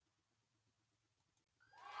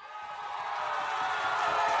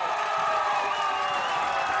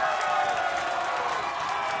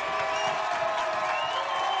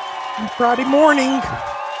Friday morning.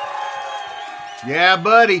 Yeah,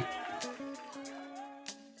 buddy.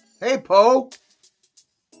 Hey, Poe.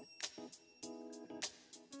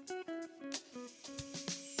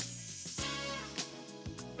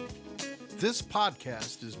 This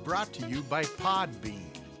podcast is brought to you by Podbean.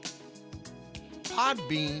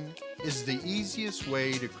 Podbean is the easiest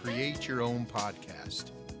way to create your own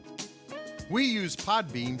podcast. We use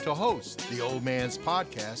Podbean to host the Old Man's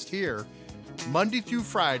Podcast here, Monday through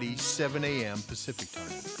Friday, 7 a.m. Pacific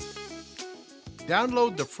Time.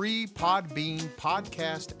 Download the free Podbean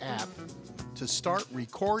podcast app to start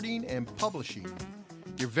recording and publishing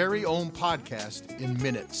your very own podcast in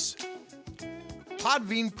minutes.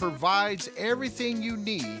 Podbean provides everything you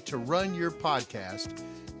need to run your podcast,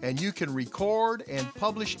 and you can record and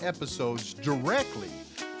publish episodes directly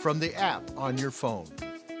from the app on your phone.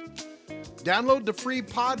 Download the free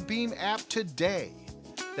Podbean app today.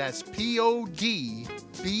 That's Podbean.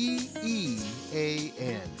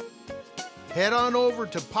 Head on over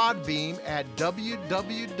to Podbean at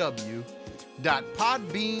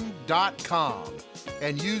www.podbean.com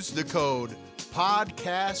and use the code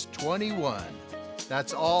PODCAST21.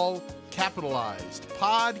 That's all capitalized,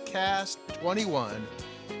 PODCAST21,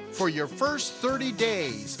 for your first 30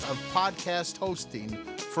 days of podcast hosting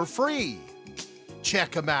for free.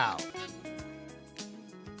 Check them out.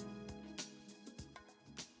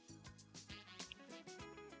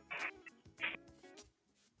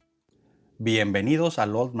 Bienvenidos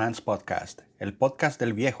al Old Man's Podcast, el podcast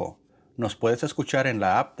del viejo. Nos puedes escuchar en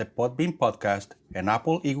la app de Podbean Podcast, en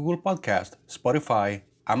Apple y Google Podcast, Spotify,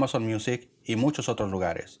 Amazon Music y muchos otros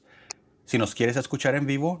lugares. Si nos quieres escuchar en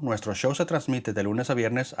vivo, nuestro show se transmite de lunes a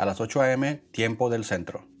viernes a las 8 a.m. tiempo del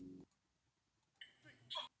centro.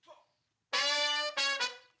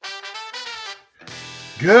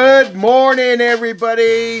 Good morning,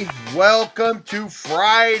 everybody. Welcome to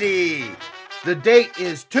Friday. The date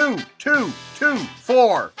is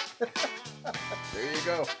 2/2/24. There you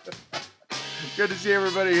go. Good to see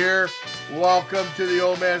everybody here. Welcome to the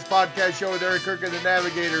Old Man's Podcast Show with Eric Kirk and the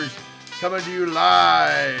Navigators, coming to you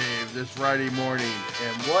live this Friday morning.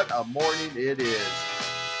 And what a morning it is.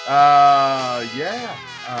 I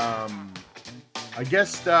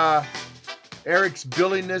guess Eric's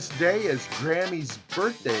billing this day as Grammy's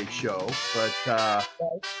birthday show, but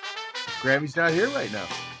Grammy's not here right now.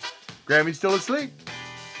 Grammy's still asleep.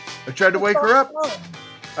 I tried to wake her up.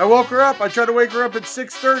 I woke her up. I tried to wake her up at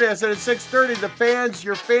 6:30. I said, at 6:30,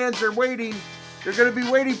 your fans are waiting. They're going to be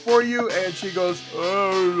waiting for you. And she goes,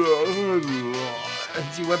 and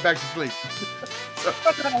she went back to sleep. So,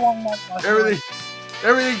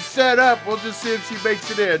 everything's set up. We'll just see if she makes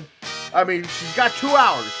it in. I mean, she's got 2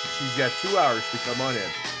 hours. She's got 2 hours to come on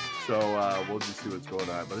in. So we'll just see what's going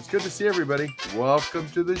on. But it's good to see everybody. Welcome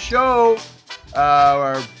to the show.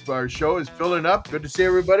 Our show is filling up. Good to see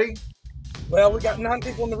everybody. Well, we got 9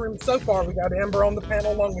 people in the room so far. We got Amber on the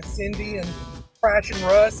panel along with Cindy and Crash and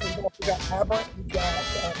Russ. And we got Aberrant. We got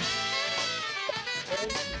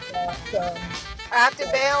I have to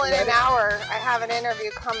bail in an hour. I have an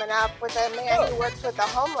interview coming up with a man who works with the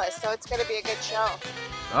homeless, so it's going to be a good show.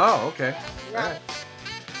 Oh, okay. Yeah.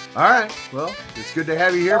 All right. Well, it's good to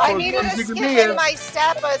have you here. I needed a skip in my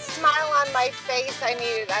step, a smile on my face. I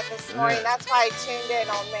needed that this morning. Yeah. That's why I tuned in,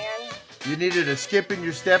 old man. You needed a skip in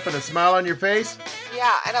your step and a smile on your face?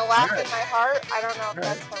 Yeah, and a laugh in my heart. I don't know if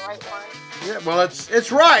that's the right one. Yeah, well,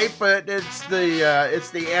 it's right, but it's the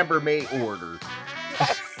Amber May order.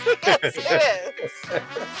 Yes, it is.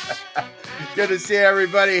 Good to see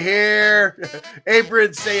everybody here.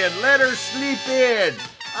 Apron's saying, let her sleep in.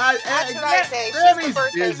 That's what I say. Grammy's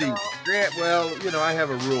She's the busy. Girl. Well, I have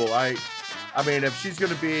a rule. I mean, if she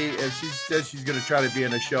says she's gonna try to be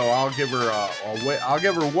in a show, I'll give her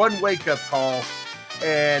one wake up call,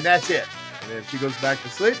 and that's it. And if she goes back to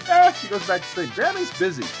sleep, she goes back to sleep. Grammy's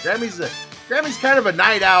busy. Grammy's kind of a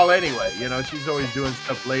night owl anyway. She's always doing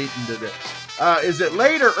stuff late into the. Is it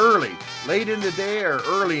late or early? Late in the day or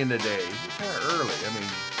early in the day? It's kind of early. I mean,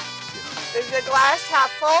 Is the glass half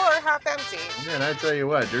full or half empty? Man, I tell you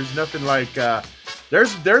what, there's nothing like.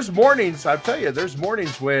 There's mornings. I'll tell you, there's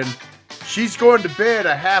mornings when she's going to bed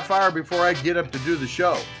a half hour before I get up to do the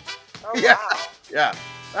show. Oh, yeah, wow. yeah.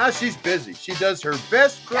 She's busy. She does her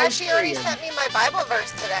best. Yeah, she already sent me my Bible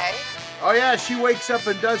verse today. Oh yeah, she wakes up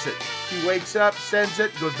and does it. She wakes up, sends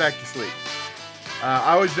it, goes back to sleep.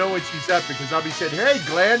 I always know when she's up because I'll be saying, "Hey,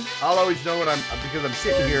 Glenn." I'll always know because I'm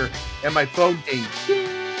sitting here and my phone ding.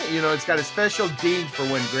 It's got a special ding for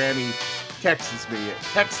when Grammy text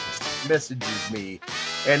messages me,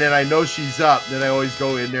 and then I know she's up. Then I always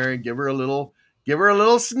go in there and give her a little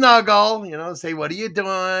snuggle. Say, "What are you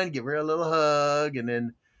doing?" Give her a little hug, and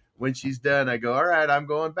then when she's done, I go, all right, I'm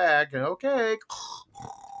going back. And okay.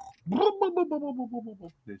 Then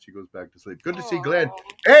she goes back to sleep. Good to see Glenn. Aw.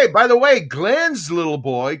 Hey, by the way, Glenn's little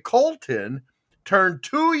boy, Colton, turned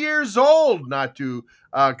 2 years old not too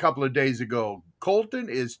a couple of days ago. Colton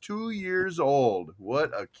is 2 years old.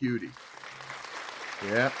 What a cutie.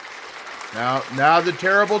 Yeah. Now the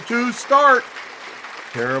terrible twos start.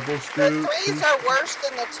 Terrible The stew. threes are worse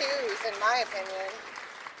than the twos, in my opinion.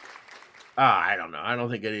 I don't know. I don't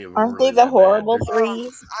think any of them Aren't are they really the that horrible bad.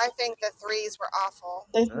 threes? I think the threes were awful.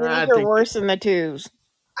 The threes I are think worse than the twos.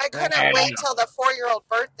 I couldn't I wait till the 4-year-old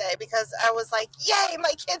birthday because I was like, yay,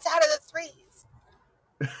 my kid's out of the threes.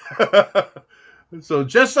 So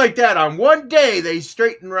just like that, on one day they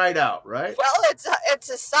straighten right out, right? Well, it's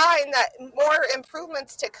a sign that more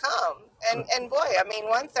improvements to come. And boy, I mean,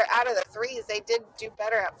 once they're out of the threes, they did do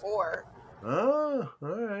better at 4. Oh, all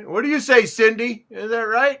right. What do you say, Cindy? Is that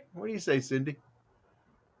right? What do you say, Cindy?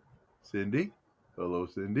 Cindy? Hello,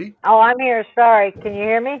 Cindy. Oh, I'm here. Sorry. Can you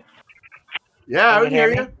hear me? Yeah, I Can would you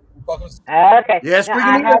hear hear you. Okay. Yes, Now, we I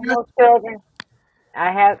can hear have you. no children.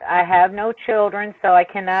 I have no children, so I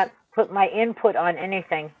cannot put my input on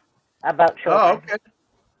anything about Oh, children. okay.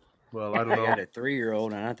 Well, I don't I know. got a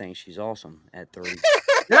 3-year-old, and I think she's awesome at 3.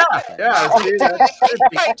 Yeah. See,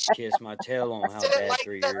 that's Kiss my tail on how Didn't bad like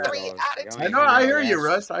 3 the years three are. attitude. I know. I hear you,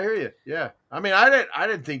 Russ. I hear you. Yeah. I mean, I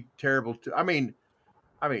didn't think terrible. I mean,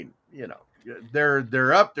 you know,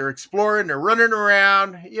 they're up, they're exploring, they're running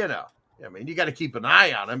around. You know, I mean, you got to keep an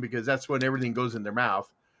eye on them because that's when everything goes in their mouth,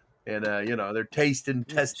 and you know, they're tasting,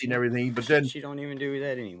 testing everything. But then she don't even do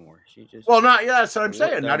that anymore. She just not. Yeah, that's what I'm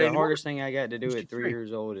saying. The Not anymore. hardest thing I got to do She's at 3 3.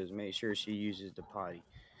 years old is make sure she uses the potty.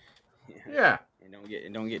 Yeah.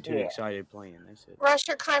 And don't get too excited playing. That's it. Rush,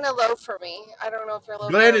 you're kind of low for me. I don't know if you're low.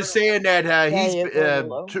 Glenn for is saying that he's he is a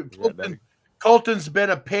little low. Colton's been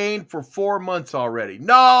a pain for 4 months already.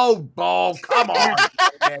 No, Ball, come on,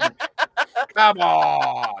 man. Come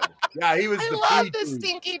on. Yeah, he was I the love the pre-twos.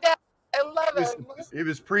 stinky dad. I love him. He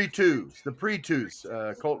was pre-twos. The pre-twos.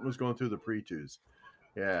 Colton was going through the pre-twos.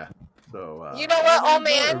 Yeah. So You know what, old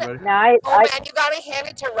man? everybody. Now, Oh man, you gotta hand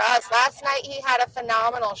it to Russ. Last night he had a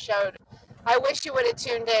phenomenal show. I wish you would have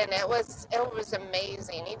tuned in. It was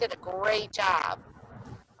amazing. He did a great job.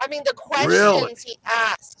 I mean, the questions Really? he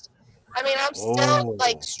asked. I mean, I'm still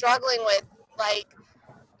Oh. struggling with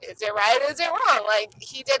is it right? Is it wrong? Like,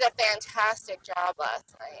 he did a fantastic job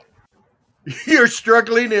last night. You're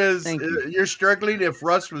struggling Thank you. you're struggling if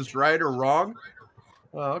Russ was right or wrong?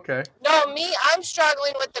 Oh, okay. No, I'm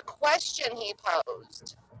struggling with the question he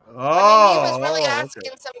posed. Oh, I mean, he was really okay.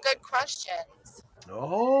 asking some good questions.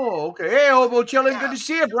 Oh, okay. Hey, Hobo Chillin', good to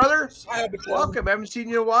see you, brother. I had to Welcome. Haven't seen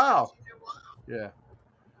you in a while. Yeah.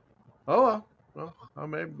 Oh, well,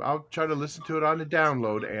 I'll try to listen to it on the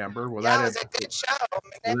download, Amber. Well, Yeah, it that was a good show. Oh,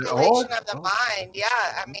 Manipulation of the mind. Yeah,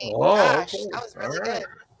 I mean, Oh, gosh, okay. that was really All right. good.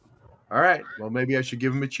 All right. Well, maybe I should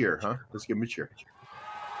give him a cheer, huh? Let's give him a cheer.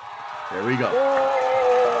 There we go.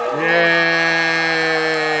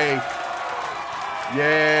 Yay!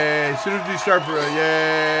 Yay! As soon as we start for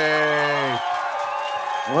yay!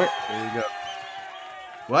 What? There you go.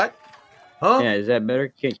 What? Huh? Yeah, is that better?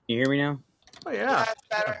 Can you hear me now? Oh, yeah. That's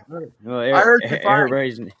better. Well, I heard you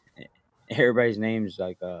fine. everybody's name's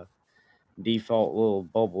like default little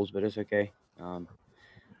bubbles, but it's okay.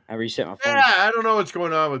 I reset my phone. Yeah, I don't know what's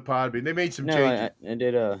going on with Podbean. They made some No, changes. I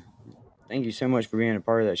did. Thank you so much for being a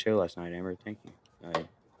part of that show last night, Amber. Thank you.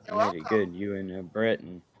 You made it good. You and Brett,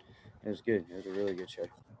 and it was good. It was a really good show.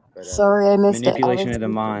 But, Sorry, I missed Manipulation it. of the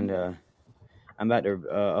Mind. I'm about to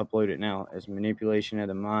upload it now. It's Manipulation of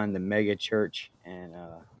the Mind, the Mega Church, and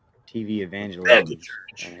TV evangelism,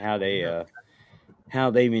 and how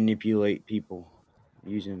they manipulate people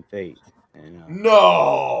using faith. And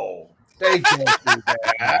No, they can't do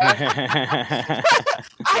that.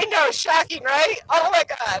 I know, shocking, right? Oh my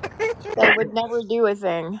God. They would never do a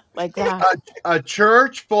thing like that. A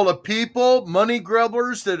church full of people, money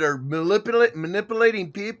grubbers that are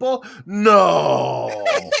manipulating people? No.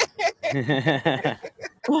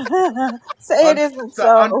 Say it isn't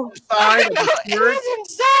so. Under the sign of a It church? isn't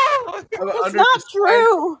so. It's Under not the sign-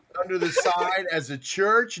 true. Under the sign as a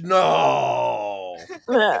church? No.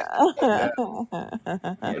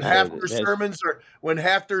 When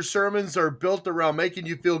half their sermons are built around making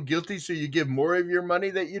you feel guilty so you give more of your money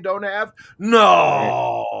that you don't have?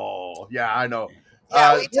 No. Yeah, I know.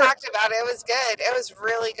 Yeah, we talked about it. It was good. It was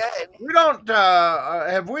really good. We don't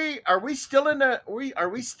are we still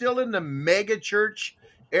in the mega church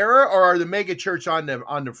era, or are the mega church on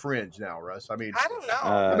the fringe now, Russ? I mean, I don't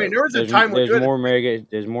know. there was a time when there's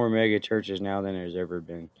more mega churches now than there's ever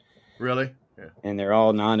been. Really? And they're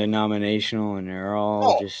all non-denominational, and they're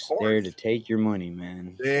all just there to take your money,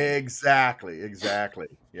 man. Exactly.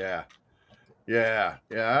 Yeah. I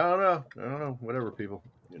don't know. Whatever, people.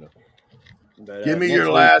 But, give me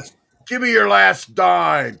your last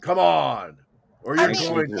dime. Come on. Or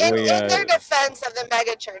you're in their defense of the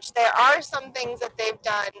megachurch, there are some things that they've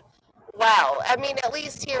done well. I mean, at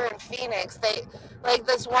least here in Phoenix, they like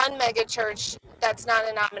this one megachurch that's not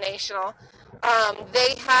denominational.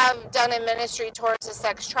 They have done a ministry towards the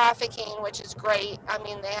sex trafficking, which is great. I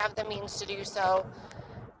mean, they have the means to do so,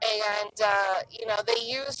 and they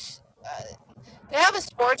use they have a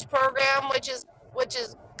sports program, which is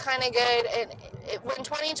kind of good. And when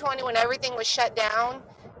 2020, when everything was shut down,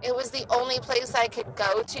 it was the only place I could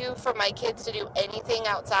go to for my kids to do anything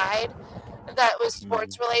outside that was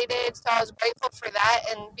sports related. So I was grateful for that.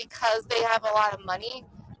 And because they have a lot of money,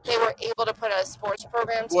 they were able to put a sports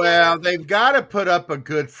program together. Well, they've got to put up a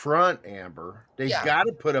good front, Amber. They've got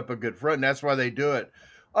to put up a good front, and that's why they do it.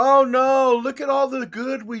 Oh, no, look at all the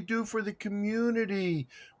good we do for the community.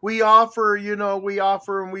 We offer,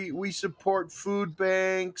 and we support food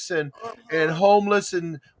banks and homeless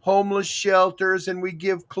shelters, and we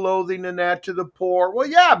give clothing and that to the poor. Well,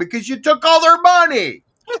 yeah, because you took all their money.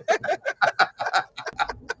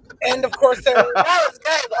 And of course, that was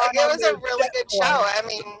good. Like, it was a really good show. I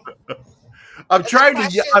mean, I'm trying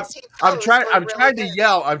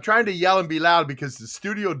to yell and be loud because the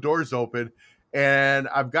studio door's open, and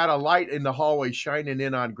I've got a light in the hallway shining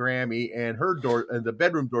in on Grammy, and her door and the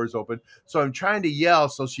bedroom door's open. So I'm trying to yell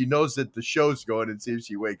so she knows that the show's going and see if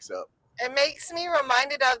she wakes up. It makes me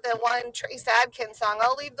reminded of the one Trace Adkins song.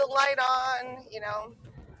 I'll leave the light on,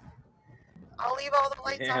 I'll leave all the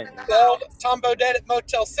lights on in the house. Tom Bodett at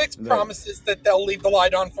Motel 6 promises that they'll leave the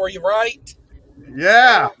light on for you, right?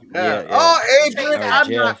 Yeah. Yeah. Oh, Adrian,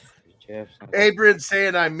 Jeff. Adrian's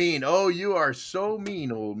saying I'm mean. Oh, you are so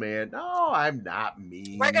mean, old man. No, I'm not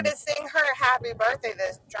mean. We're going to sing her happy birthday,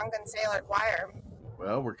 the Drunken Sailor Choir.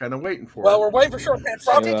 Well, we're kind of waiting for We're waiting for Short Pants.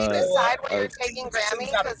 So did you decide where you're taking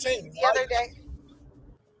Grammy? Because the other day...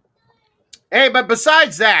 Hey, but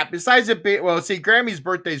besides it being, Grammy's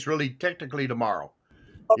birthday is really technically tomorrow.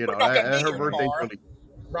 Her birthday's really,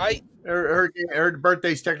 right? Her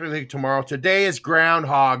birthday's technically tomorrow. Today is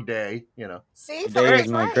Groundhog Day. See, today is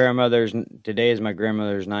my grandmother's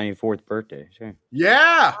 94th birthday. Sure.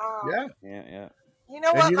 Yeah. You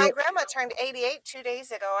know what? My grandma turned 88 2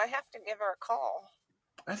 days ago. I have to give her a call.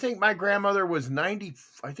 I think my grandmother was 90.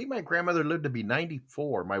 I think my grandmother lived to be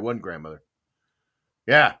 94. My one grandmother.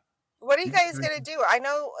 Yeah. What are you guys going to do? I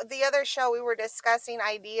know the other show we were discussing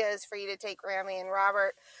ideas for you to take Grammy, and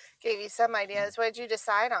Robert gave you some ideas. What did you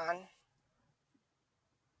decide on?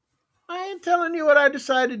 I ain't telling you what I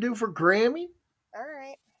decided to do for Grammy. All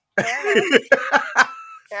right.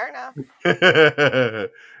 Fair enough.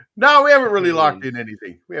 No, we haven't really locked in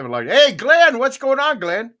anything. Hey, Glenn, what's going on,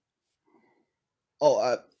 Glenn?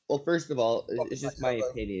 Well, first of all, it's just my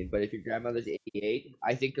opinion, but if your grandmother's 88,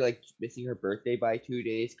 I think missing her birthday by 2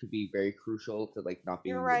 days could be very crucial to not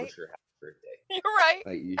being able to wish her happy birthday. You're right.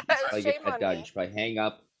 You should get that done. You should probably hang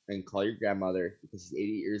up and call your grandmother because she's 88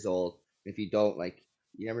 years old. If you don't,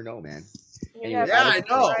 you never know, man. Anyway, I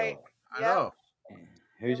know. Right. I know.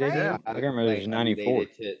 Who's 88? My grandmother's 94.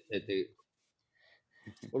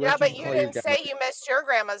 Yeah, but you didn't say you missed your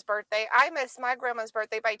grandma's birthday. I missed my grandma's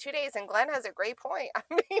birthday by 2 days, and Glenn has a great point. I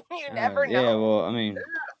mean, you never know. Yeah, well, I mean,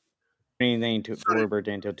 anything for her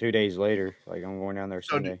birthday until 2 days later. I'm going down there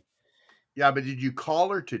Sunday. Yeah, but did you call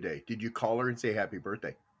her today? Did you call her and say happy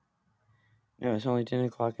birthday? No, it's only 10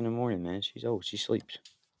 o'clock in the morning, man. She's old. She sleeps.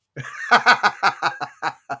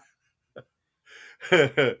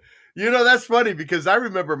 That's funny because I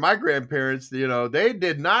remember my grandparents, they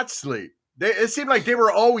did not sleep. It seemed like they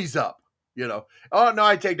were always up, Oh, no,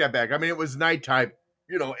 I take that back. I mean, it was nighttime,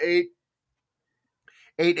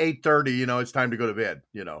 8:30, it's time to go to bed,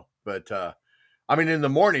 But, I mean, in the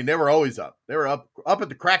morning, they were always up. They were up at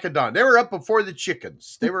the crack of dawn. They were up before the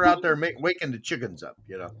chickens. They were out there waking the chickens up,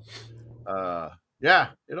 Yeah,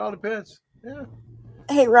 it all depends. Yeah.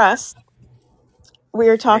 Hey, Russ. We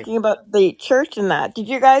were talking about the church and that.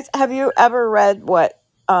 Have you ever read what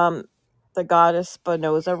the goddess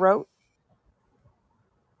Spinoza wrote?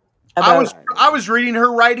 I was reading her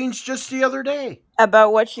writings just the other day.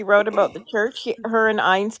 About what she wrote about the church. Her and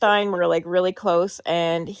Einstein were really close,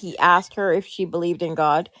 and he asked her if she believed in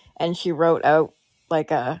God, and she wrote out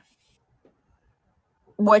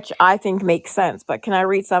which I think makes sense. But can I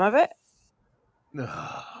read some of it?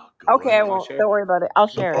 Okay, I won't. Don't worry about it. I'll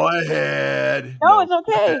share it. Go ahead. No, it's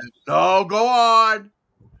okay. No, go on.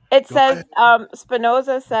 It Go says, ahead.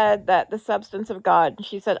 Spinoza said that the substance of God.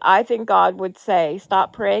 She said, I think God would say,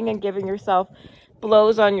 stop praying and giving yourself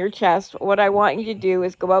blows on your chest. What I want you to do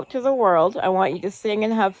is go out to the world. I want you to sing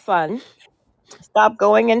and have fun. Stop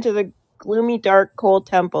going into the gloomy, dark, cold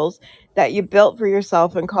temples that you built for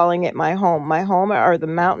yourself and calling it my home. My home are the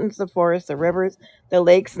mountains, the forests, the rivers, the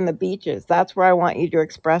lakes, and the beaches. That's where I want you to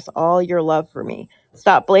express all your love for me.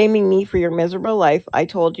 Stop blaming me for your miserable life. I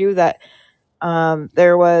told you that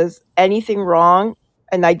there was anything wrong,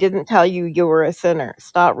 and I didn't tell you you were a sinner.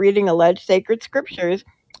 Stop reading alleged sacred scriptures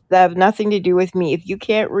that have nothing to do with me. If you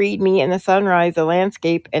can't read me in the sunrise, the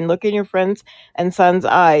landscape, and look in your friends and son's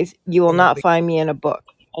eyes, you will not find me in a book.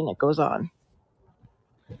 And it goes on.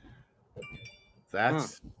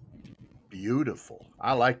 That's beautiful.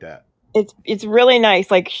 I like that. It's really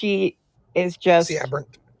nice. Like, she is just See, Aberrant.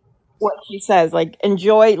 what she says. Like,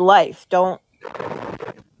 enjoy life. Don't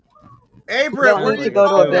Hey, Brent, don't where need you to go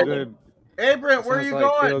to a going? building. Hey, Brent, where are Sounds you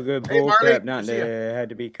like going? feel good Hey, bull Marley, crap good not to see to you. had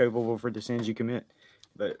to be culpable for the sins you commit.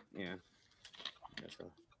 But yeah, that's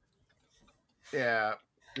all.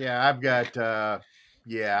 Yeah, I've got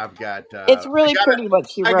It's really pretty what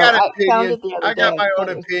she I wrote. got I found opinions. it the other I day. got I my thought own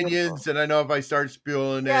it was beautiful. opinions, and I know if I start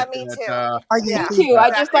spewing Yeah, it, me that too. I do Yeah. Me too. too. I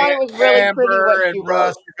just thought it was really pretty what Amber she and wrote.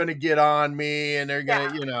 Russ are gonna get on me, and they're Yeah.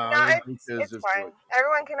 gonna, No, because it's it's fine.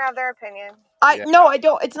 Everyone can have their opinion. yeah. No, I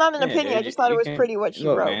don't. It's not an Yeah, opinion. I dude, just thought it you was can pretty what she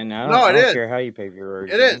look, wrote. man. I No, it don't is. care how you pay for your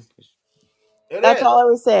words. It you is. know? It That's is. all I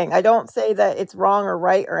was saying. I don't say that it's wrong or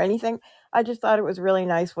right or anything. I just thought it was really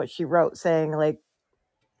nice what she wrote, saying, like,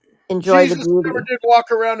 enjoy the Jesus never beauty. did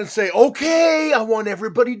walk around and say, okay, I want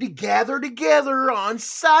everybody to gather together on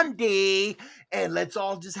Sunday and let's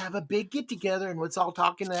all just have a big get together and let's all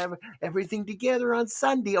talk and have everything together on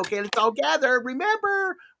Sunday. Okay, let's all gather.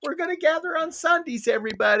 Remember, we're going to gather on Sundays,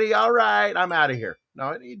 everybody. All right, I'm out of here.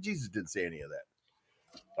 No, Jesus didn't say any of that.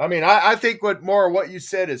 I mean, I think what you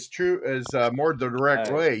said is true, is more the direct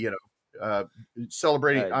way,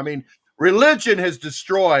 celebrating. I mean, religion has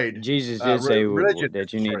destroyed. Jesus did say religion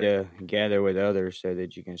that you need to gather with others so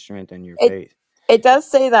that you can strengthen your It faith. it does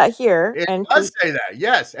say that here, It and does say that,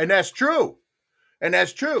 yes, and that's true,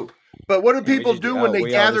 But what do people do when they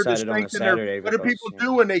we all gather to decided on a strengthen their? Saturday What do because people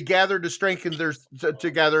do when they gather to strengthen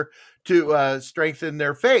strengthen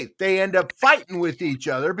their faith? They end up fighting with each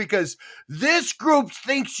other because this group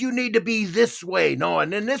thinks you need to be this way,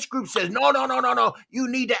 and then this group says no, you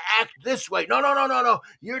need to act this way, no,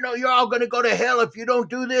 you're all going to go to hell if you don't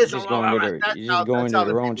do this. You're just going to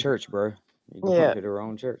the wrong church, bro. You're going to the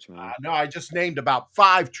wrong church, man. No, I just named about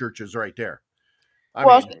 5 churches right there.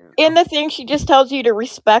 In the thing, she just tells you to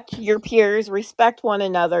respect your peers, respect one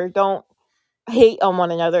another, don't hate on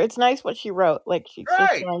one another. It's nice what she wrote. Like, she's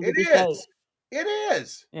just trying to be nice. It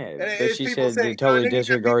is. Yeah, but she said to totally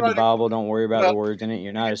disregard the Bible. Don't worry about the words in it.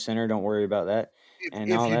 You're not a sinner. Don't worry about that. And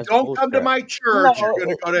if you that's don't come to my church, you're going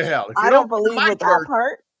to go to hell. If you I don't believe with that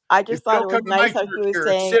part. I just thought it was nice how she was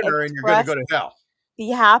saying, sinner and you're going to go to hell. Be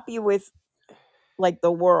happy with, like,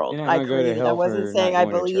 the world You're not I gonna go to created. I hell wasn't for saying not I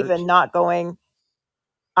going to believe church. in not going.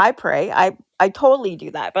 I pray. I totally do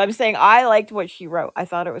that. But I'm saying I liked what she wrote. I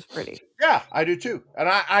thought it was pretty. Yeah, I do too. And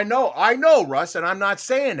I know, Russ, and I'm not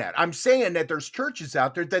saying that. I'm saying that there's churches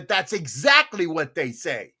out there that's exactly what they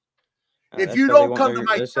say. If you don't come to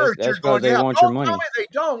my church, you're going to hell. Want your money. They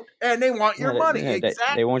don't, and they want your money.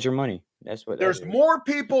 Exactly. They want your money. That's what. There's more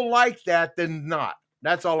people like that than not.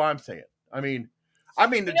 That's all I'm saying. I mean,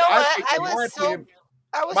 you know what?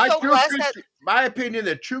 I was so blessed that my opinion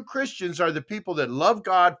that true Christians are the people that love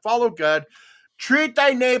God, follow God, treat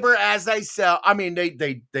thy neighbor as thyself. I mean,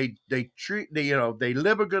 they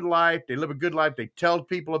live a good life. They live a good life. They tell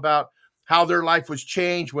people about how their life was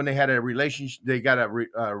changed when they had a relationship. They got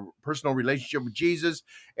a personal relationship with Jesus,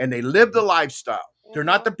 and they live the lifestyle. They're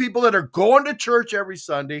not the people that are going to church every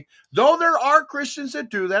Sunday, though there are Christians that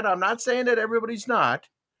do that. I'm not saying that everybody's not.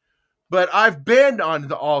 But I've been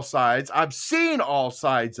on all sides. I've seen all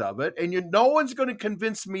sides of it, and no one's going to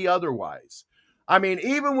convince me otherwise. I mean,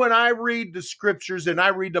 even when I read the scriptures and I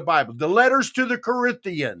read the Bible, the letters to the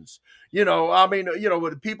Corinthians,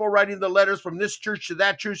 with people writing the letters from this church to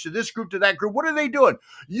that church to this group to that group, what are they doing?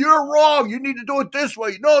 You're wrong. You need to do it this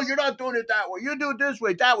way. No, you're not doing it that way. You do it this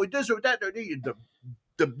way, that way, this way, that way.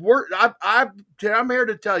 The word. I'm here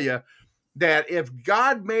to tell you that if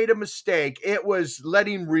God made a mistake, it was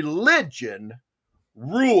letting religion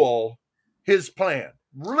rule his plan.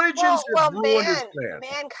 Religion ruined his plan.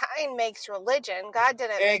 Mankind makes religion. God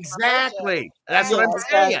didn't. Exactly. That's what I'm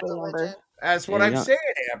saying. That's what I'm saying,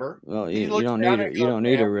 Amber. Well, you don't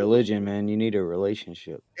need a religion, man. You need a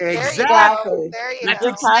relationship. Exactly. There you go.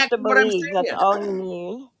 You just have to believe. That's all you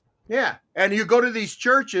need. Yeah, and you go to these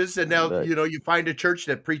churches, and now But you find a church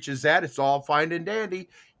that preaches that. It's all fine and dandy.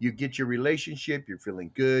 You get your relationship. You're feeling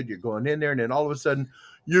good. You're going in there, and then all of a sudden,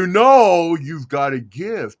 you've got to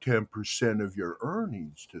give 10% of your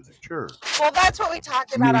earnings to the church. Well, that's what we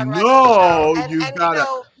talked about on Russ's show.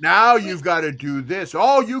 You've got to do this.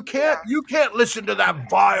 Oh, you can't listen to that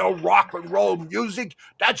vile rock and roll music.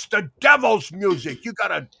 That's the devil's music. You got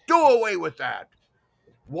to do away with that.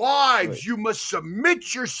 Wives, you must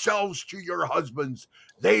submit yourselves to your husbands.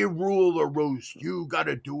 They rule the roost. You got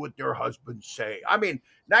to do what their husbands say. I mean,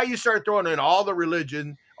 now you start throwing in all the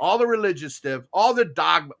religion, all the religious stuff, all the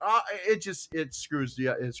dogma. It screws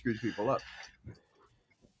people up.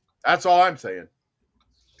 That's all I'm saying.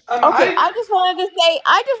 Okay, I just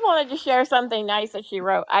wanted to share something nice that she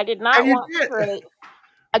wrote. I did not want to create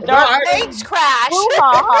a dark. Thanks, Crash.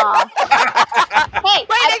 Hey,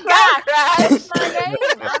 Crash. My name.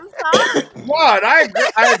 I'm sorry. What? I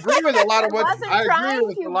agree with a lot of what you said.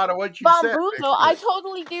 Bamboozle. I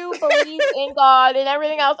totally do believe in God and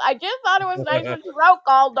everything else. I just thought it was nice when she wrote,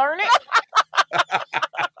 "God darn it."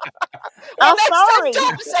 Well, I'm sorry.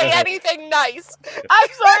 Don't say anything nice. I'm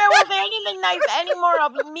sorry. I won't say anything nice anymore. I'll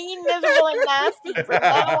be mean, miserable, and nasty from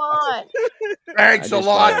now on. Thanks a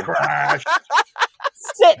lot, Crash.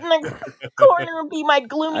 Sit in the corner and be my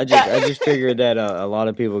gloomy. I just figured that a lot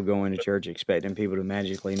of people go into church expecting people to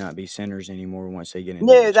magically not be sinners anymore once they get into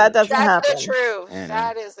No, that doesn't happen. That's the truth.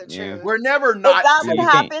 That is the truth. We're never not. If that would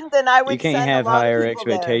happen, then I would. You can't have higher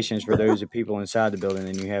expectations for those people inside the building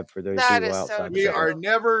than you have for those people outside. We are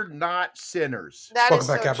never not sinners. That is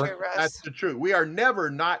so true, Russ. That's the truth. We are never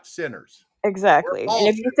not sinners. Exactly. And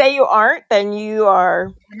if you say you aren't, then you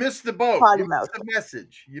are. You missed the boat. You missed the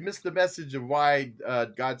message. You missed the message of why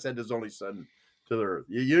God sent His only Son to the earth.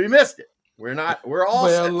 You missed it. We're not. We're all.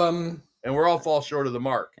 And we're all fall short of the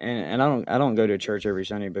mark. And I don't go to church every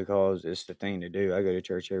Sunday because it's the thing to do. I go to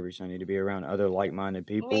church every Sunday to be around other like-minded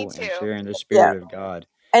people and sharing the Spirit of God.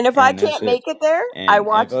 And if I can't make it there, I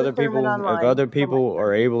watch the sermon online. If other people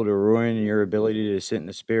are able to ruin your ability to sit in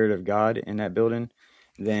the Spirit of God in that building,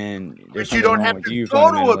 then but you don't have to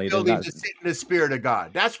go to a building to sit in the Spirit of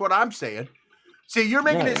God. That's what I'm saying. See, you're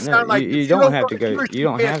making it sound like you don't have to go. You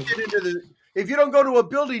don't have. If you don't go to a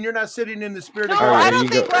building, you're not sitting in the Spirit of God. God. I don't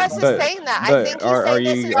think Russ is saying that. I think he's saying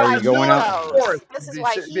this is why he goes. This is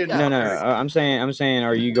why he goes. No. I'm saying,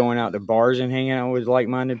 are you going out to bars and hanging out with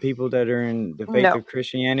like-minded people that are in the faith of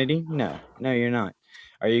Christianity? No, you're not.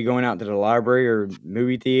 Are you going out to the library or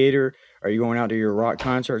movie theater? Are you going out to your rock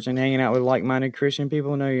concerts and hanging out with like-minded Christian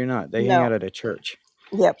people? No, you're not. They hang out at a church.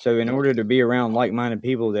 Yep. So in order to be around like-minded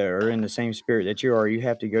people that are in the same spirit that you are, you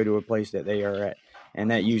have to go to a place that they are at. And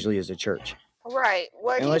that usually is a church. Right.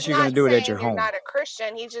 Well, unless you're going to do it at your home. You're not a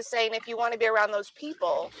Christian. He's just saying if you want to be around those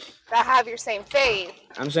people that have your same faith.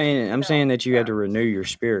 I'm saying that you have to renew your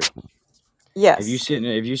spirit. Yes. If you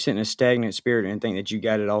sit in a stagnant spirit and think that you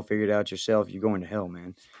got it all figured out yourself, you're going to hell,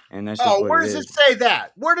 man. And that's just where does it say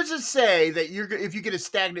that? Where does it say that if you get a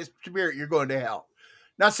stagnant spirit, you're going to hell?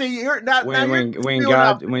 Now, see, you're not. When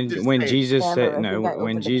Jesus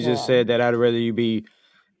said that I'd rather you be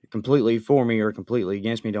completely for me or completely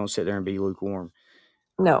against me, don't sit there and be lukewarm.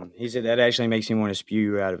 No. He said that actually makes him want to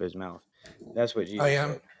spew out of his mouth. That's what Jesus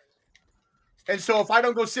said. And so if I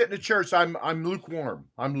don't go sit in the church, I'm lukewarm.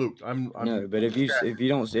 I'm Luke. No, but if you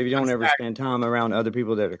don't ever spend time around other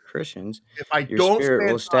people that are Christians, your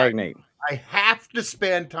spirit will stagnate. I have to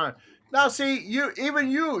spend time. Now, see,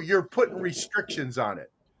 you're putting restrictions on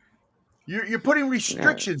it. You're putting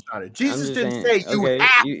restrictions on it. Jesus didn't say you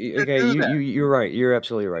have to do that. You're right. You're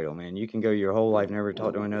absolutely right, old man. You can go your whole life never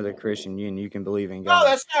talk to another Christian, and you can believe in God. No,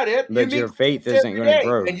 that's not it. But your faith isn't going to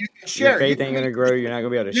grow. And you can share. Your faith ain't going to grow. You're not going to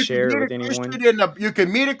be able to share it with anyone. You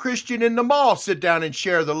can meet a Christian in the mall, sit down and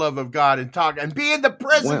share the love of God and talk and be in the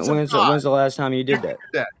presence of God. When's the last time you did that?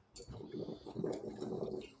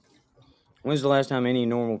 When's the last time any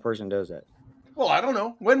normal person does that? Well, I don't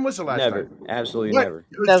know. When was the last time? Never. Absolutely never.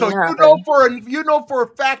 So you know for a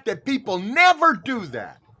fact that people never do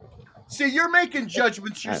that. See, you're making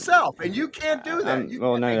judgments yourself, and you can't do that.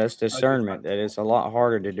 That's discernment. That it's a lot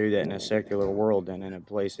harder to do that in a secular world than in a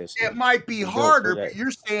place that's. It might be harder, but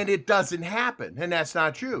you're saying it doesn't happen, and that's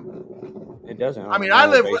not true. It doesn't. I mean, I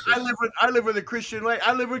live with a Christian lady.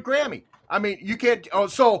 I live with Grammy. I mean, you can't.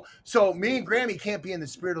 So me and Grammy can't be in the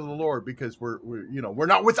spirit of the Lord because we're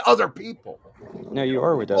not with other people. No, you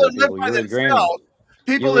are with other people. You're with Grammy.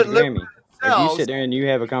 People that live by themselves. If you sit there and you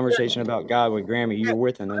have a conversation about God with Grammy, you're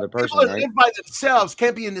with another person, people that right? live by themselves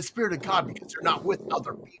can't be in the spirit of God because they're not with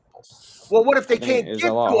other people. Well, what if they I think can't it's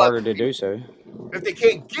get a lot to harder other to do people? so. If they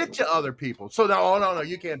can't get to other people, so no,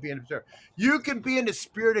 you can't be in the spirit. You can be in the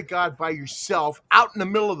spirit of God by yourself, out in the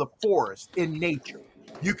middle of the forest in nature.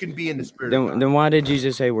 You can be in the spirit of God. Then why did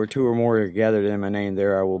Jesus say, "Where two or more are gathered in my name,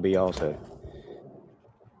 there I will be also"?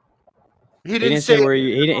 He didn't say where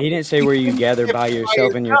you. He didn't say where you gather by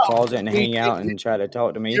yourself in your yourself. closet and hang out and try to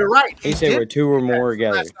talk to me. You're right. He said where two or more are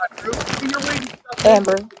So that's gathered. not true. You're reading stuff.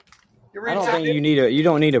 Amber. You're I reading don't think stuff. you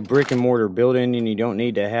don't need a brick and mortar building, and you don't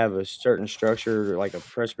need to have a certain structure like a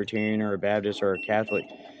Presbyterian or a Baptist or a Catholic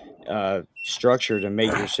structure to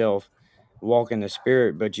make yourself walk in the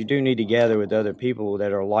spirit. But you do need to gather with other people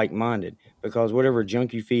that are like-minded, because whatever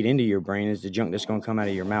junk you feed into your brain is the junk that's going to come out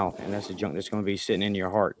of your mouth, and that's the junk that's going to be sitting in your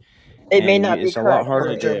heart. It may not be It's a lot correct, harder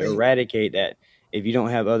but it to could be. eradicate that if you don't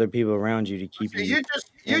have other people around you to keep you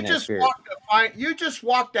in that spirit. You just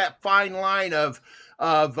walk that fine line of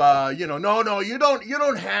no, you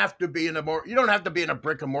don't have to be in a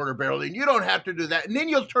brick and mortar building. You don't have to do that. And then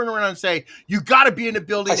you'll turn around and say you got to be in a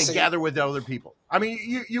building and gather with other people. I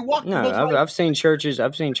mean, you walk. No, I've seen churches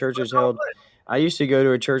held. I used to go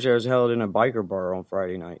to a church that was held in a biker bar on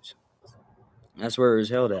Friday nights. That's where it was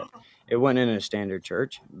held at. It wasn't in a standard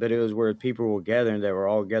church, but it was where people were gathering that were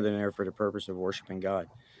all gathering there for the purpose of worshiping God.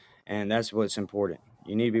 And that's what's important.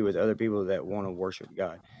 You need to be with other people that want to worship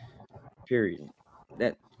God. Period.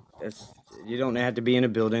 That's you don't have to be in a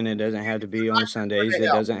building. It doesn't have to be on Sundays. It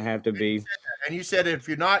doesn't have to be. And you said if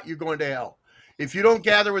you're not, you're going to hell. If you don't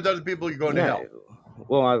gather with other people, you're going to hell.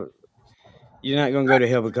 Well, you're not going to go to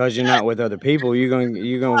hell because you're not with other people. You're going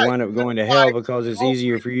to wind up going to hell because it's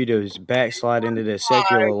easier for you to backslide into the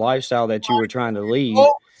secular lifestyle that you were trying to lead.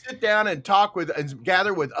 Go sit down and talk with and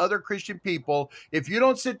gather with other Christian people. If you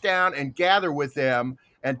don't sit down and gather with them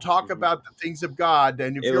and talk about the things of God,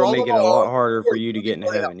 then if It you're will all make it a lot harder for you to get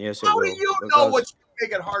into heaven. Yes, it will. How do you know what's going to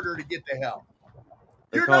make it harder to get to hell?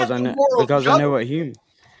 Because I know what you.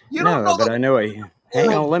 No, but I know it.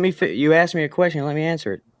 Hang on, let me. You asked me a question. Let me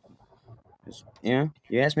answer it.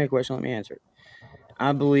 You asked me a question. Let me answer it.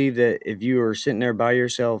 I believe that if you are sitting there by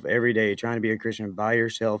yourself every day trying to be a Christian by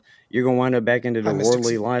yourself, you're going to wind up back into the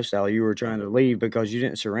worldly lifestyle you were trying to leave because you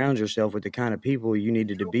didn't surround yourself with the kind of people you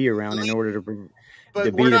needed to be around in order to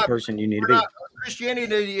be the person you need to be.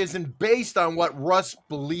 Christianity isn't based on what Russ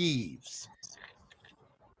believes.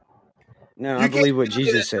 No, I believe what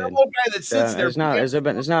Jesus said. It's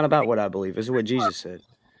not about what I believe. It's what Jesus said.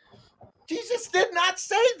 Jesus did not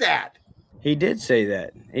say that. He did say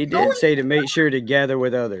that. He did say to make sure to gather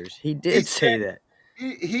with others. He did say that.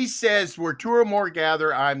 He says where two or more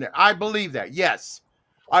gather, I'm there. I believe that. Yes.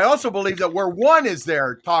 I also believe that where one is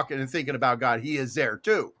there talking and thinking about God, he is there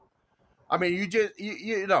too. I mean, you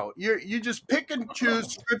just pick and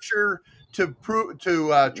choose scripture to prove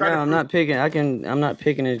I'm not picking. I'm not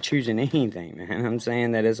picking and choosing anything, man. I'm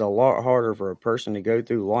saying that it's a lot harder for a person to go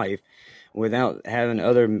through life without having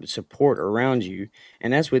other support around you,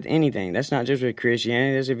 and that's with anything. That's not just with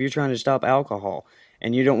Christianity. That's if you're trying to stop alcohol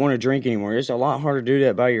and you don't want to drink anymore. It's a lot harder to do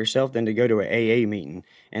that by yourself than to go to an AA meeting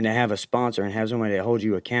and to have a sponsor and have somebody that holds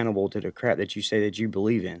you accountable to the crap that you say that you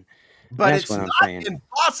believe in. But that's what I'm saying.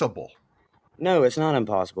 Impossible. No, it's not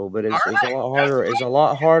impossible, but it's a lot harder. It's a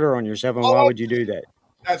lot harder on yourself. And why would you do that?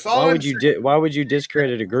 That's all. Why would you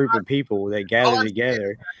discredit a group of people that gather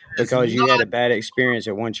together because you had a bad experience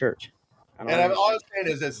at one church? All I'm saying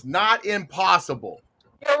is it's not impossible.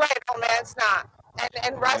 You're right, man. It's not.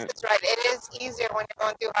 And Russ is right. It is easier when you're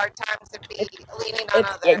going through hard times to be leaning on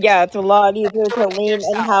others. Yeah, it's a lot easier to lean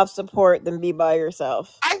and have support than be by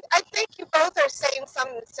yourself. I think you both are saying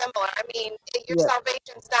something similar. I mean, your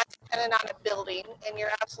salvation's not dependent on a building, and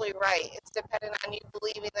you're absolutely right. It's dependent on you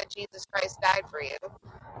believing that Jesus Christ died for you.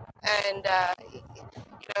 And,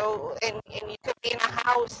 and you could be in a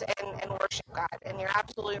house and worship God, and you're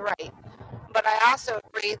absolutely right. But I also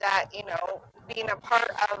agree that, being a part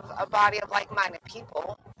of a body of like-minded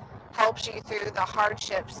people helps you through the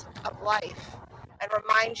hardships of life and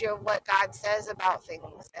reminds you of what God says about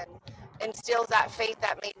things and instills that faith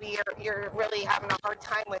that maybe you're really having a hard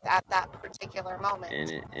time with at that particular moment. And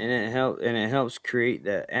it helps create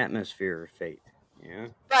the atmosphere of faith. Yeah.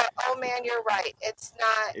 But man, you're right. It's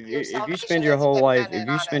not. If you spend your whole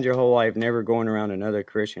life never going around another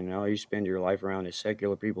Christian, and all you spend your life around is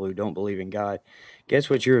secular people who don't believe in God, guess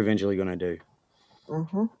what you're eventually going to do?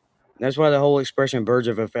 Mm-hmm. That's why the whole expression "birds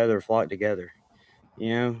of a feather flock together."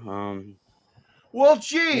 Well,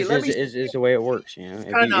 gee, it's the way it works.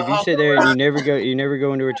 If you sit there and you never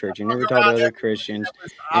go into a church, you never talk to other Christians,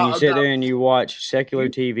 and you sit there and you watch secular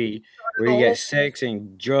TV where you get sex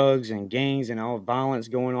and drugs and gangs and all violence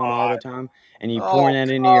going on all the time, and you pour that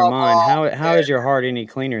into your mind, how is your heart any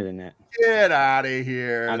cleaner than that? Get out of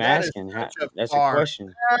here. I'm That is asking. such a That's a farce.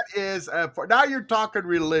 question. That is now you're talking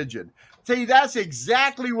religion. See, that's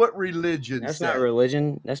exactly what religion That's says. not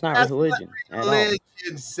religion. That's not That's religion what at all.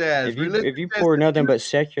 religion says. Religion If you says pour that nothing but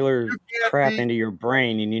secular you can't crap be into your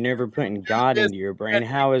brain and you're never putting God this into your brain, and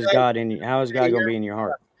how is you God going to be in your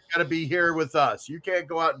heart? got to be here with us. You can't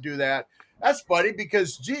go out and do that. That's funny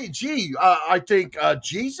because I think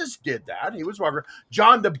Jesus did that. He was walking.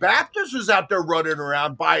 John the Baptist was out there running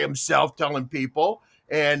around by himself telling people,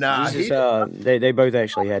 and Jesus, they both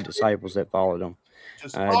actually had disciples that followed him.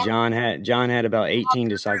 just John had about 18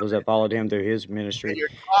 disciples that followed him through his ministry, you're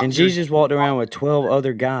and Jesus walked around with 12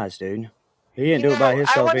 other guys, dude. He didn't do it by I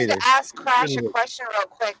himself wanted either. to ask Crash a question real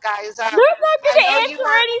quick, guys. They're not going to I know you answer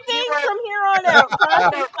weren't- anything you weren't- from here on out. Crash No,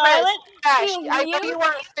 is Chris, silent. Crash, He is I know mute. you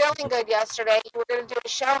weren't feeling good yesterday. You were going to do a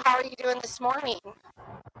show. How are you doing this morning?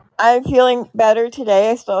 I'm feeling better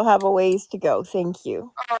today. I still have a ways to go. Thank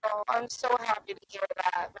you. Oh, I'm so happy to hear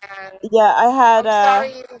that, man. Yeah, I had I'm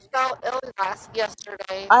sorry you felt ill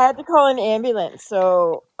yesterday. I had to call an ambulance,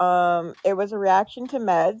 so it was a reaction to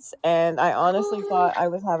meds, and I honestly thought I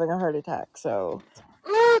was having a heart attack. So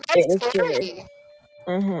Ooh, it that's was scary.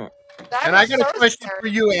 Mm-hmm. And I got a question for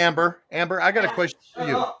you, Amber. Amber, I got a question for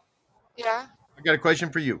you. Yeah. I got a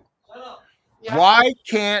question for you. Yeah. Why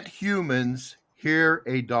can't humans hear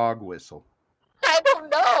a dog whistle? I don't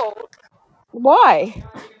know. Why?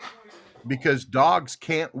 Because dogs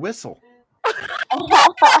can't whistle. Oh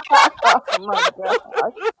my gosh.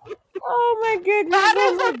 Oh my goodness. That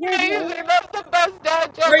is amazing. That's the best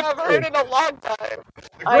dad joke I've heard in a long time.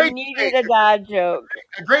 I needed a dad joke.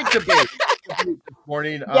 A great debate this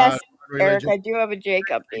morning. Yes, Eric, religion. I do have a Jake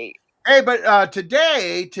update. Hey, but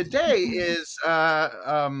today is not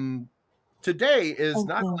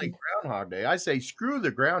only Groundhog Day. I say screw the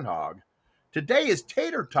groundhog. Today is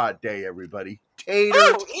Tater Tot Day, everybody. Tater.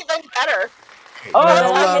 Ooh, even better. Oh,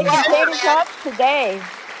 I'm making tater tots today.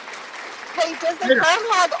 Hey, does the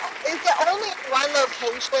groundhog, is it only in one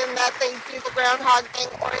location that they do the groundhog thing,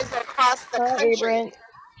 or is it across the country?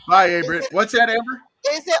 Bye, Abrant. What's that, Amber?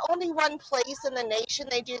 Is it only one place in the nation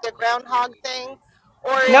they do the groundhog thing?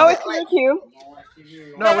 Or No, is it's it like, here too.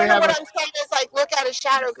 No, we have what I'm saying is like look at a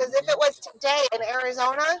shadow, because if it was today in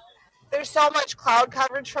Arizona, there's so much cloud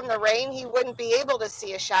coverage from the rain, he wouldn't be able to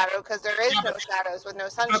see a shadow because there is no shadows with no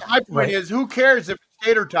sunshine. My point is, who cares if it's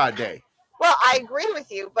Tater Tot Day? Well, I agree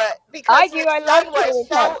with you, but because I do, I love was Tater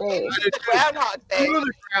so Tot Day. into the groundhog thing. Screw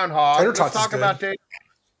the groundhog. Tater Let's Tots is talk good. about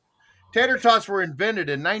tater tots were invented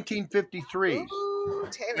in 1953. Ooh,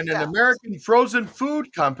 tater And an tots. American frozen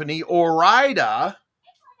food company, Ore-Ida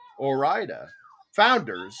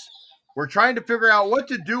founders were trying to figure out what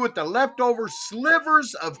to do with the leftover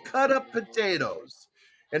slivers of cut up potatoes.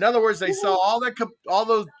 In other words, they saw all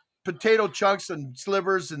those potato chunks and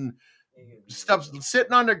slivers and stuff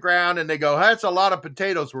sitting on the ground, and they go, that's a lot of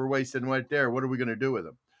potatoes we're wasting right there. What are we going to do with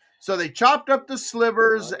them? So they chopped up the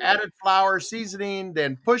slivers, added flour, seasoning,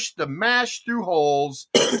 then pushed the mash through holes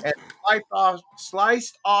and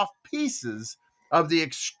sliced off pieces of the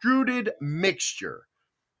extruded mixture.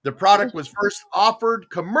 The product was first offered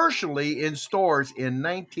commercially in stores in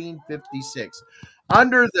 1956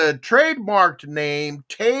 under the trademarked name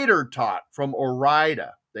Tater Tot from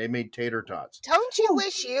Ore-Ida. They made tater tots. Don't you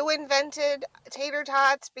wish you invented tater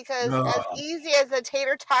tots? Because as easy as the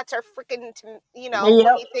tater tots are freaking, when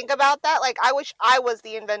you think about that, like I wish I was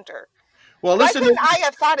the inventor. Well, Why listen. couldn't I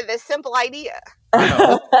have thought of this simple idea?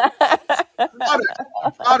 The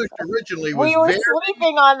product originally was We were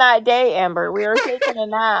sleeping on that day, Amber. We were taking a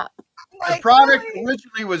nap. The product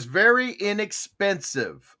originally was very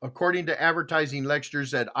inexpensive, according to advertising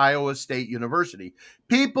lectures at Iowa State University.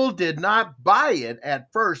 People did not buy it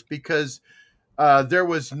at first because there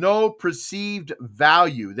was no perceived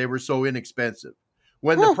value. They were so inexpensive.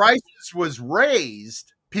 When the prices was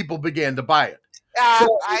raised, people began to buy it.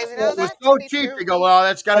 It was so cheap. They go, well,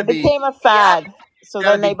 that's got to be. It became a fad, so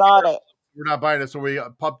then they bought it. We're not buying it, so we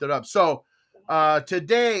pumped it up. So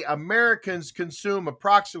today, Americans consume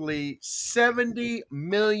approximately 70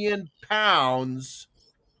 million pounds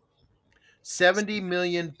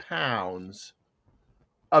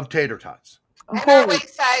of tater tots. And our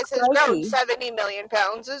waist size has grown 70 million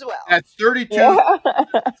pounds as well. That's 32. Yeah.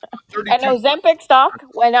 32. And Ozempic stock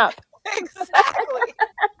went up. Exactly.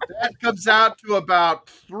 That comes out to about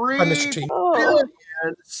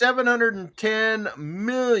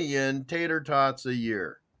 3,710,000,000 tater tots a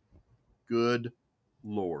year. Good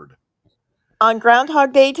Lord. On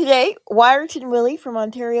Groundhog Day today, Wyerton Willie from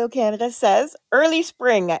Ontario, Canada says, early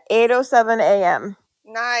spring at 8:07 a.m.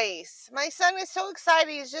 Nice. My son is so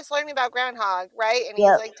excited. He's just learning about groundhog, right? And he's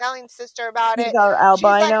Yep. like telling sister about He's it. our She's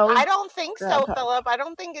like, albino I don't think so, groundhog. Philip. I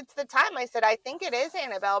don't think it's the time. I said, I think it is,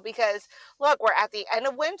 Annabelle, because look, we're at the end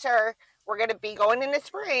of winter. We're going to be going into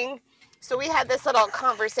spring. So we had this little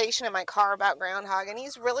conversation in my car about groundhog, and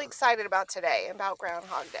he's really excited about today, about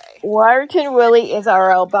Groundhog Day. Waterton Willie is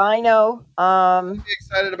our albino.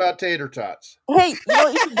 Excited about tater tots. Hey, you know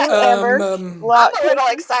what you should do, Amber? I'm a little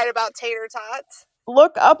excited about tater tots.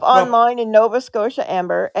 Look up online in Nova Scotia,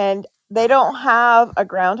 Amber, and they don't have a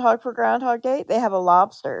groundhog for Groundhog Day. They have a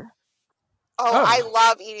lobster. Oh, I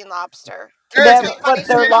love eating lobster. But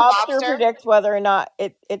their lobster predicts whether or not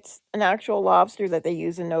it's an actual lobster that they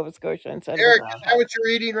use in Nova Scotia instead Eric, of a is that what you're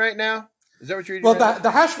eating right now? Is that what you're eating Well, right now?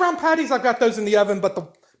 the hash brown patties, I've got those in the oven, but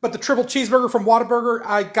the triple cheeseburger from Whataburger,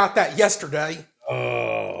 I got that yesterday.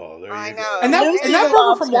 Oh, there you go. And that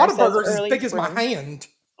burger from Whataburger is as early big as my spring. hand.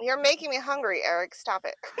 You're making me hungry, Eric. Stop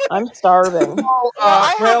it. I'm starving.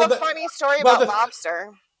 I have a funny story about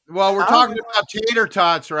lobster. Well, we're talking about tater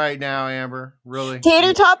tots right now, Amber. Really?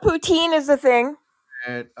 Tater tot poutine is the thing.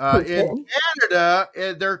 And, in Canada,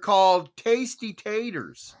 they're called Tasty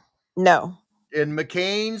Taters. No. In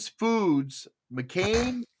McCain Foods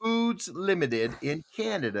Limited in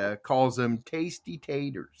Canada calls them Tasty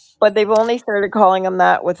Taters. But they've only started calling them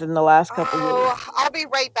that within the last couple years. I'll be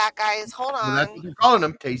right back, guys. Hold on. Well, that's what they're calling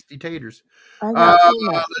them, Tasty Taters. I'm not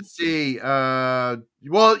doing that. Let's see.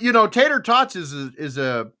 Well, you know, tater tots is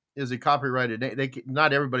a copyrighted name.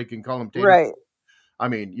 Not everybody can call them tater. Right. I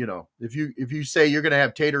mean, you know, if you say you're going to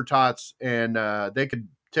have tater tots, and they could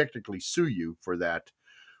technically sue you for that.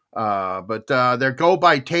 But they go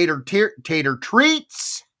by tater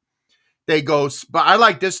treats. They go. I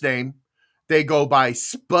like this name. They go by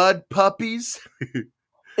Spud Puppies.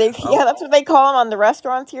 Yeah, that's what they call them on the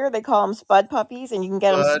restaurants here. They call them Spud Puppies, and you can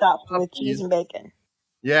get them stuffed with cheese and bacon.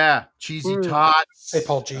 Yeah, cheesy tots. Hey,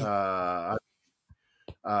 Paul G.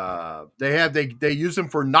 They use them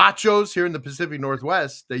for nachos here in the Pacific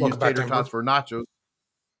Northwest. They use tater tots for nachos.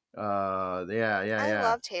 I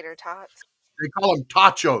love tater tots. They call them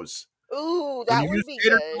tachos. Ooh, that would be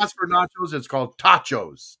tater good. tots for nachos. It's called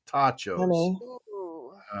tachos. Tachos.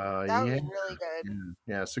 Ooh, that would be really good.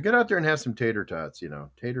 Yeah. So get out there and have some tater tots. You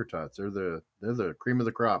know, tater tots. They're the cream of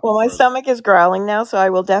the crop. Well, my stomach is growling now, so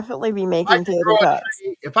I will definitely be making tater tots.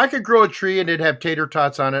 If I could grow a tree and it'd have tater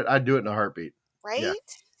tots on it, I'd do it in a heartbeat. Right? Yeah.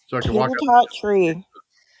 So I can walk Tater up. tot tree.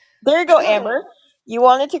 There you go, Amber. You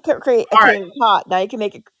wanted to create a tater tot. Now you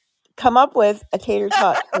can come up with a tater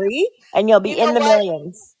tot tree, and you'll be in the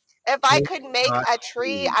millions. If I could make a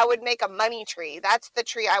tree, I would make a money tree. That's the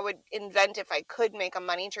tree I would invent if I could make a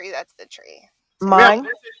money tree. That's the tree. Mine,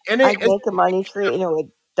 I'd make a money tree, and it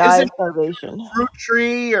would die of starvation. Fruit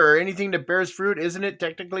tree or anything that bears fruit, isn't it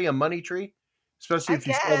technically a money tree? Especially if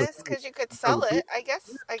you sell it. Because you could sell it. I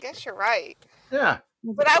guess you're right. Yeah.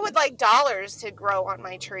 But I would like dollars to grow on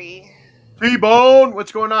my tree. T-Bone,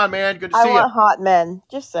 what's going on, man? Good to see you. I want hot men.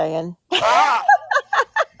 Just saying. I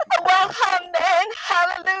want hot men.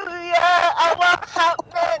 Hallelujah. I want hot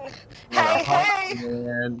men. Hey.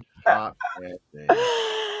 Hot man.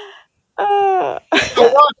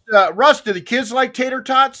 So, Russ, do the kids like tater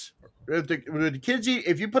tots? Would the kids eat?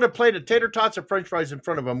 If you put a plate of tater tots or French fries in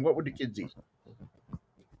front of them, what would the kids eat?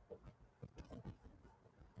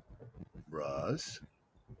 Russ.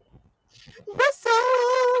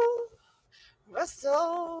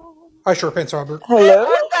 Russell. Hi, Short Pants Robert. Hello.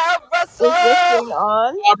 Russell. Is this thing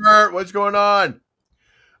on? Robert, what's going on?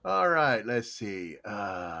 All right, let's see.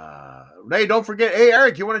 Hey, don't forget. Hey,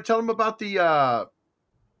 Eric, you want to tell them about the Well,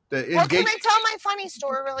 engagement? can I tell my funny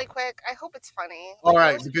story really quick? I hope it's funny. All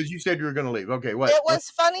right, because you said you were going to leave. Okay, what? It was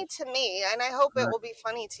funny to me, and I hope it will be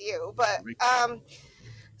funny to you. But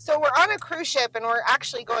so we're on a cruise ship, and we're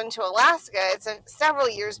actually going to Alaska. It's several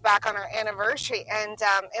years back on our anniversary, and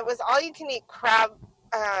it was all-you-can-eat crab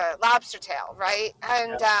lobster tail, right?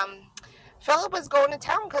 And Philip was going to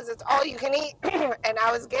town because it's all you can eat, and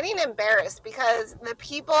I was getting embarrassed because the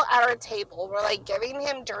people at our table were like giving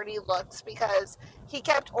him dirty looks because he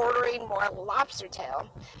kept ordering more lobster tail.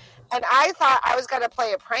 And I thought I was going to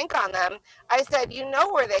play a prank on them. I said, you know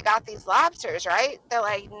where they got these lobsters, right? They're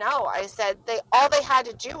like, no. I said, all they had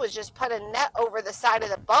to do was just put a net over the side of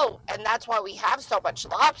the boat, and that's why we have so much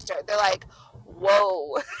lobster. They're like,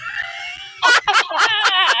 whoa.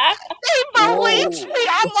 They believed me.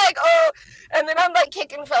 I'm like, oh. And then I'm like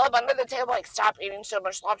kicking Philip under the table, like, stop eating so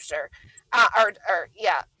much lobster.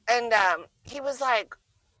 Yeah. And he was like,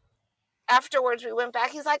 afterwards we went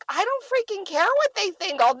back, he's like, I don't freaking care what they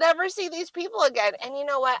think. I'll never see these people again. And you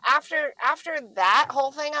know what? After that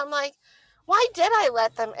whole thing, I'm like, why did I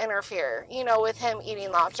let them interfere, with him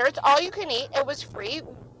eating lobster? It's all you can eat. It was free.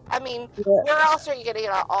 I mean, Yeah. where else are you going to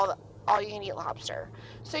get all you can eat lobster?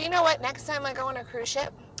 So you know what? Next time I go on a cruise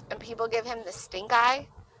ship and people give him the stink eye,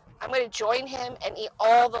 I'm going to join him and eat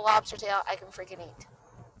all the lobster tail I can freaking eat.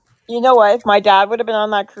 You know what? If my dad would have been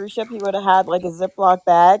on that cruise ship, he would have had like a Ziploc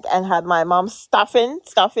bag and had my mom stuff in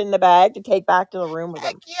the bag to take back to the room with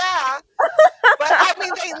him. Yeah. But I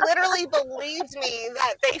mean, they literally believed me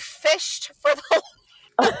that they fished for the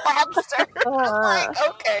lobster. I'm like,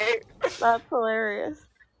 okay. That's hilarious.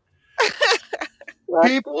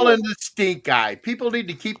 People in the stink eye. People need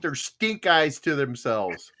to keep their stink eyes to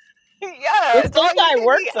themselves. Yeah. The stink eye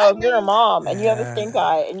works though. If you're a mom and you have a stink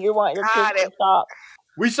eye and you want your kids to stop.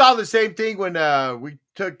 We saw the same thing when we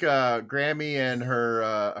took Grammy and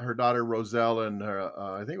her daughter Roselle and her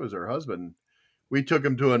I think it was her husband. We took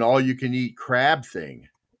them to an all-you-can-eat crab thing,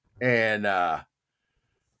 and I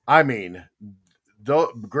mean,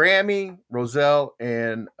 Grammy, Roselle,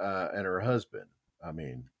 and her husband. I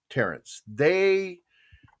mean, Terrence. They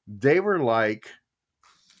were like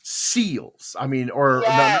seals. I mean, or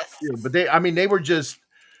not seals, but they were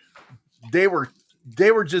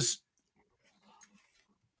just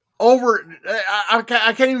over. I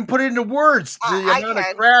can't even put it into words.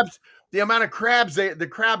 The amount of crabs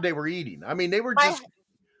they were eating. I mean, they were just.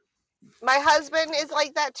 My husband is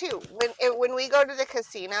like that too. When we go to the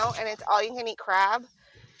casino and it's all you can eat crab,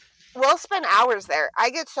 we'll spend hours there. I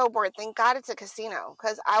get so bored. Thank God it's a casino,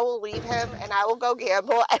 because I will leave him and I will go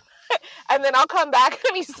gamble, and then I'll come back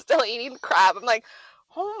and he's still eating crab. I'm like,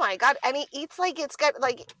 oh my God! And he eats like it's got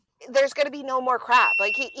like there's gonna be no more crab.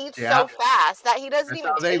 Like he eats so fast that he doesn't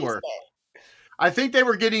even taste it. I think they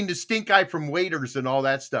were getting the stink eye from waiters and all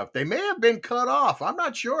that stuff. They may have been cut off. I'm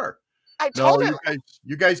not sure. I told him,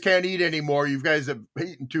 you guys can't eat anymore. You guys have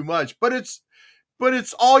eaten too much. But it's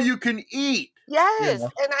all you can eat. Yes,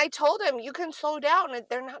 and I told him, you can slow down and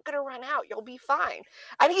they're not going to run out. You'll be fine.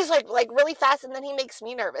 And he's like really fast, and then he makes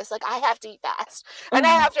me nervous. Like I have to eat fast, and I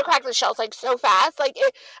have to crack the shells like so fast.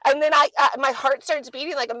 And then my heart starts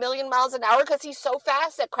beating like 1,000,000 miles an hour because he's so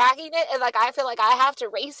fast at cracking it, and like I feel like I have to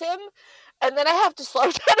race him, and then I have to slow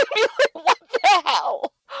down and be like, what the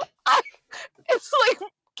hell? It's like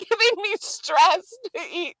giving me stress to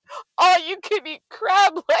eat all you can eat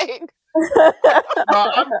crab leg.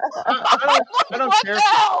 I don't care.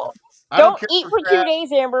 Don't eat for 2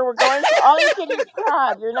 days, Amber. We're going to all you can eat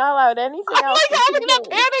crab. You're not allowed anything else. I'm like having a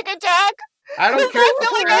panic attack. I don't care. I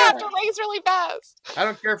feel like I have to race really fast. I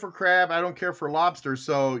don't care for crab. I don't care for lobster.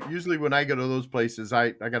 So usually when I go to those places,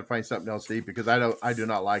 I got to find something else to eat because I do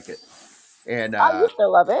not like it. And I used to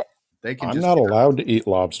love it. I'm not allowed to eat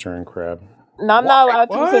lobster and crab. No, I'm not allowed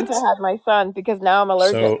to since I had my son because now I'm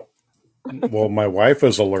allergic. Well, my wife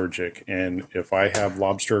is allergic, and if I have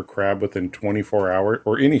lobster or crab within 24 hours,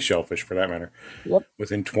 or any shellfish for that matter,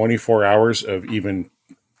 within 24 hours of even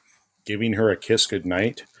giving her a kiss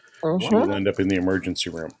goodnight, she will end up in the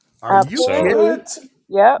emergency room. Are you kidding?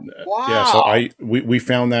 Yep. Wow. Yeah, so we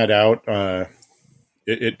found that out.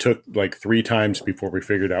 It took like 3 times before we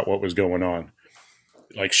figured out what was going on.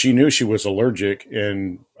 Like she knew she was allergic,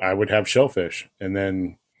 and I would have shellfish, and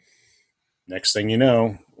then next thing you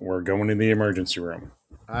know, we're going to the emergency room.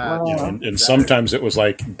 And sometimes it was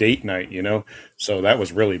like date night, so that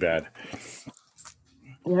was really bad.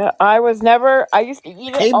 Yeah, I used to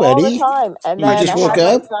eat it all the time. And then I had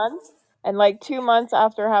my son, and like 2 months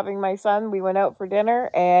after having my son, we went out for dinner,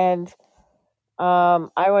 and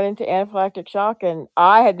I went into anaphylactic shock, and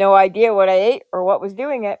I had no idea what I ate or what was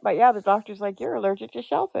doing it. But yeah, the doctor's like, you're allergic to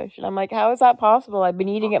shellfish. And I'm like, how is that possible? I've been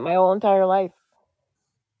eating it my whole entire life.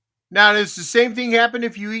 Now, does the same thing happen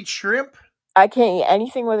if you eat shrimp? I can't eat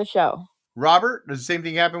anything with a shell. Robert, does the same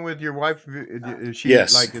thing happen with your wife? Is she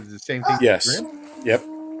Yes. like is the same thing? Yes. With shrimp? Yep.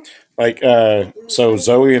 Like, so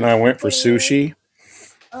Zoe and I went for sushi,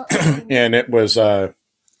 and it was,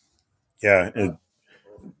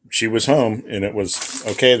 she was home, and it was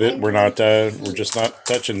okay that we're just not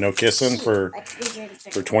touching, no kissing for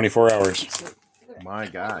 24 hours. My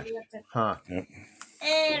gosh. Huh. Yep.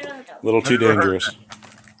 A little too dangerous.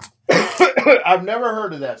 I've never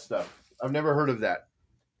heard of that stuff. I've never heard of that.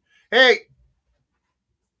 Hey,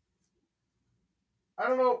 I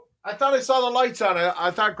don't know. I thought I saw the lights on.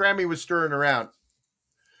 I thought Grammy was stirring around.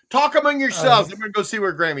 Talk among yourselves. I'm going to go see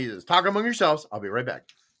where Grammy is. Talk among yourselves. I'll be right back.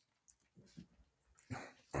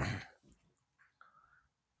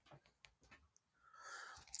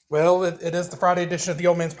 Well, it is the Friday edition of the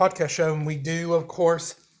Old Man's Podcast Show, and we do, of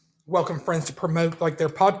course, welcome friends to promote like their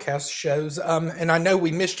podcast shows. And I know we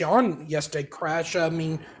missed you on yesterday, Crash. I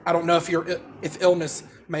mean, I don't know if illness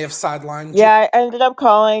may have sidelined you. Yeah, I ended up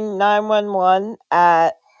calling 911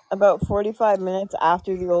 at about 45 minutes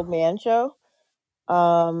after the Old Man show.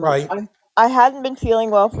 Right. I hadn't been feeling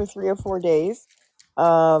well for 3 or 4 days.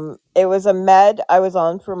 It was a med I was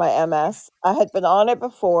on for my MS. I had been on it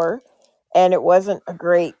before, and it wasn't a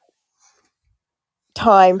great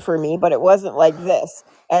time for me, but it wasn't like this.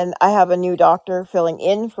 And I have a new doctor filling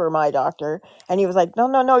in for my doctor, and he was like,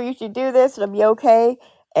 no, you should do this, it'll be okay.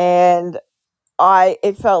 And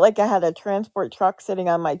it felt like I had a transport truck sitting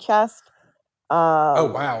on my chest. Oh,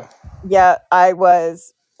 wow. Yeah, I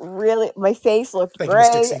was really, my face looked Thank you, Miss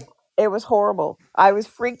gray. Dixie. It was horrible. I was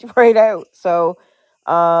freaked right out. So,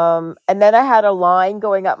 and then I had a line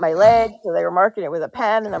going up my leg, so they were marking it with a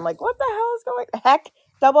pen, and I'm like, what the hell is going? Heck,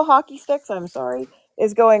 double hockey sticks. I'm sorry,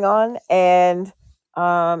 is going on, and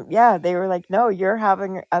yeah, they were like, no, you're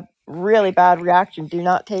having a really bad reaction. Do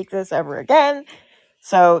not take this ever again.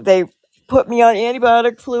 So they put me on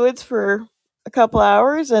antibiotic fluids for a couple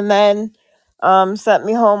hours, and then sent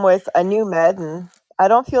me home with a new med, and I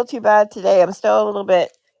don't feel too bad today. I'm still a little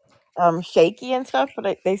bit shaky and stuff,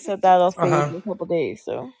 but they said that'll fade in a couple days.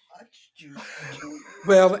 So,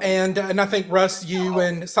 well, and I think Russ, you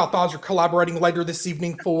and South Oz are collaborating later this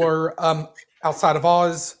evening for Outside of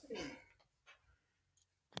Oz.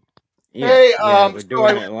 Yeah, Hey, we're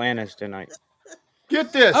doing Atlantis tonight.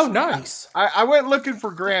 Get this. Oh, nice. I went looking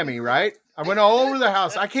for Grammy, right? I went all over the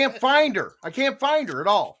house. I can't find her. I can't find her at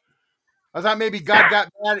all. I thought maybe God got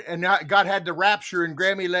mad and God had the rapture and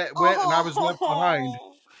Grammy went and I was left behind.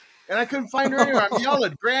 And I couldn't find her anywhere. I'm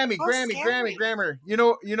yelling, Grammy, Grammy. You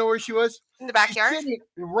know where she was? In the backyard? She's sitting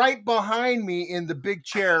right behind me in the big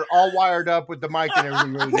chair, all wired up with the mic and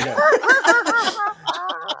everything ready to go.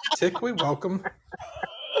 Tick, we welcome.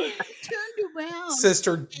 Turned around.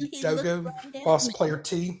 Sister Dogo, Boss Player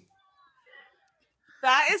T.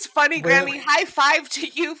 That is funny, Well- Grammy. High five to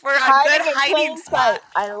you for a Hiding good in hiding plain spot. sight.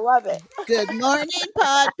 I love it. Good morning,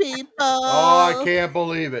 pod people. Oh, I can't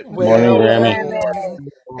believe it. Morning, Grammy.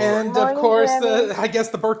 And of Morning, course, Grammy. I guess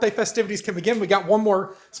the birthday festivities can begin. We got one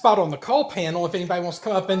more spot on the call panel if anybody wants to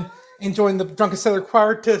come up and join the Drunken Sailor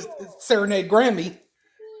Choir to serenade Grammy.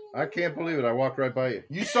 I can't believe it. I walked right by you.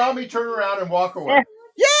 You saw me turn around and walk away.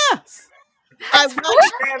 Yes. I That's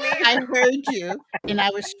watched, funny, Grammy. I heard you, and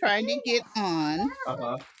I was trying to get on,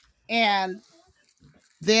 Uh-huh. and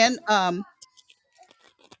then I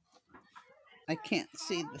can't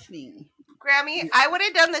see the thing. Grammy, I would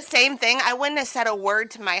have done the same thing. I wouldn't have said a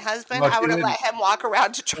word to my husband. No, I she would have wouldn't. let him walk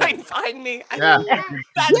around to try and find me. Yeah.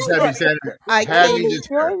 That's Just have funny. me said it. I Have came, me just-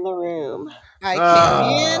 Join the room. I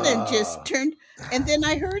came in and just turned, and then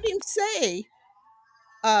I heard him say,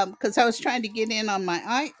 because I was trying to get in on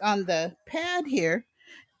on the pad here,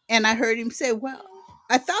 and I heard him say, "Well,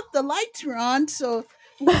 I thought the lights were on, so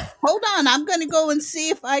hold on, I'm going to go and see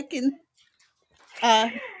if I can,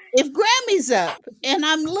 if Grammy's up." And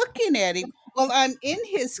I'm looking at him. Well, I'm in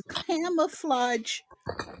his camouflage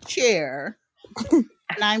chair, and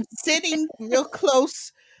I'm sitting real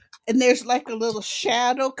close, and there's like a little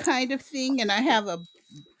shadow kind of thing, and I have a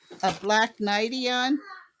black nightie on,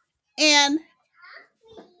 and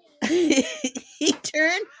he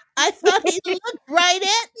turned. I thought he looked right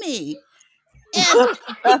at me, and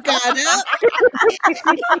he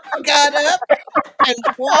got up and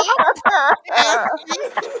walked past me,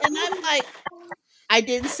 and I'm like, I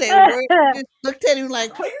didn't say a word. I just looked at him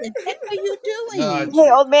like, what the heck are you doing?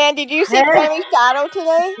 Hey, old man, did you see Grammy's shadow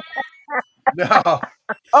today? No.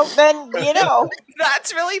 Oh, then you know,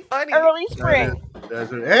 That's really funny. early spring.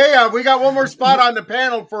 Hey, we got one more spot on the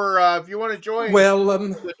panel for if you want to join. Well,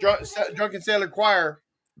 the Drunken Sailor Choir.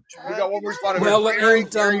 We got one more spot. Well, Gary,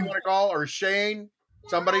 and, Gary, you want to call, or Shane,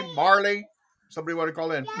 somebody, Marley, somebody want to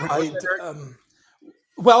call in? Right.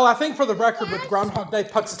 Well, I think for the record, with Groundhog Day,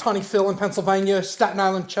 Puxatawny Phil in Pennsylvania, Staten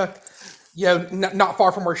Island Chuck, not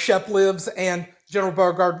far from where Shep lives, and General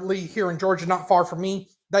Beauregard Lee here in Georgia, not far from me.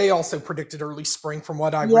 They also predicted early spring, from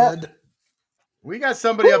what I read. We got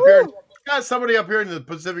somebody up here. We got somebody up here in the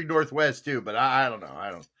Pacific Northwest too, but I don't know.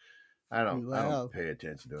 I don't pay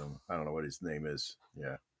attention to him. I don't know what his name is.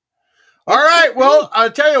 Yeah. All right. Well,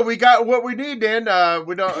 I'll tell you, we got what we need. Then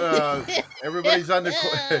we don't. Everybody's on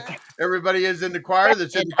the. Everybody is in the choir.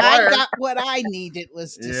 That's in the choir. I got what I needed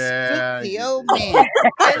was to Yeah, spook the you old man.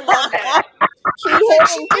 I love it. She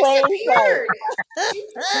hid in plain sight.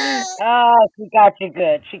 Oh, she got you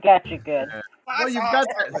good. She got you good. Well,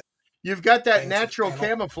 you've got that natural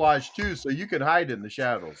camouflage too, so you can hide in the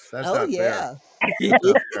shadows. That's Oh not yeah. fair. That's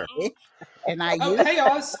not fair. And I Oh, used hey,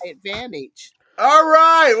 that Oz. to my advantage. All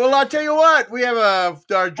right. Well, I'll tell you what. We have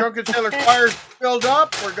our Drunken Sailor Choir filled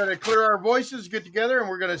up. We're going to clear our voices, get together, and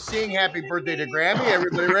we're going to sing Happy Birthday to Grammy.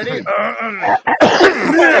 Everybody ready?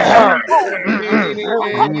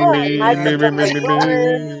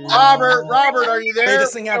 Robert, are you there? Made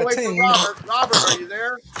us sing out of Wait for tune. Robert, are you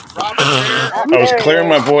there? Robert, there. I was clearing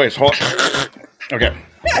my voice. Hold. Okay.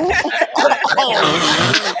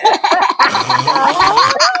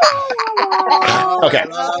 Okay.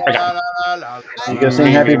 You go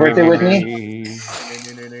sing Happy Birthday with me?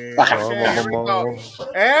 Okay, here we go.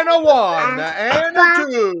 And a one, and a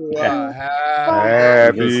two.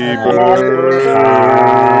 Happy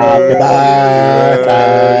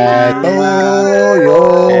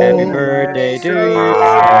birthday to you. Happy birthday to you.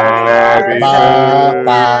 Happy birthday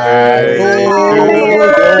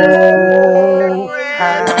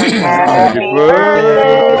to you. Happy Happy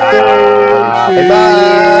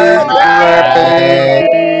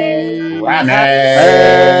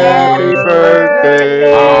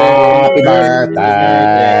birthday. Happy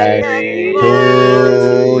birthday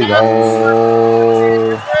to you.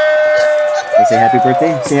 Say happy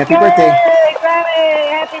birthday. Say happy birthday. Yay, Grammy!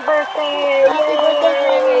 Happy birthday! Happy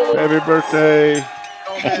birthday, Grammy. Happy birthday.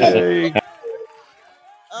 Yay.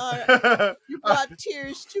 You brought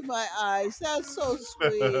tears to my eyes. That's so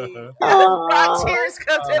sweet. Brought tears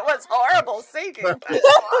because it was horrible singing.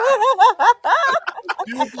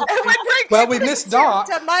 Well, we missed Doc.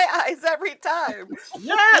 To my eyes every time.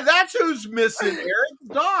 Yeah, that's who's missing,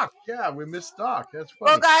 Eric. Doc. Yeah, we missed Doc. That's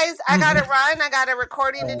funny. Well, guys, I got to run. I got a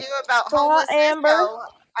recording to do about homelessness. Amber. So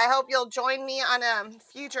I hope you'll join me on a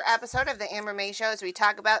future episode of the Amber May Show as we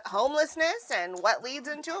talk about homelessness and what leads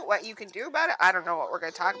into it, what you can do about it. I don't know what we're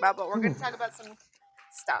going to talk about, but we're going to talk about some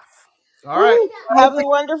stuff. All right. Have a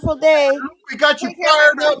wonderful day. We got you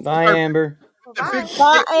fired up. Bye, Amber.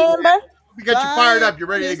 Bye, Amber. We got you fired up. You're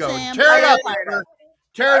ready to go. Tear it up, Amber.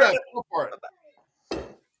 Tear it up. Go for it.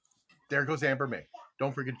 There goes Amber May.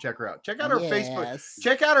 Don't forget to check her out. Check out her Facebook.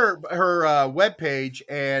 Check out her webpage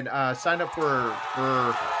and sign up for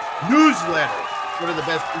her newsletter. One of the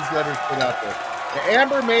best newsletters put out there. The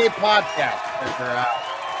Amber May Podcast. Check her out.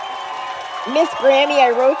 Miss Grammy, I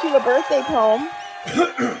wrote you a birthday poem.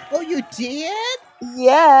 Oh, you did?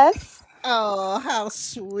 Yes. Oh, how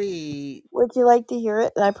sweet. Would you like to hear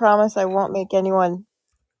it? And I promise I won't make anyone.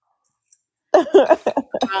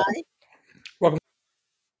 Welcome.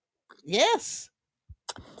 Yes.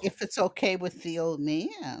 If it's okay with the old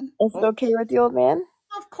man. Is it okay with the old man?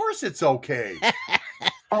 Of course it's okay.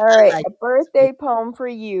 All right. A birthday poem for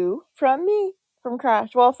you from me, from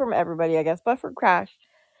Crash. Well, from everybody, I guess, but from Crash.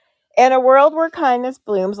 In a world where kindness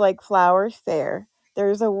blooms like flowers fair,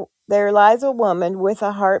 there lies a woman with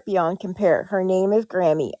a heart beyond compare. Her name is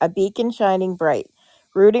Grammy, a beacon shining bright,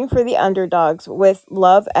 rooting for the underdogs with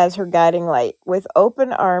love as her guiding light. With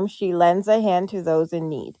open arms, she lends a hand to those in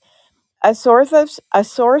need. A source of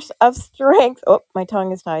strength. Oh, my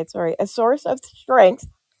tongue is tied. Sorry. A source of strength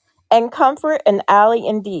and comfort, an ally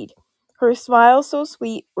indeed. Her smile so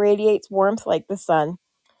sweet radiates warmth like the sun,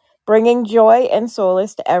 bringing joy and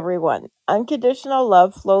solace to everyone. Unconditional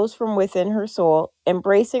love flows from within her soul,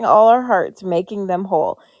 embracing all our hearts, making them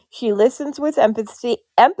whole. She listens with empathy,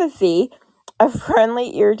 a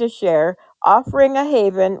friendly ear to share, offering a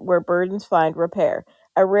haven where burdens find repair.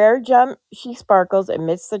 A rare gem, she sparkles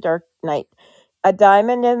amidst the dark night, a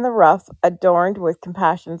diamond in the rough, adorned with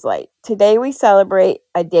compassion's light. Today we celebrate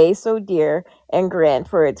a day so dear and grand,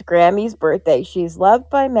 for it's Grammy's birthday. She's loved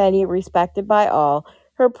by many, respected by all.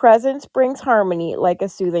 Her presence brings harmony like a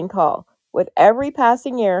soothing call. With every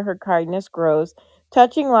passing year, her kindness grows,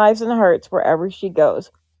 touching lives and hearts wherever she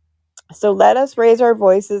goes. So let us raise our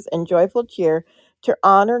voices in joyful cheer to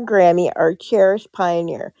honor Grammy, our cherished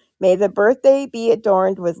pioneer. May the birthday be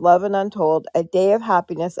adorned with love and untold, a day of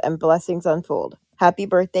happiness and blessings unfold. Happy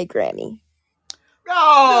birthday, Grammy.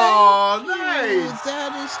 Oh, nice.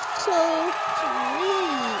 That is so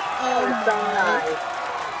sweet. Oh, so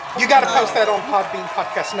nice. You got to post that on Podbean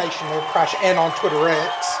Podcast Nation or Crash and on Twitter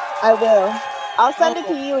X. I will. I'll send it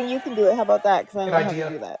to you and you can do it. How about that? Because I know how to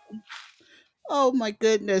do that. Oh my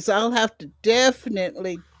goodness. I'll have to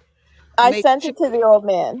definitely. I sent it to the old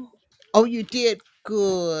man. Oh, you did?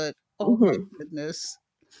 Good. Oh my goodness.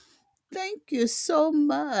 Thank you so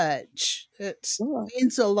much. It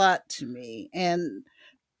means a lot to me. And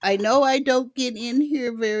I know I don't get in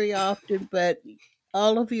here very often, but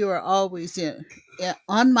all of you are always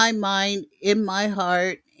on my mind, in my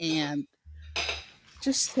heart, and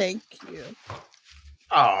just thank you.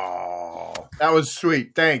 Oh, that was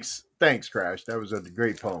sweet. Thanks, Crash. That was a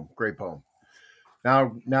great poem. Great poem.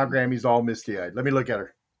 Now Grammy's all misty-eyed. Let me look at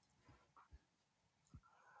her.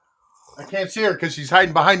 I can't see her because she's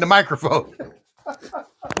hiding behind the microphone.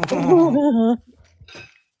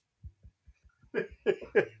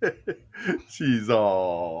 She's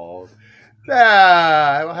all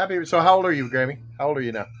happy. So how old are you, Grammy? How old are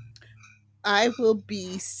you now? I will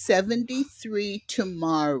be 73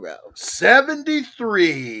 tomorrow.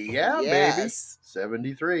 73. Yeah, baby. Yes.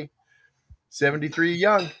 73. 73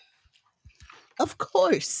 young. Of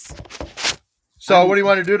course. So what do you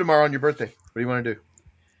want to do tomorrow on your birthday? What do you want to do?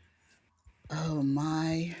 Oh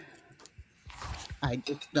my. I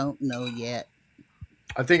just don't know yet.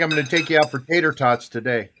 I think I'm going to take you out for tater tots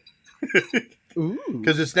today. Ooh.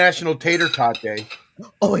 Because it's National Tater Tot Day.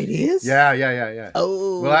 Oh, it is? Yeah.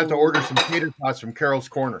 Oh. We'll have to order some tater tots from Carol's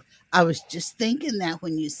Corner. I was just thinking that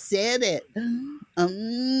when you said it. Yum,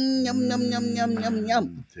 yum, yum, yum, yum,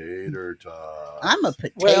 yum. Tater tots. I'm a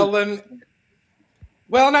potato.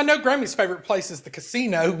 Well, and I know Grammy's favorite place is the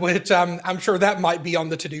casino, which I'm sure that might be on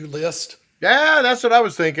the to-do list. Yeah, that's what I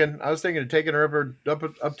was thinking. I was thinking of taking her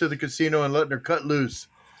up to the casino and letting her cut loose.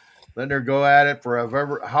 Letting her go at it for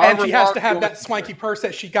however And she has to have long- that swanky purse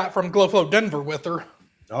that she got from Glowflow Denver with her.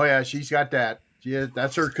 Oh, yeah, she's got that.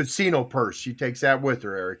 That's her casino purse. She takes that with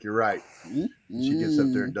her, Eric. You're right. She gets up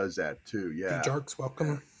there and does that, too. Yeah. You jerks,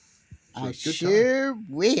 welcome. So I it's good sure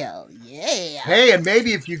will. Yeah. Hey, and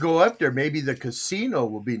maybe if you go up there, maybe the casino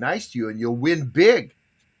will be nice to you and you'll win big.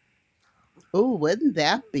 Oh, wouldn't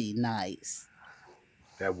that be nice?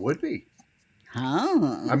 That would be.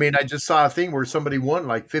 Huh. I mean, I just saw a thing where somebody won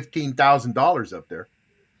like $15,000 up there.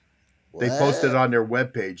 They posted it on their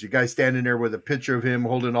webpage. The guy standing there with a picture of him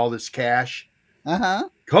holding all this cash. Uh-huh.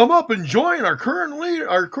 Come up and join our current leader,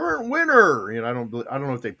 our current winner. You know, I don't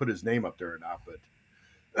know if they put his name up there or not,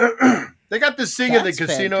 but they got this thing in the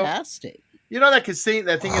casino. Fantastic. You know that casino,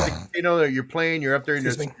 that thing in the casino that you're playing. You're up there and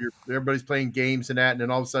everybody's playing games and that, and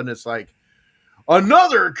then all of a sudden it's like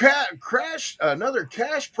another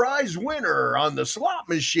cash prize winner on the slot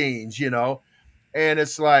machines. You know, and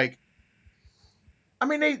it's like, I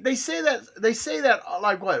mean, they say that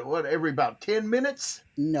like what every about 10 minutes.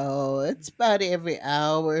 No, it's about every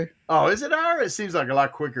hour. Oh, is it an hour? It seems like a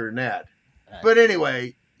lot quicker than that. But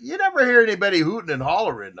anyway, you never hear anybody hooting and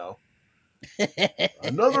hollering, though.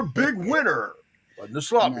 Another big winner on the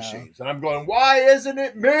slot machines. And I'm going, why isn't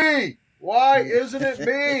it me? Why isn't it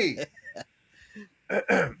me?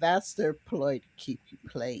 That's their ploy to keep you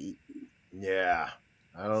playing. Yeah,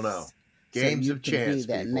 I don't know. So Games you of can be chance,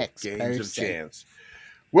 that people. next Games person. of chance.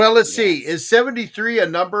 Well, let's see. Is 73 a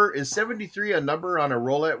number? Is 73 a number on a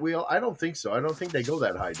roulette wheel? I don't think so. I don't think they go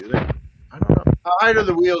that high, do they? I don't know. How high do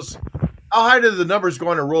the wheels? How high do the numbers go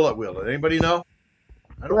on a roulette wheel? Does anybody know?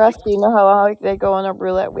 Russ, do you know how high they go on a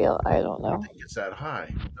roulette wheel? I don't know. I think it's that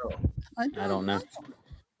high. No, I don't know.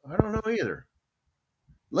 I don't know either.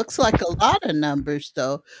 Looks like a lot of numbers,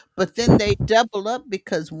 though. But then they double up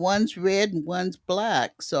because one's red and one's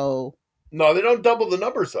black. So No, they don't double the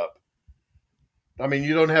numbers up. I mean,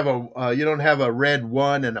 you don't have a red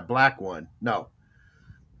one and a black one. No.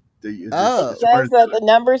 It says that the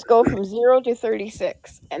numbers go from 0 to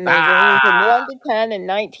 36, and they range from 1 to 10 and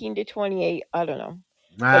 19 to 28. I don't know.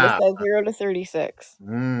 But it says 0 to 36.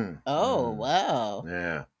 Oh, wow.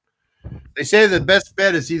 Yeah. They say the best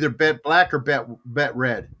bet is either bet black or bet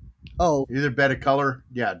red. Oh. Either bet a color.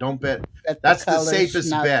 Yeah, don't bet. Bet That's the colors,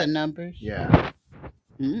 safest not bet. the numbers. Yeah.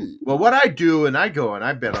 Well, what I do, and I go and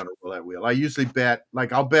I bet on a roulette wheel. I usually bet,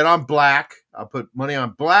 like I'll bet on black. I'll put money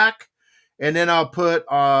on black, and then I'll put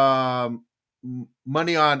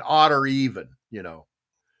money on odd or even. You know,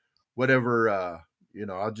 whatever.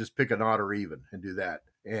 I'll just pick an odd or even and do that.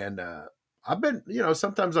 And I've been,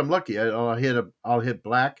 sometimes I'm lucky. I'll hit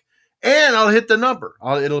black, and I'll hit the number.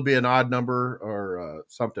 It'll be an odd number or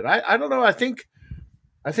something. I don't know. I think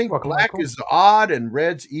black is odd and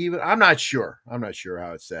red's even. I'm not sure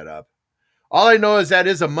how it's set up. All I know is that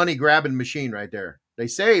is a money grabbing machine right there. They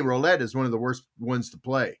say roulette is one of the worst ones to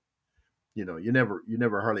play. You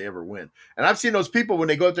never hardly ever win. And I've seen those people when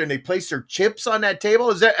they go out there and they place their chips on that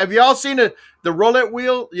table. Have you all seen the roulette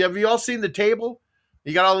wheel? Have you all seen the table?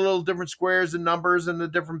 You got all the little different squares and numbers and the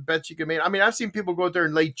different bets you can make. I mean, I've seen people go out there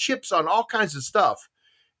and lay chips on all kinds of stuff.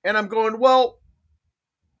 And I'm going, well,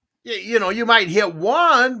 you might hit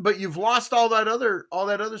one, but you've lost all that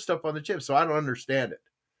other stuff on the chip. So I don't understand it.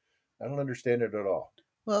 I don't understand it at all.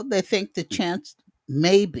 Well, they think the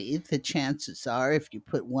chances are if you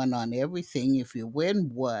put one on everything, if you win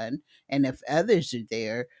one, and if others are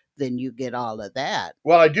there, then you get all of that.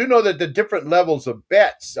 Well, I do know that the different levels of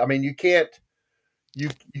bets. I mean, you can't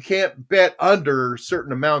bet under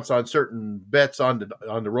certain amounts on certain bets on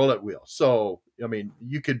the roulette wheel. So, I mean,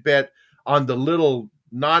 you could bet on the little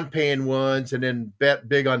non-paying ones and then bet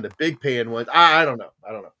big on the big paying ones. I don't know.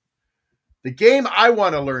 The game I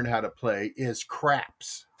want to learn how to play is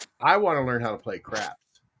craps. I want to learn how to play craps.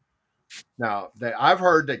 Now, I've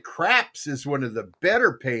heard that craps is one of the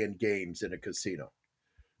better paying games in a casino.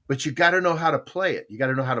 But you got to know how to play it. You got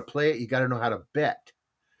to know how to play it. You got to know how to bet.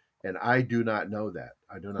 And I do not know that.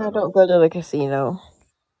 I do not I know. don't go to the casino.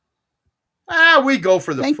 We go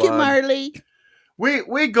for the Thank fun. you, Marley.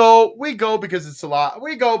 We go because it's a lot.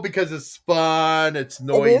 We go because it's fun. It's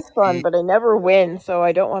noisy. It is fun, but I never win, so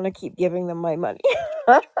I don't want to keep giving them my money.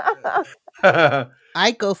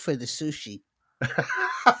 I go for the sushi.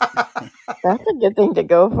 That's a good thing to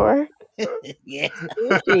go for. Yeah.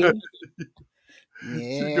 Sushi.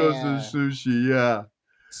 She goes to Yeah. sushi, yeah.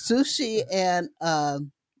 Sushi and a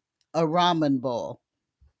ramen bowl.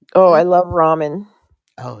 Oh, I love ramen.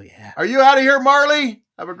 Oh, yeah. Are you out of here, Marley?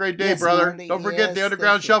 Have a great day, Yes, brother. Marley. Don't forget Yes, the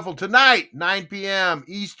Underground thank you. Shuffle tonight, 9 p.m.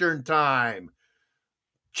 Eastern Time.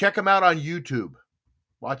 Check them out on YouTube.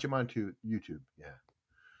 Watch them on YouTube. Yeah.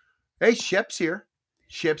 Hey, Shep's here.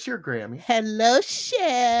 Shep's here, Grammy. Hello,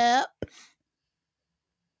 Shep.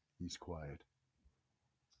 He's quiet.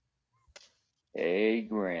 Hey,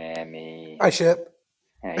 Grammy. Hi, Shep.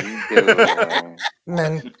 How you doing?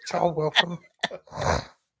 Men, y'all welcome.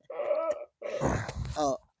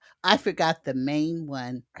 Oh, I forgot the main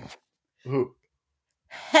one. Who?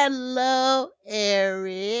 Hello,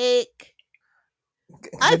 Eric.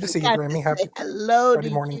 Good to see you, Grammy. Happy hello Friday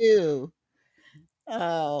to morning. you.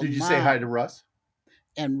 Oh, Did you say hi to Russ?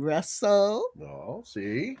 And Russell? No,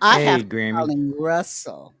 see? I Hey, have to Grammy. call him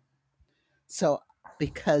Russell. So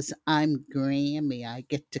because I'm Grammy, I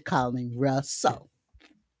get to call him Russell.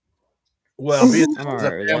 Well, being I'm it's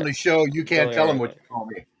alright a with family that. show, you can't Totally tell him alright what you call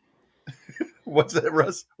me. What's that,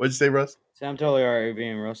 Russ? What'd you say, Russ? So I'm totally alright with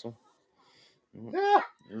being Russell. Yeah.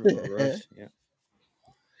 Russ, yeah.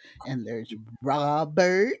 And there's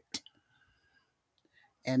Robert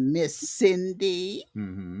and Miss Cindy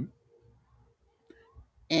Mm-hmm.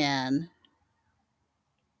 and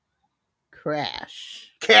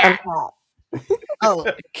Crash. Cat. Oh,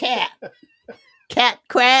 Cat. Cat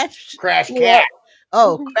Crash? Crash Yep. Cat.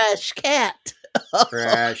 Oh, Crash Cat.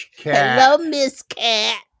 Crash Cat. Hello, Miss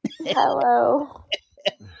Cat. Hello.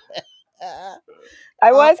 Uh,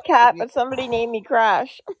 I was Cat, but somebody named me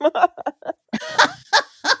Crash.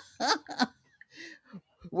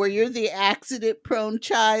 Were you the accident-prone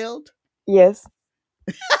child? Yes.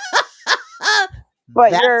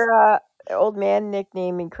 But That's- your old man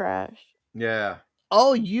nicknamed me Crash. Yeah.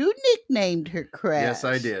 Oh, you nicknamed her Crash. Yes,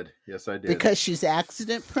 I did. Yes, I did. Because she's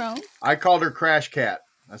accident-prone? I called her Crash Cat.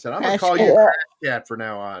 I said, I'm going to Crash call you Cat. Crash Cat for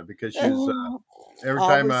now on because she's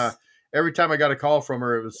Always- every time I got a call from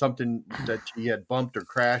her, it was something that she had bumped or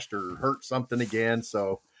crashed or hurt something again.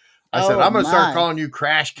 So I said, Oh, I'm going to start my. calling you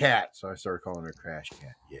Crash Cat. So I started calling her Crash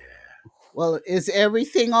Cat. Yeah. Well, is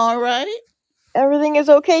everything all right? Everything is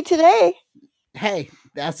okay today. Hey,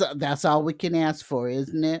 that's all we can ask for,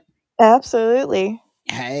 isn't it? Absolutely.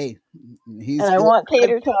 Hey, he's And I good. want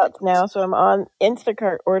tater tots now, so I'm on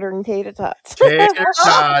Instacart ordering tater tots. Tater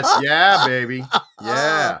tots. Yeah, baby.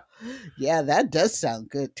 Yeah. Yeah, that does sound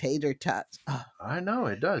good. Tater tots. Oh, I know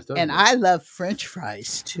it does. Doesn't and it? I love French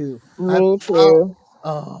fries too. Me too.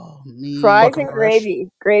 Me. Fries Welcome, and Rush. gravy.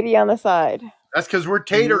 Gravy on the side. That's because we're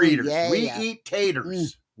tater Ooh, eaters. yeah. We eat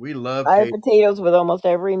taters. We love I have taters. potatoes with almost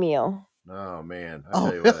every meal. Oh man, I Oh,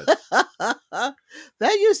 tell you what.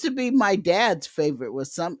 that used to be my dad's favorite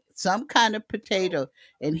was some kind of potato,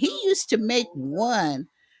 and he used to make one.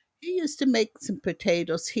 He used to make some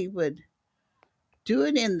potatoes. He would do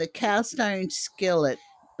it in the cast iron skillet,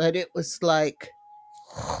 but it was like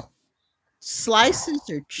slices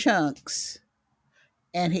or chunks,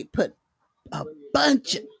 and he put a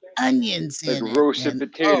bunch of onions Like in it. roasted and-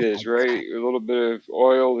 potatoes, right? A little bit of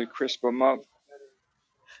oil to crisp them up.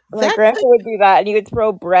 My grandpa would do that, and he would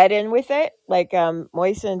throw bread in with it, like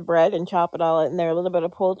moistened bread, and chop it all in there. A little bit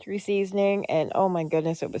of poultry seasoning, and oh my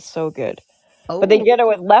goodness, it was so good. But they Oh. did it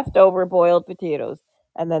with leftover boiled potatoes,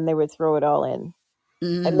 and then they would throw it all in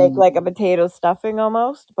and make Mm. like a potato stuffing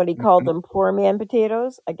almost. But he called them poor man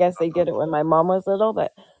potatoes. I guess they did it when my mom was little,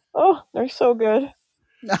 but oh, they're so good.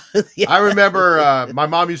 I remember my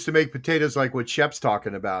mom used to make potatoes like what Shep's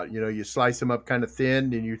talking about. You know, you slice them up kind of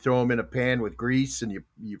thin and you throw them in a pan with grease and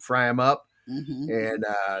you fry them up. Mhm. And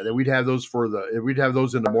then we'd have those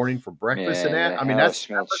in the morning for breakfast and that. I mean, how it that's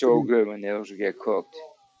smelled so good when those would get cooked.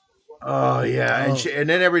 oh yeah, and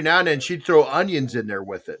then every now and then she'd throw onions in there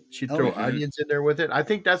with it. She'd Oh, throw yeah. onions in there with it. I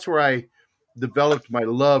think that's where I developed my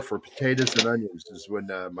love for potatoes and onions is when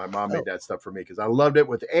my mom made that stuff for me because I loved it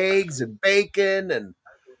with eggs and bacon and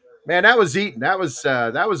Man, that was eating. That was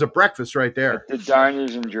a breakfast right there. At the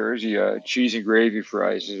diners in Jersey, cheese and gravy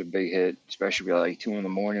fries is a big hit, especially by like 2 in the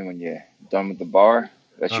morning when you're done with the bar.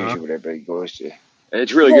 That's Uh-huh. usually what everybody goes to. And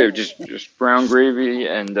it's really good. Just brown gravy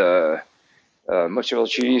and mozzarella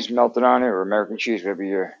cheese melted on it, or American cheese, whatever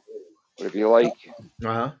you like.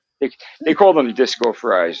 Uh-huh. They call them disco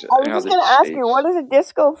fries I was in just other gonna ask you, states. what is a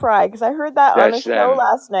disco fry? Because I heard that on a That's show them.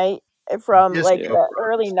 last night from Disco like Yeah. the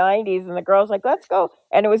early '90s, and the girl's like, "Let's go,"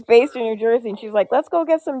 and it was based in New Jersey, and she's like, "Let's go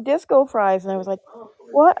get some disco fries," and I was like,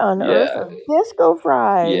 "What on earth Yeah. are disco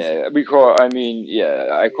fries?" Yeah,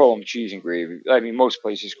 I call them cheese and gravy. I mean, most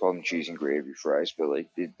places call them cheese and gravy fries, but like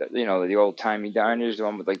the old timey diners, the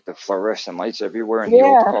one with like the fluorescent lights everywhere and the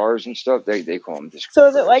old Yeah. cars and stuff, they call them disco So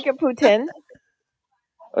is it fries. like a poutine,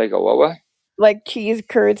 Like a what? like cheese,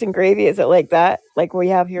 curds, and gravy? Is it like that, like we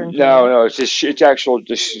have here in No, Canada? no, it's actual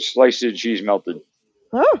just sliced cheese melted.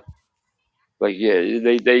 Oh, Like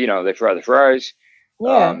they fry the fries.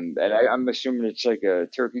 yeah, And I'm assuming it's like a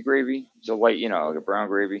turkey gravy. It's a light, like a brown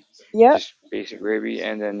gravy, yep. just basic gravy,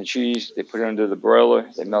 and then the cheese they put it under the broiler.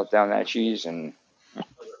 They melt down that cheese and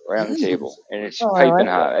right on the table, and it's Oh, I piping like it.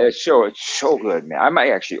 hot. It's so good, man. I might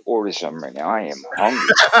actually order some right now. I am hungry.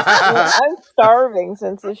 Well, I'm starving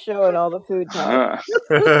since this show and all the food talk.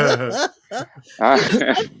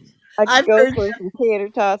 I I've could go heard. for some tater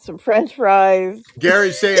tots, some French fries,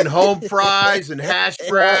 Gary's saying home fries and hash yep,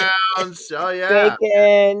 browns. Oh yeah.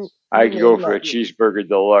 bacon. I You could go name for a it. cheeseburger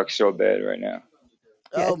deluxe so bad right now.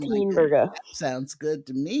 Yeah, Oh my teen goodness, burger that sounds good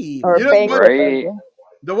to me. or You know what? banquet Right? burger.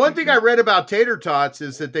 The one thing I read about tater tots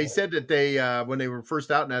is that they said that they when they were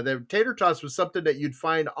first out now, that tater tots was something that you'd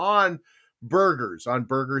find on burgers and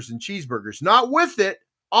cheeseburgers, not with it,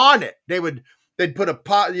 on it. They'd put a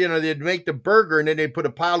pot, they'd make the burger and then they'd put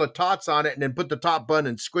a pile of tots on it and then put the top bun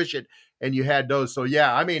and squish it, and you had those. So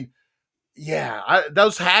yeah, I mean, yeah,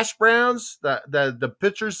 those hash browns, the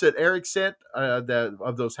pictures that Eric sent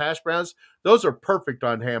of those hash browns, those are perfect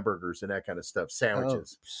on hamburgers and that kind of stuff, Oh,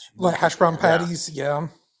 sandwiches. Like hash brown Yeah. patties, yeah.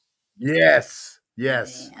 Yes.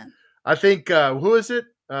 man. I think who is it?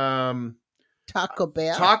 Taco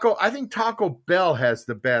Bell. I think Taco Bell has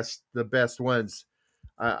the best ones.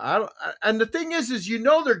 And the thing is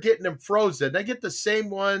they're getting them frozen. They get the same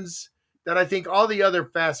ones that I think all the other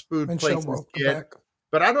fast food And places Shellbrook, get. Quebec.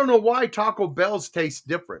 But I don't know why Taco Bell's taste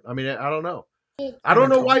different. I mean, I don't know. I And don't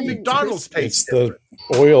they're know why crispy and McDonald's crispy. It's tastes the different.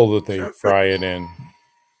 oil that they fry it in.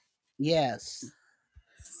 Yes.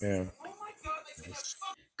 Yeah.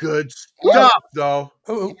 Good And, stuff, though.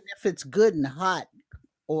 Oh, and if it's good and hot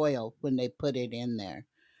oil when they put it in there,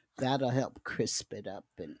 that'll help crisp it up.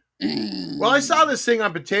 And Well, I saw this thing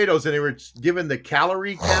on potatoes, and they were given the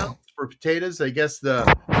calorie count for potatoes. I guess the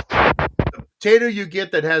potato you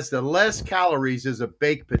get that has the less calories is a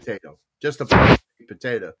baked potato, just a baked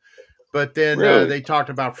potato. But then Really? they talked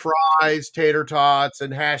about fries, tater tots,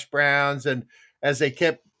 and hash browns, and as they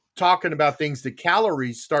kept talking about things, the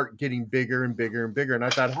calories start getting bigger and bigger and bigger. And I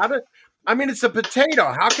thought, it's a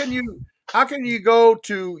potato. How can you go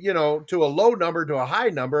to to a low number to a high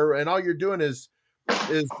number, and all you're doing is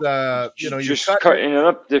you're Just cutting it? cutting it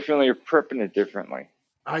up differently or prepping it differently.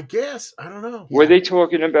 I guess I don't know. Were they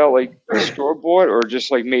talking about like store bought or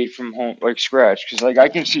just like made from home, like scratch? Because like I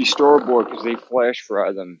can see store bought because they flash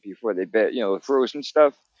fry them before they bet, the frozen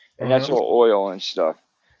stuff, and that's Uh-huh. all oil and stuff.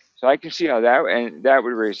 So I can see how that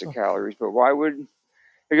would raise the calories. But why would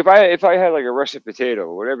if I had like a russet potato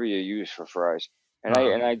or whatever you use for fries, and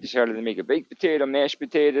I decided to make a baked potato, mashed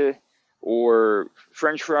potato, or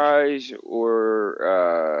French fries,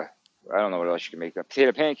 or I don't know what else you can make up,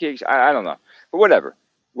 potato pancakes. I don't know, but whatever.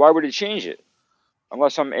 Why would it change it?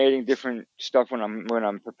 Unless I'm adding different stuff when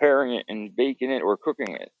I'm preparing it and baking it or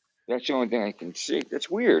cooking it. That's the only thing I can see. That's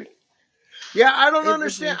weird. Yeah, I don't it would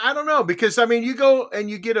understand. be I don't know, because I mean, you go and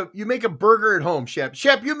you make a burger at home, Shep.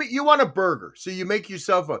 Shep, you want a burger, so you make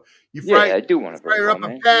yourself you Yeah, fry I do want to fry burger, up a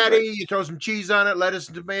man. You're patty, right. you throw some cheese on it, lettuce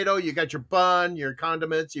and tomato, you got your bun, your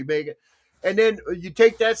condiments, you make it, and then you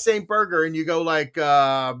take that same burger and you go like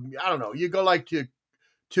I don't know, you go like to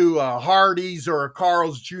Hardee's or a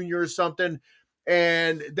Carl's Jr. or something,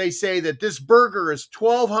 and they say that this burger is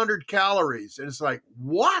 1,200 calories, and it's like,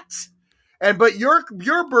 what? But your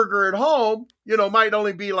burger at home, might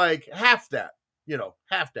only be like half that,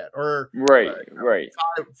 or Right.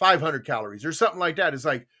 500 calories or something like that. It's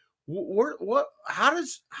like, what? How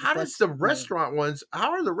what's the restaurant ones?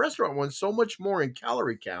 How are the restaurant ones so much more in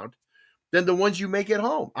calorie count than the ones you make at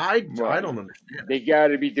home? I Right. don't understand. They got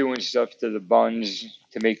to be doing stuff to the buns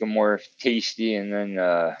to make them more tasty, and then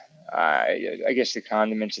I guess the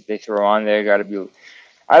condiments that they throw on there got to be.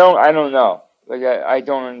 I don't know. Like I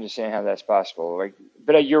don't understand how that's possible. Like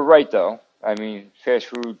But you're right though. I mean, fast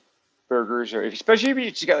food burgers, or especially if you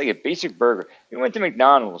just got like a basic burger. You went to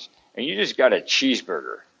McDonald's and you just got a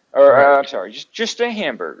cheeseburger, or Right. I'm sorry, just a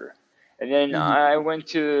hamburger. And then Mhm. I went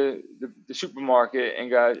to the supermarket and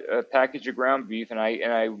got a package of ground beef, and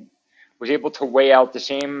I was able to weigh out the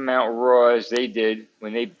same amount raw as they did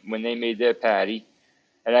when they made their patty,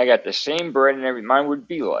 and I got the same bread and everything. Mine would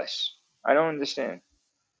be less. I don't understand.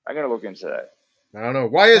 I gotta look into that. I don't know.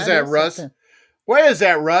 Why is That that, is Russ? something. Why is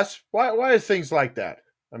that, Russ? Why is things like that?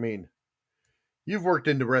 I mean, you've worked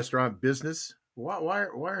in the restaurant business. Why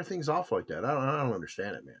are things off like that? I don't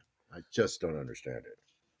understand it, man. I just don't understand it.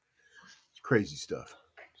 It's crazy stuff.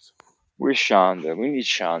 Where's Shonda? We need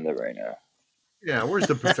Shonda right now. Yeah, where's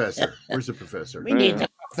the professor? Where's the professor? We need the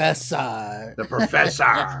professor. The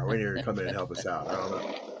professor. We need her to come in and help us out. I don't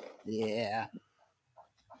know. Yeah.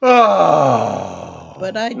 Oh.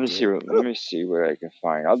 But I Let me see. do. Let me see what I can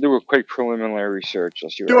find. I'll do a quick preliminary search. I'll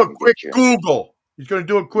see what Do I a can quick get you. Google. He's going to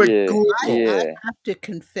do a quick Yeah, Google. I yeah. have to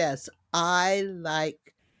confess, I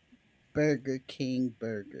like Burger King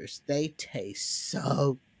burgers. They taste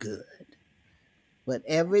so good.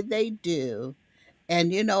 Whatever they do.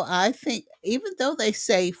 And you know, I think even though they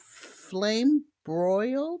say flame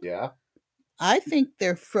broiled, Yeah. I think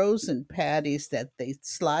they're frozen patties that they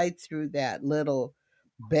slide through that little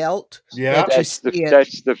belt Yeah. that you see it.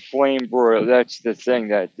 That's the flame broiler. That's the thing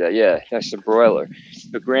yeah, that's the broiler.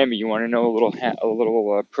 But Grammy, you want to know a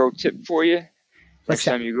little pro tip for you? What's Next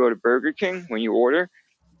that? time you go to Burger King, when you order,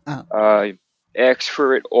 Oh. ask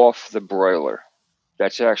for it off the broiler.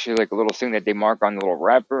 That's actually like a little thing that they mark on the little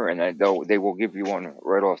wrapper, and then they will give you one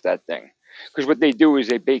right off that thing. Because what they do is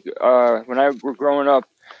they bake. When I was growing up,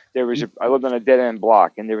 I lived on a dead end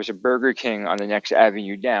block, and there was a Burger King on the next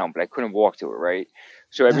avenue down, but I couldn't walk to it, right?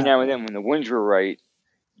 So every now and then, when the winds were right,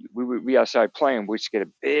 we would be outside playing. We'd just get a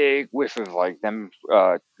big whiff of like them,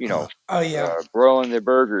 Oh yeah. broiling their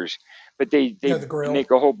burgers. But they Yeah, the grill. make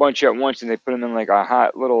a whole bunch at once, and they put them in like a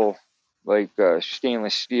hot little, like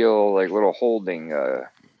stainless steel, like little holding Right.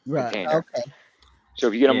 container. Okay. So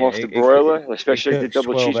if you get them Yeah, off the it broiler, especially like the cooks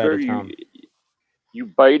double 12 at a cheeseburger, time. you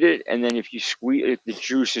bite it, and then if you squeeze it, the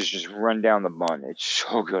juices just run down the bun. It's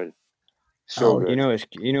so good, so Oh, good. You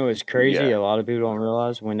know it's crazy. Yeah. A lot of people don't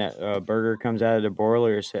realize when that burger comes out of the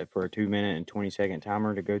broiler, it's set for a 2-minute and 20-second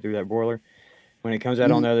timer to go through that broiler. When it comes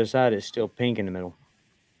out on the other side, it's still pink in the middle.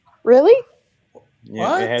 Really? Yeah,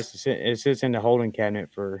 What? it has to sit. It sits in the holding cabinet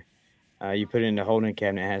for. You put it in the holding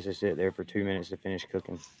cabinet. It has to sit there for 2 minutes to finish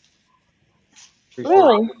cooking. True story.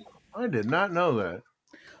 Really? I did not know that.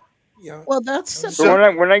 Yeah. well, that's So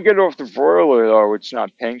something. when I get off the broiler though, it's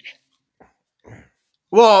not pink.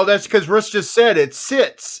 Well, that's because Russ just said it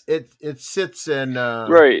sits. It sits and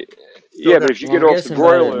Right. still Yeah, got. but if you Well, get I'm off the guessing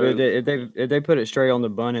by the, broiler, if they put it straight on the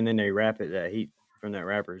bun and then they wrap it, that heat from that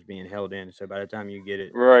wrapper is being held in. So by the time you get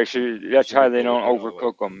it, right? So that's should how be they fully don't cooked all the way.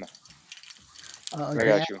 overcook them. Oh, I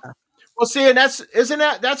yeah. got you. Well, see, and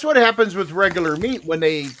that's what happens with regular meat when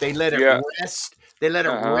they let it Yeah. rest. They let it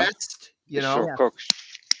rest. You It know. still Yeah. cooks.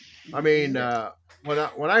 I mean,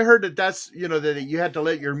 when I heard that's that you had to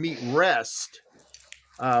let your meat rest.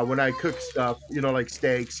 When I cook stuff, like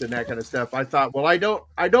steaks and that kind of stuff, I thought, well, I don't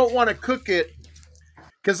want to cook it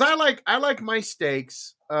because I like my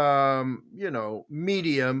steaks,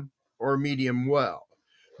 medium or medium well.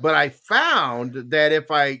 But I found that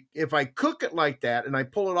if I cook it like that and I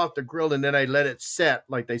pull it off the grill and then I let it set,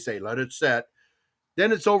 like they say, let it set,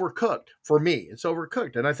 then it's overcooked for me. It's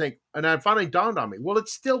overcooked, and I finally dawned on me. Well,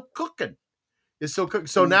 it's still cooking. It's still cooking.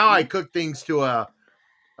 So now I cook things to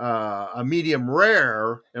a medium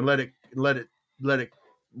rare and let it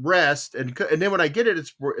rest, and then when I get it,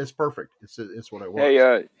 it's perfect. It's what I want. Hey,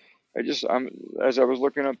 as I was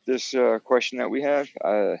looking up this question that we have,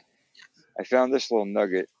 I found this little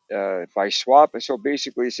nugget by Swap. So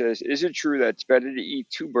basically, it says, "Is it true that it's better to eat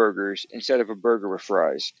 2 burgers instead of a burger with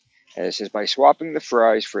fries?" And it says, by swapping the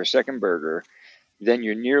fries for a second burger, then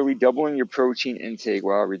you're nearly doubling your protein intake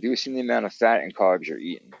while reducing the amount of fat and carbs you're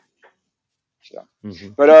eating. So,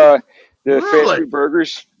 but the fast food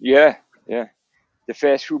burgers, yeah. The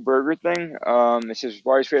fast food burger thing, it says,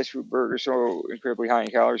 why is fast food burger so incredibly high in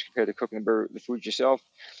calories compared to cooking the food yourself?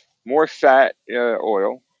 More fat,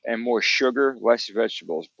 oil, and more sugar, less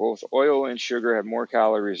vegetables. Both oil and sugar have more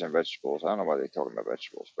calories than vegetables. I don't know why they're talking about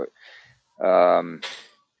vegetables, but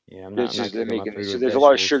yeah, I'm it's not just they're cooking my making. food So with there's a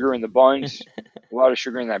lot of vegetables. sugar in the buns, a lot of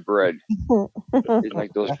sugar in that bread, in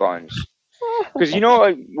like those buns. Because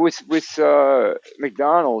like with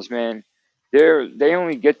McDonald's, man, they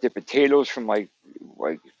only get their potatoes from like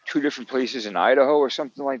 2 different places in Idaho or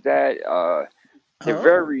something like that. They're Oh.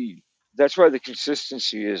 very that's why the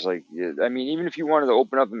consistency is like, I mean, even if you wanted to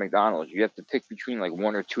open up a McDonald's, you have to pick between like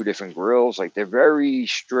one or two different grills. Like they're very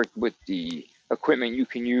strict with the equipment you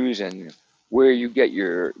can use and where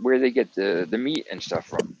they get the meat and stuff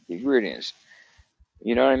from, the ingredients.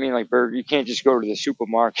 You know what I mean? Like burger, you can't just go to the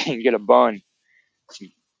supermarket and get a bun.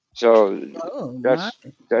 So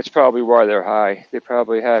that's probably why they're high. They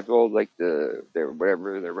probably have all like their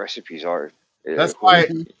whatever their recipes are. That's why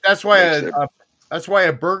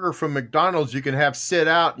a burger from McDonald's you can have sit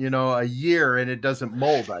out, a year and it doesn't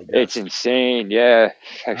mold. I guess it's insane. Yeah,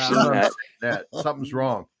 I've seen that. Something's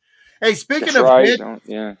wrong. Hey, speaking of fries,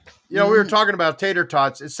 we were talking about tater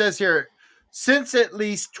tots. It says here, since at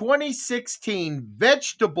least 2016,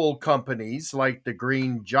 vegetable companies like the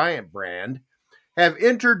Green Giant brand have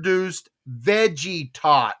introduced Veggie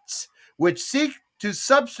Tots, which seek to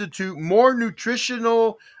substitute more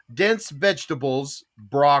nutritional dense vegetables,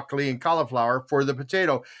 broccoli and cauliflower, for the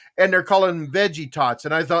potato, and they're calling them Veggie Tots.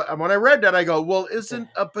 And I thought, when I read that, I go, well, isn't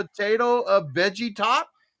a potato a veggie tot?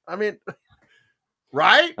 I mean,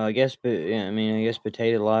 right? I guess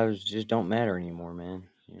potato lives just don't matter anymore, man.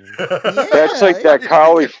 That's like that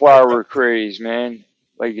cauliflower craze, man.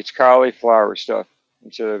 Like it's cauliflower stuff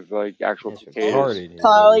instead of like actual potatoes.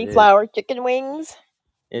 Cauliflower chicken wings.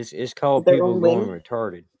 It's called people going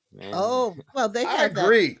retarded, man. Oh, well, they have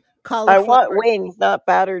agree. I want wings, not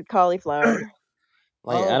battered cauliflower.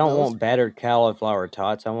 I don't want battered cauliflower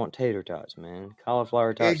tots. I want tater tots, man.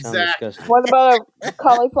 Cauliflower tots sound disgusting. What about a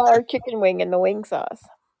cauliflower chicken wing in the wing sauce?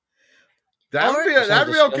 That'd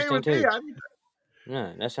be okay with me.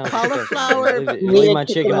 No, that sounds cauliflower. Leave my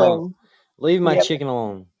chicken alone. Leave my chicken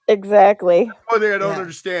alone. Exactly. One thing I don't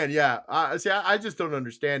understand. Yeah, I just don't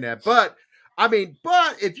understand that. But I mean,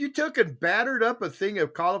 if you took and battered up a thing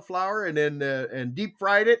of cauliflower and then and deep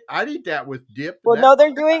fried it, I'd eat that with dip. Well, no,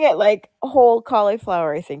 they're doing it like whole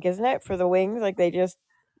cauliflower, I think, isn't it? For the wings, like they just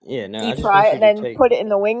deep fry it and then put it in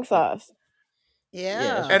the wing sauce.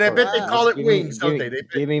 Yeah, and I bet they call it wings, don't they?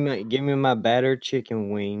 Give me my battered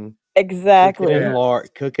chicken wing. Exactly.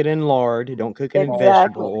 Cook it in lard. Don't cook it in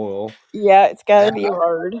vegetable oil. Yeah, it's gotta be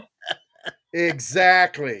lard.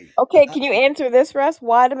 Exactly. Okay, can you answer this, Russ?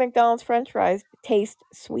 Why do McDonald's French fries taste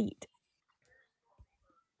sweet?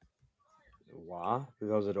 Why?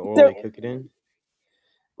 Because of the oil they cook it in?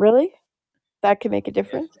 Really? That could make a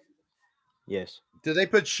difference? Yes. Do they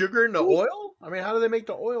put sugar in the oil? I mean, how do they make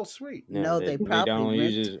the oil sweet? No, they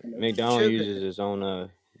probably McDonald's uses its own.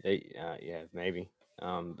 Maybe.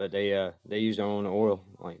 But they use their own oil.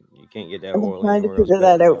 Like you can't get that oil. I'm trying to figure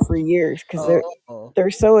that out for years because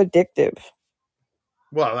they're so addictive.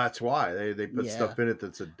 Well, that's why they put stuff in it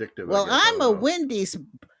that's addictive. Well, I'm a Wendy's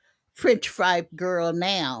French fry girl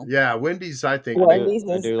now. Yeah, Wendy's. I think Wendy's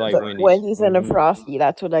I do like Wendy's. Wendy's and a Frosty.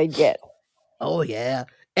 That's what I get. Oh yeah,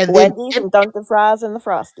 and Wendy's and Dunkin' Fries and the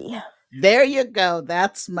Frosty. There you go.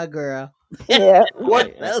 That's my girl. Yeah.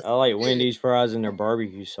 I like Wendy's fries and their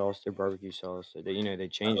barbecue sauce. They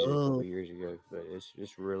changed it a couple years ago, but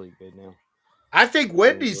it's really good now. I think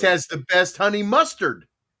Wendy's has the best honey mustard.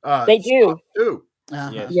 They do too.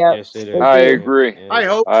 Yes, they do. I agree. Yeah. I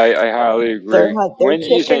hope. I highly agree.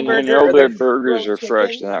 Wendy's and all their burgers are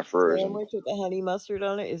fresh, they're not frozen. Sandwich with the honey mustard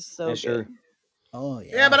on it is so good. Sure. Oh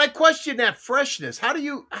yeah. Yeah, but I question that freshness. How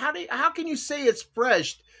can you say it's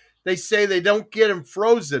fresh? They say they don't get them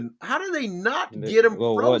frozen. How do they not get them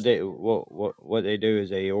frozen? What they do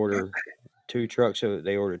is they order 2 trucks. So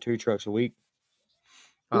they order 2 trucks a week.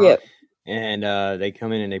 Yep. And they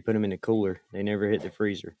come in and they put them in the cooler. They never hit the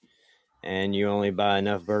freezer. And you only buy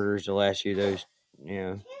enough burgers to last you those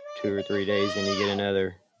 2 or 3 days, and you get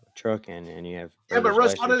another truck in, and you have. Yeah, but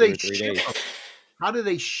Russ, how do they ship them? How do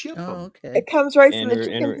they ship them? Okay. It comes right from the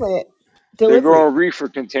chicken plant. They go in reefer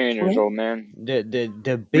containers, old man.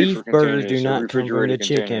 The beef burgers do not come from the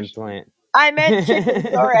chicken plant. I meant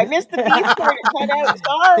chicken. Sorry, I missed the beef part. Cut out.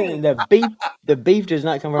 Sorry. The beef does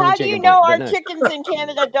not come from How the chicken do you know plant. our chickens in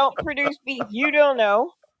Canada don't produce beef? You don't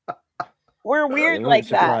know. We're weird like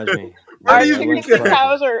that. Our chickens and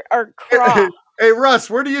cows are cropped. Hey, Russ,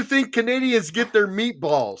 where do you think Canadians get their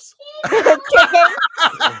meatballs?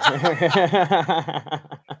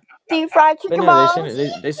 Deep fried chicken balls.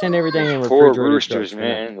 They send everything in Poor refrigerated roosters, trucks.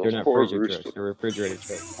 man. They're not Poor freezer roosters. trucks. They're refrigerated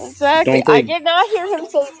trucks. Exactly. I did not hear him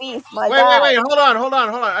say beef. Wait. Hold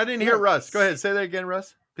on. I didn't hear Russ. Go ahead. Say that again,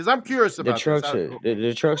 Russ. Because I'm curious about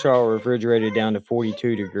the trucks are all refrigerated down to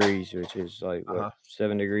 42 degrees, which is like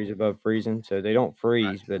 7 degrees above freezing. So they don't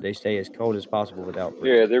freeze, but they stay as cold as possible without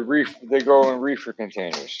freezing. Yeah, they go in reefer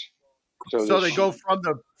containers. So they go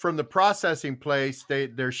from the processing place.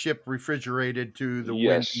 They're shipped refrigerated to the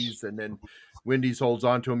Wendy's, and then Wendy's holds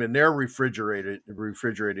on to them in their refrigerated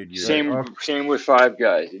unit. Same with Five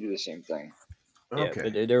Guys. They do the same thing. Yeah, Okay.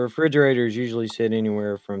 but the refrigerators usually sit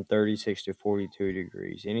anywhere from 36 to 42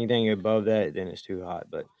 degrees. Anything above that, then it's too hot.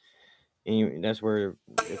 But that's where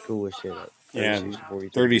the coolest shit at. 36 to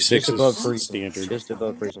 42. 36 just above is freezing. standard. Just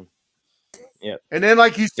above freezing. Yep. And then,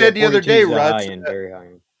 like you said the other 42 day, is the Ruts, high end, very high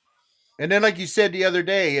end. and then, like you said the other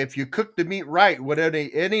day, if you cook the meat right,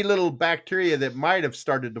 any little bacteria that might have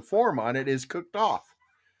started to form on it is cooked off.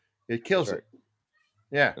 It kills it.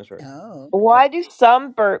 Yeah, that's right. Oh. Why do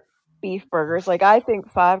some beef burgers, like I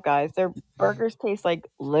think Five Guys, their burgers taste like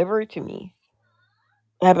liver to me?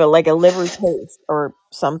 Have like a liver taste or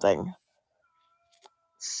something.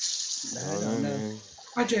 I don't know.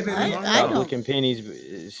 Hi, Jay, baby. I Stop don't. licking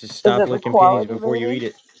pennies. Just stop it the licking pennies quality, before you maybe? eat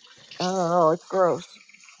it. I don't know. It's gross.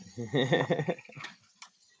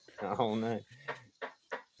 Oh no.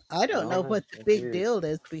 I don't know what the big deal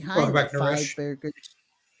is behind back the to Five Rush. Burgers.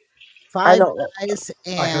 I Five don't know. Guys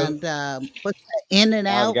and what's that? In and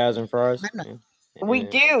Five Out. Guys and fries. I don't- We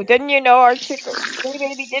do. Didn't you know our chicken? Hey,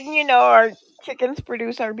 baby, didn't you know our chickens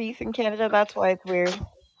produce our beef in Canada? That's why it's weird.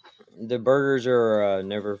 The burgers are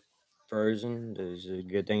never frozen. There's a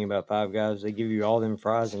good thing about Five Guys. They give you all them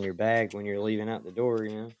fries in your bag when you're leaving out the door,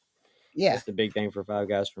 you know? Yeah. That's the big thing for Five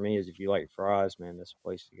Guys for me is if you like fries, man, that's the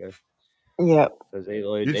place to go. Yep. Because they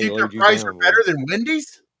load, you they think their load you fries down. are better than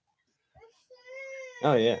Wendy's?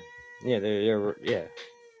 Oh, yeah. Yeah, they're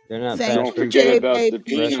not Thank fast Don't you, food. forget Jay, about the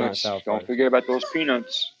baby. Restaurant peanuts. style Don't fries. forget about those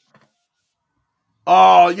peanuts.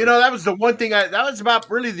 Oh, you know, that was the one thing that was about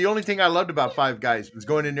really the only thing I loved about Five Guys was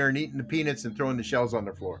going in there and eating the peanuts and throwing the shells on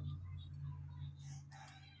the floor.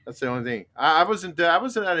 That's the only thing. I wasn't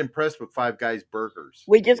that impressed with Five Guys burgers.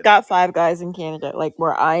 We just got Five Guys in Canada, like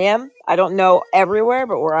where I am. I don't know everywhere,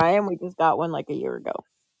 but where I am, we just got one like a year ago.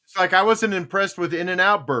 It's like I wasn't impressed with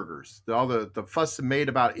In-N-Out burgers. All the fuss made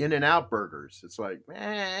about In-N-Out burgers. It's like,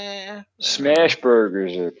 Smash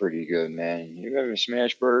burgers are pretty good, man. You ever have a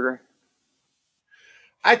smash burger?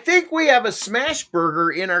 I think we have a smash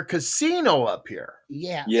burger in our casino up here.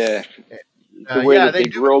 Yeah. Yeah. The way that they they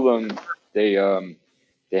do. grill them, they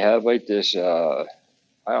have like this I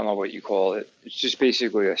don't know what you call it. It's just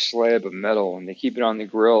basically a slab of metal, and they keep it on the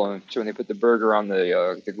grill. And so when they put the burger on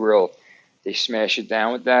the grill, they smash it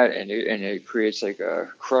down with that, and it creates like a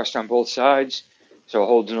crust on both sides, so it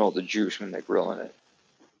holds in all the juice when they're grilling it.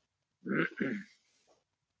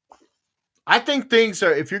 I think things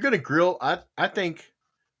are. If you're going to grill, I think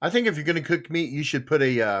if you're going to cook meat, you should put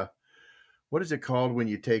a what is it called when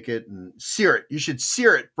you take it and sear it? You should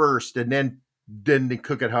sear it first, and then they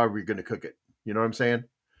cook it however you're going to cook it. You know what I'm saying?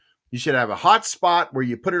 You should have a hot spot where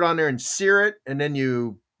you put it on there and sear it, and then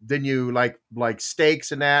you like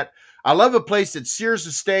steaks and that. I love a place that sears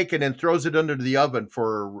the steak and then throws it under the oven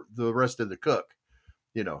for the rest of the cook.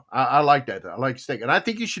 You know, I like that. I like steak, and I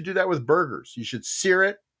think you should do that with burgers. You should sear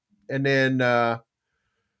it, and then you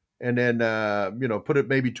know, put it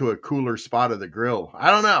maybe to a cooler spot of the grill. I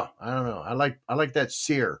don't know. I like that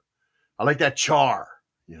sear. I like that char.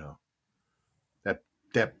 You know,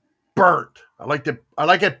 that burnt. I like it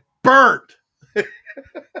burnt.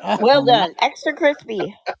 Well done, extra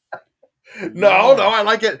crispy. No, I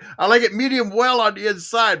like it medium well on the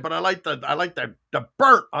inside, but I like the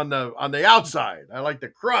burnt on the outside. I like the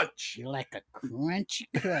crunch. You like a crunchy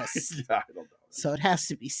crust. Yeah, I don't know. So it has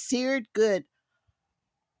to be seared good,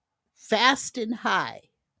 fast and high.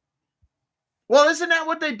 Well, isn't that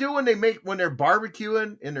what they do when they're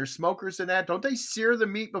barbecuing in their smokers and that? Don't they sear the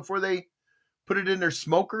meat before they put it in their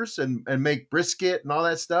smokers and make brisket and all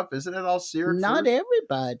that stuff? Isn't it all seared? Not first?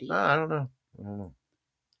 everybody. No, I don't know.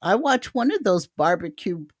 I watched one of those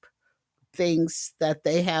barbecue things that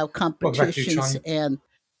they have competitions, and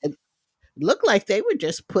it looked like they were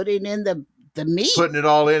just putting in the meat, putting it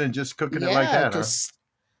all in and just cooking it like that. Just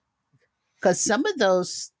because some of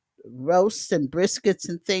those roasts and briskets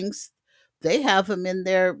and things, they have them in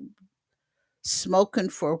there smoking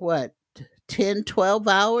for what, 10, 12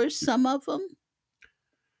 hours, some of them.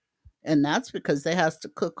 And that's because they have to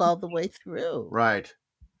cook all the way through. Right.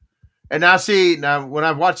 And now when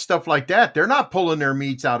I've watched stuff like that, they're not pulling their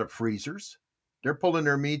meats out of freezers. They're pulling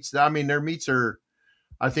their meats. I mean, their meats are,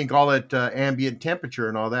 I think, all at ambient temperature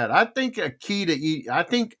and all that. I think a key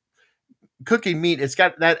to cooking meat, it's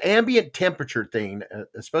got that ambient temperature thing,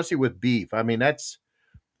 especially with beef. I mean, I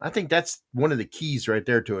think that's one of the keys right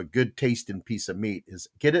there to a good tasting piece of meat is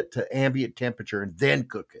get it to ambient temperature and then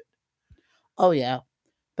cook it. Oh, yeah.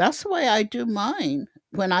 That's the way I do mine.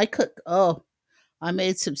 When I cook, I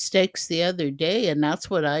made some steaks the other day, and that's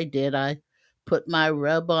what I did. I put my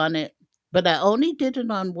rub on it, but I only did it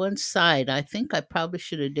on one side. I think I probably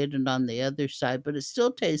should have did it on the other side, but it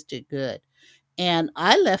still tasted good. And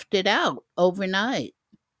I left it out overnight.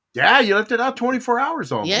 Yeah, you left it out 24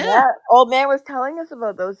 hours almost. Yeah. Old man was telling us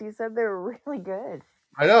about those. He said they were really good.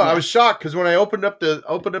 I know. I Yeah. was shocked because when I opened up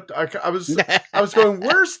I was going,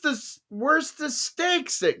 where's the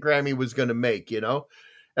steaks that Grammy was going to make, you know?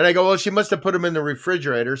 And I go, well, she must have put them in the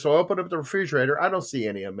refrigerator. So I opened up the refrigerator. I don't see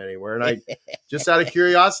any of them anywhere. And I, just out of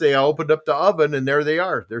curiosity, I opened up the oven and there they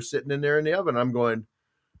are. They're sitting in there in the oven. I'm going,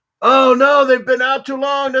 oh no, they've been out too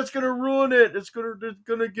long. That's going to ruin it. It's going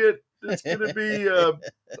to be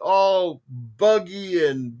all buggy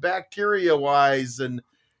and bacteria wise. And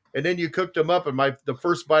then you cooked them up. And the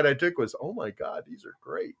first bite I took was, oh my God, these are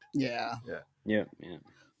great. Yeah. Yeah.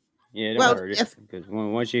 Yeah, it don't Well, hurt it because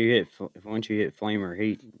once you hit flame or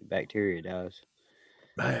heat, bacteria dies.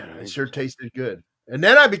 Man, it sure tasted good. And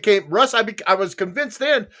then I was convinced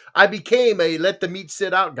then I became a let the meat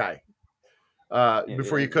sit out guy.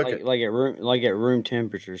 Before you cook it, like at room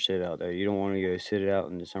temperature sit out there. You don't want to go sit it out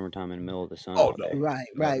in the summertime in the middle of the sun. Oh no, right.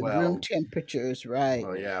 well, Room temperatures, right.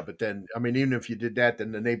 Oh yeah, but then I mean, even if you did that,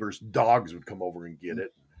 then the neighbors' dogs would come over and get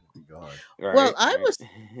it. God. Well,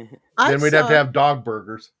 Then we'd have to have dog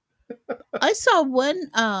burgers. I saw one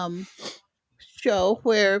show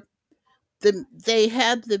where they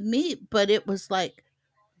had the meat, but it was like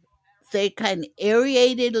they kind of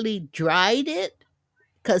aeratedly dried it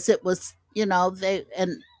because it was, and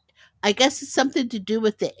I guess it's something to do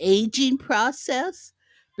with the aging process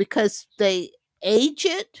because they age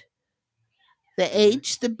it. They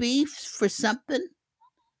age the beef for something.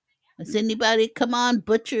 Does anybody come on,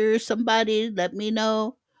 butcher somebody? Let me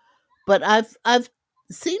know. But I've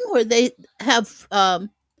seen where they have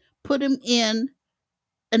put them in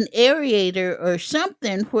an aerator or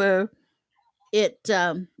something where it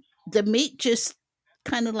the meat just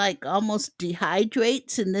kind of like almost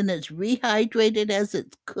dehydrates and then it's rehydrated as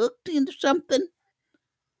it's cooked into something.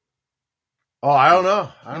 Oh, I don't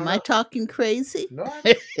know. Am I talking crazy? No,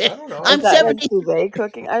 I don't know. I'm Is that 70. like sous-vide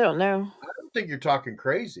cooking? I don't know. I don't think you're talking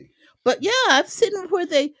crazy. But yeah, I've seen where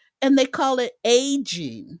they call it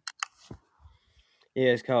aging.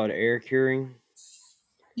 Yeah, it's called air curing.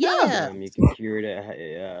 Yeah. You can cure it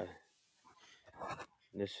at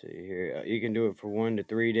let's see here. You can do it for 1 to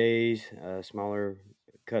 3 days. Smaller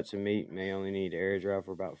cuts of meat may only need air dry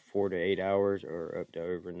for about 4 to 8 hours or up to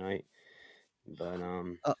overnight. But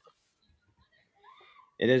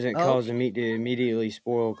it doesn't cause the meat to immediately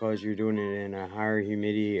spoil because you're doing it in a higher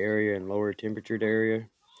humidity area and lower temperatured area.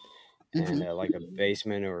 And like a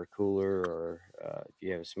basement or a cooler or if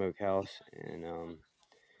you have a smokehouse. And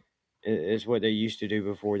it's what they used to do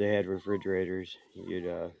before they had refrigerators.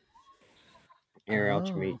 You'd air out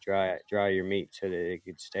your meat, dry your meat so that it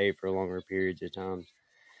could stay for longer periods of time.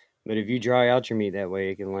 But if you dry out your meat that way,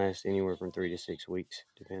 it can last anywhere from 3 to 6 weeks,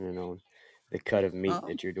 depending on the cut of meat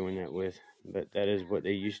that you're doing that with. But that is what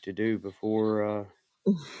they used to do before.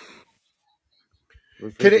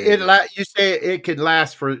 Can it? You say it can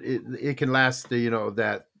last for it can last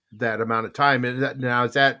that amount of time. And now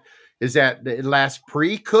is that it lasts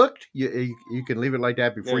pre-cooked? You can leave it like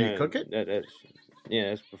that before you cook it.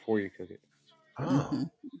 That's before you cook it. Oh.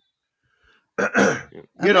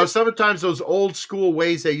 Sometimes those old school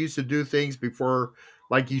ways they used to do things before,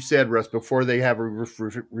 like you said, Russ, before they have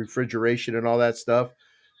refrigeration and all that stuff.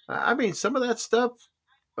 I mean, some of that stuff,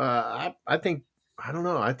 I think, I don't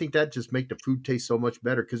know. I think that just make the food taste so much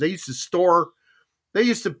better because they used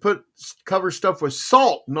to cover stuff with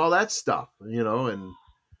salt and all that stuff,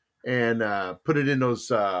 and put it in those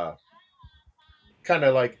kind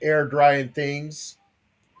of like air drying things,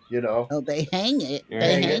 Oh, they hang it.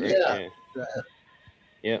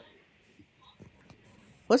 Yeah.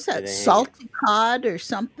 What's that? Salty cod or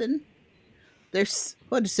something? There's,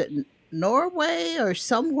 what is it, Norway or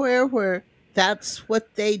somewhere where that's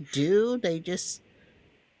what they do? They just...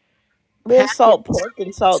 We have salt pork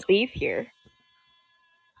and salt beef here.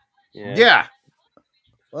 Yeah.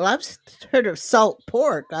 Well, I've heard of salt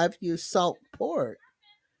pork. I've used salt pork.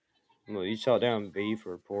 Well, you salt down beef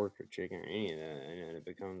or pork or chicken or any of that, and it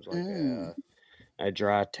becomes like a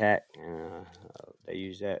dry tack. They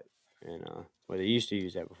use that, and they used to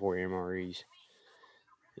use that before MREs.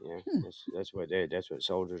 Yeah, that's what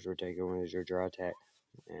soldiers were taking on is your dry tack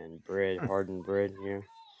and bread, hardened bread. Yeah,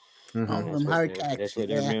 all them hard tacks. That's what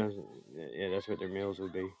their meals. Yeah, that's what their meals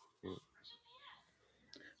would be. Yeah.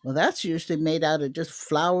 Well, that's usually made out of just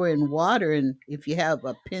flour and water, and if you have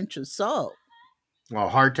a pinch of salt. Oh,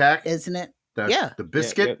 hardtack, isn't it? The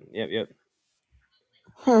biscuit. Yep.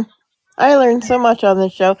 I learned so much on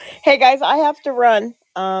this show. Hey guys, I have to run.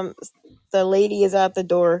 The lady is at the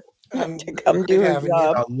door. to come do her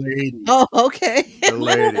job. A lady. Oh, okay. The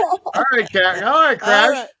lady. All right, Cat. All right, Crash.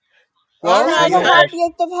 All right. Well, All Have right, the honey.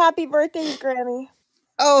 happiest of happy birthdays, Grammy.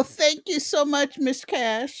 Oh, thank you so much, Miss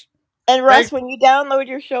Cash. And Russ, Thank- when you download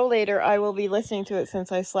your show later, I will be listening to it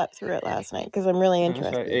since I slept through it last night because I'm really That's right.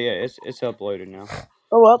 interested. Yeah, it's uploaded now.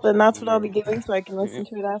 Oh well, then that's what I'll be doing, so I can listen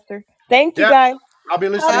to it after. Thank you, Yeah, guys. I'll be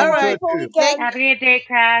Have listening a All to right. it wonderful too. weekend. Have a good day,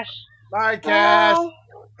 Crash. Bye, Cash. Bye.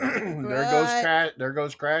 There goes Right. Cat. There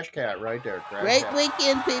goes Crash Cat right there. Crash Great Cat.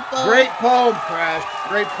 weekend, people. Great poem, Crash.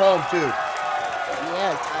 Great poem too.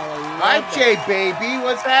 Yes, I love Hi, that. Jay, baby.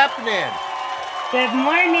 What's happening? Good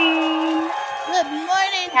morning. Good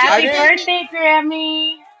morning, Happy Jay. birthday,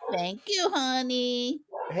 Grammy. Thank you, honey.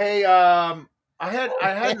 Hey, I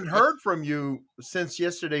hadn't heard from you since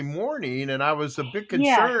yesterday morning, and I was a bit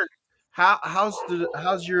Yeah. concerned.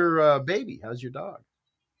 How's your baby? How's your dog?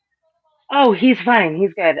 Oh, he's fine.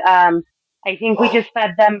 He's good. I think we just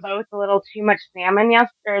fed them both a little too much salmon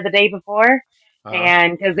the day before,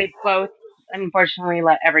 and because they both unfortunately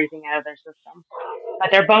let everything out of their system. But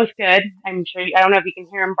they're both good. I'm sure. I don't know if you can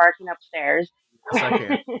hear them barking upstairs. Yes, I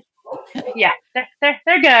can. Yeah,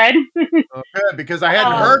 they're good. Oh, good, because I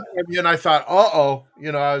hadn't heard from you, and I thought, I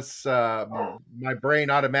was my brain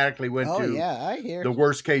automatically went Oh, to yeah, I hear. the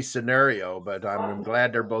worst case scenario, but I'm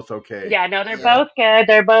glad they're both okay. Yeah, no, they're both good.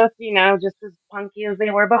 They're both, just as punky as they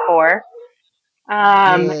were before. Good,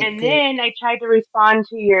 And good. then I tried to respond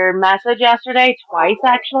to your message yesterday twice,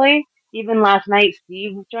 actually. Even last night,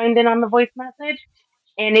 Steve joined in on the voice message,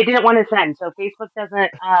 and it didn't want to send. So Facebook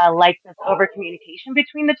doesn't like this over communication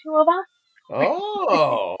between the two of us.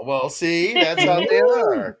 Oh, well, see, that's how they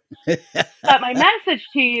are. But my message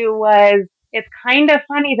to you was, it's kind of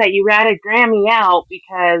funny that you ratted Grammy out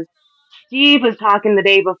because Steve was talking the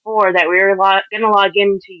day before that we were going to log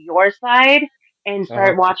into your side and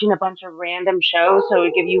start watching a bunch of random shows, so it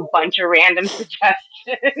would give you a bunch of random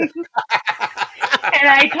suggestions. And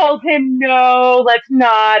I told him, no, let's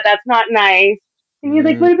not. That's not nice. And he's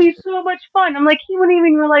like, but it'd be so much fun. I'm like, he wouldn't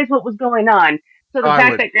even realize what was going on. So the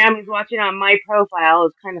fact that Grammy's watching on my profile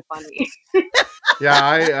is kind of funny.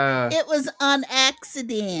 Yeah, It was on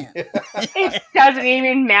accident. It doesn't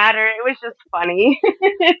even matter. It was just funny.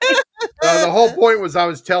 The whole point was I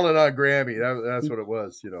was telling on Grammy. That's what it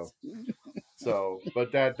was, So,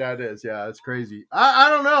 but that is, it's crazy. I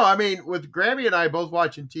don't know. I mean, with Grammy and I both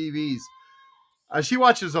watching TVs, she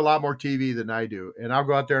watches a lot more TV than I do, and I'll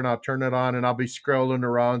go out there and I'll turn it on and I'll be scrolling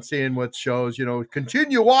around, seeing what shows,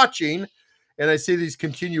 continue watching, and I see these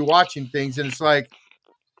continue watching things, and it's like,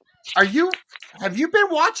 have you been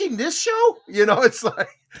watching this show? It's like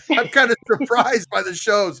I'm kind of surprised by the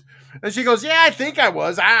shows. And she goes, yeah, I think I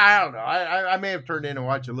was. I don't know. I may have turned in and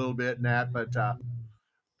watched a little bit in that, but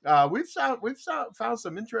we've found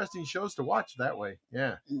some interesting shows to watch that way.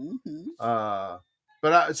 Yeah. Mm-hmm.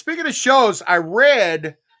 But speaking of shows, I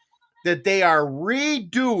read that they are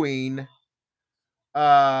redoing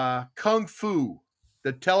Kung Fu,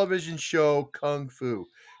 the television show Kung Fu.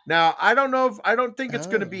 Now, I don't think it's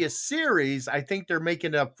going to be a series. I think they're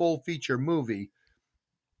making a full feature movie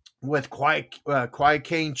with Kwai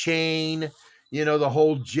Kane Chain, the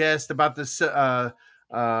whole jest about the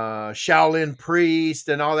Shaolin priest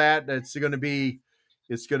and all that. It's going to be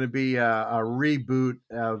a reboot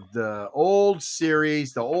of the old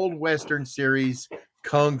series, the old Western series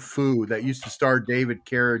Kung Fu that used to star David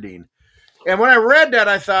Carradine. And when I read that,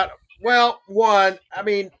 I thought, well,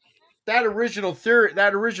 that original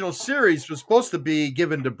series was supposed to be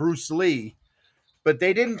given to Bruce Lee, but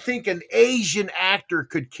they didn't think an Asian actor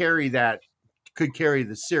could carry the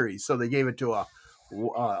series, so they gave it to a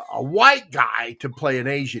white guy to play an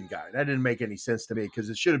Asian guy. That didn't make any sense to me because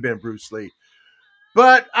it should have been Bruce Lee.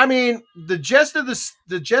 But the gist of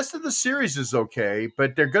the series is okay,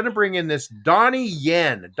 but they're going to bring in this Donnie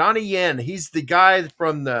Yen. Donnie Yen, he's the guy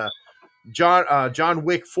from the John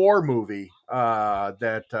Wick 4 movie.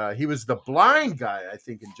 That he was the blind guy, I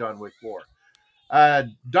think, in John Wick 4.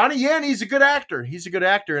 Donnie Yen, he's a good actor.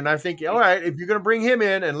 And I think, all right, if you're going to bring him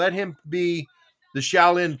in and let him be the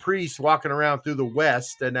Shaolin priest walking around through the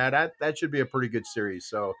West, then that should be a pretty good series.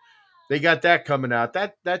 So they got that coming out.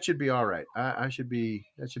 That should be all right. That should be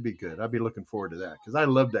good. I'll be looking forward to that because I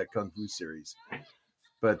love that Kung Fu series.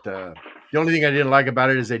 But the only thing I didn't like about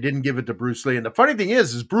it is they didn't give it to Bruce Lee. And the funny thing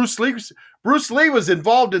is Bruce Lee was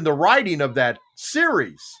involved in the writing of that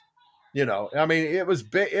series. It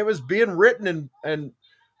was being written and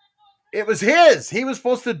it was his. He was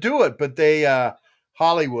supposed to do it, but they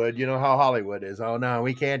Hollywood, you know how Hollywood is. Oh no,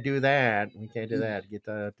 we can't do that. We can't do that. Get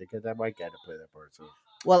that white guy to play that part. So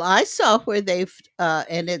Well, I saw where they've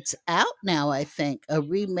and it's out now, I think, a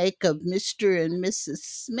remake of Mr. and Mrs.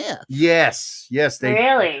 Smith. Yes, they.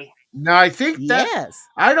 Really? Now I think that Yes.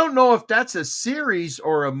 I don't know if that's a series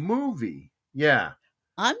or a movie. Yeah,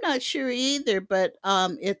 I'm not sure either, but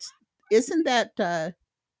isn't that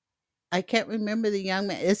I can't remember the young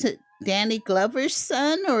man. Is it Danny Glover's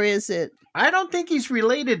son or is it I don't think he's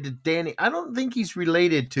related to Danny. I don't think he's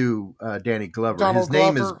related to Danny Glover. Donald His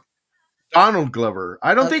name is Glover. Donald Glover.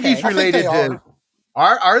 I don't think he's Okay. I think related they to.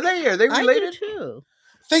 are. Are they? Are they I do related? too.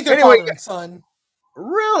 I think they're Anyway, father and son.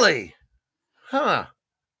 really? Huh.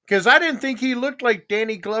 Because I didn't think he looked like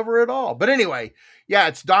Danny Glover at all. But anyway, yeah,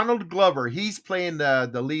 it's Donald Glover. He's playing the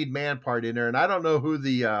lead man part in there, and I don't know who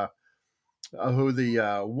the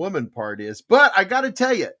woman part is. But I got to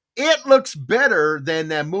tell you, it looks better than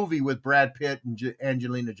that movie with Brad Pitt and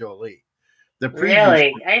Angelina Jolie. The previews.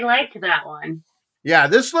 Really? I liked that one. Yeah,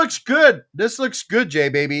 this looks good. This looks good, Jay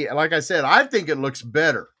baby. Like I said, I think it looks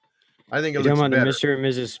better. I think it You talking looks about the better. Mr. and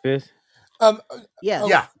Mrs. Smith? Yes.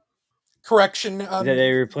 Yeah. Correction. That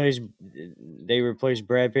they replaced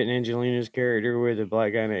Brad Pitt and Angelina's character with a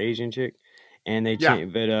black guy and an Asian chick, and they Yeah.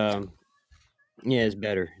 changed. But yeah, it's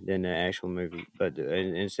better than the actual movie. But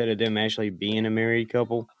instead of them actually being a married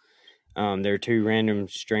couple, they're two random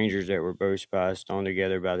strangers that were both spies thrown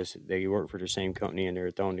together by this. They work for the same company and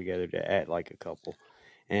they're thrown together to act like a couple,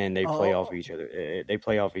 and they play off Oh. each other. They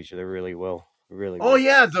play off each other really well. Really Oh well.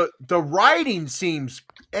 yeah, the writing seems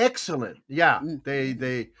excellent. Yeah, Mm.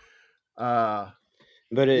 they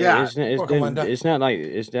But Yeah. Welcome, Linda. it's not like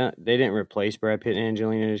they didn't replace Brad Pitt and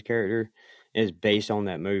Angelina's character. It's based on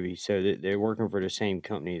that movie, so they're working for the same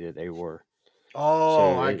company that they were.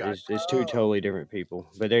 Oh, So I got it's two totally different people,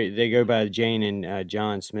 but they go by Jane and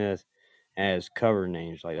John Smith as cover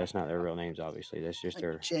names. Like that's not their real names, obviously. That's just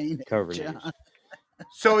their Jane and cover John. names.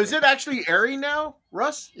 So is it actually airing now,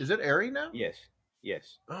 Russ? Is it airing now? Yes,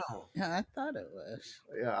 yes. Oh, Yeah, I thought it was.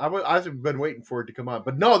 yeah. I've been waiting for it to come on,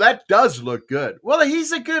 but no, that does look good. Well,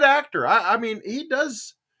 he's a good actor. I mean, he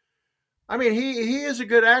does. I mean, he is a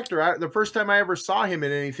good actor. The first time I ever saw him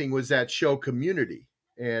in anything was that show Community,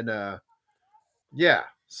 and yeah.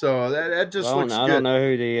 So that just looks I good. don't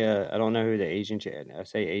know who the Asian chick. I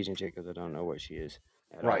say Asian chick because I don't know what she is.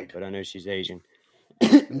 At all, Right. but I know she's Asian.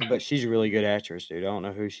 But she's a really good actress, dude. I don't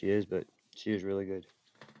know who she is, but she is really good.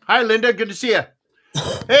 Hi, Linda. Good to see you.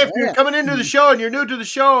 Hey, if you're Yeah. coming into the show and you're new to the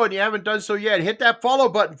show and you haven't done so yet, hit that follow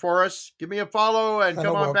button for us. Give me a follow and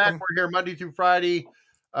Hello, come on back. welcome. We're here Monday through Friday,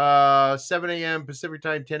 7 a.m. Pacific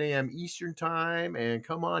time, 10 a.m. Eastern time, and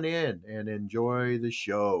come on in and enjoy the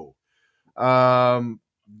show. Yeah.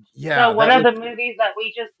 So one of the movies that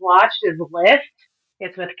we just watched is Lift.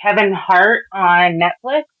 It's with Kevin Hart on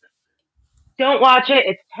Netflix. Don't watch it.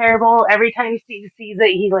 It's terrible. Every time Steve sees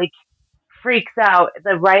it, he like freaks out.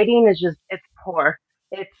 The writing is it's poor.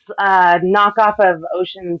 It's a knockoff of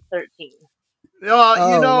Ocean's 13.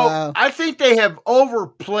 Oh, you know, wow. I think they have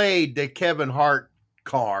overplayed the Kevin Hart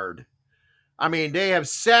card. I mean, they have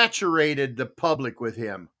saturated the public with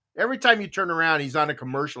him. Every time you turn around, he's on a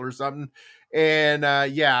commercial or something. And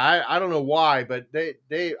yeah, I don't know why, but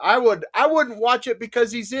I wouldn't watch it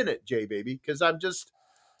because he's in it, Jay baby, because I'm just,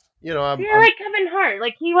 you know, See, I like Kevin Hart.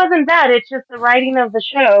 Like he wasn't bad. It's just the writing of the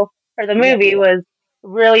show or the movie was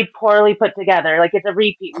really poorly put together. Like it's a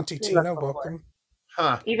repeat. Auntie We've seen this Tina, before. welcome.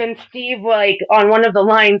 Huh. Even Steve, like on one of the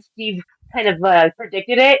lines, Steve kind of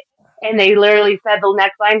predicted it, and they literally said the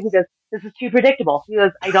next line. He goes, "This is too predictable." He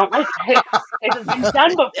goes, "I don't like this. This has been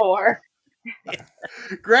done before."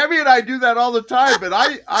 Grammy and I do that all the time, but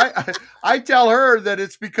I tell her that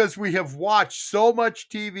it's because we have watched so much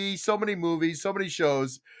TV, so many movies, so many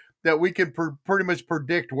shows that we can pretty much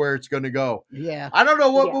predict where it's going to go. Yeah. I don't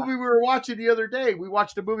know what movie we were watching the other day. We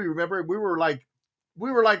watched a movie. Remember, we were like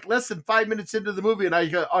less than 5 minutes into the movie, and I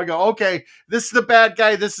go, okay, this is the bad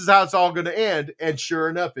guy. This is how it's all going to end. And sure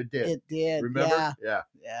enough, it did. It did. Remember? Yeah.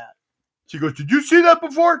 She goes, "Did you see that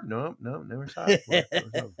before?" No, never saw it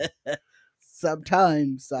before.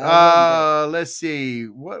 Sometimes. Let's see.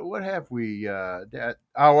 What have we?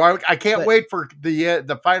 I can't wait for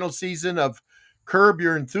the final season of Curb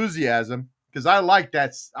Your Enthusiasm because I like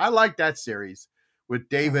that series with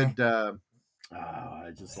David.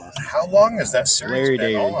 I just lost. How long has that series Larry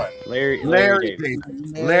been David. on? Larry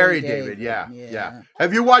David. Larry David. Yeah.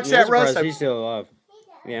 Have you watched that, I'm Russ? surprised he's still alive.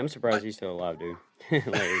 Yeah, I'm surprised he's still alive, dude.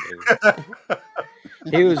 Larry David.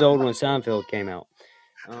 He was old when Seinfeld came out.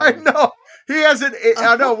 I know. He hasn't.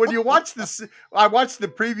 I know. When you watch this, I watched the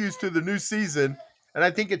previews to the new season, and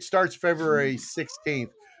I think it starts February 16th.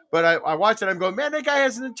 But I watched it. I'm going, man, that guy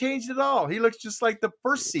hasn't changed at all. He looks just like the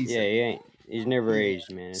first season. Yeah, he ain't. He's never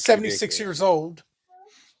aged, man. It's 76 ridiculous. years old.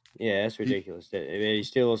 Yeah, that's ridiculous. He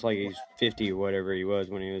still looks like he's 50 or whatever he was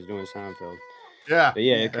when he was doing Seinfeld. Yeah. But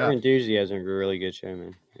yeah, Yeah. Curb Enthusiasm is a really good show,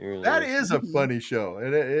 man. It really That is. is a funny show.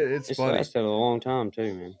 It's funny. lasted a long time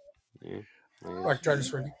too, man. Yeah. Like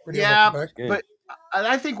Jonas Radio. Yeah, Back. but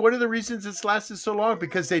I think one of the reasons it's lasted so long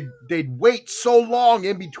because they'd wait so long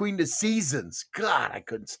in between the seasons. God, I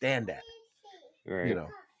couldn't stand that. Right. You know,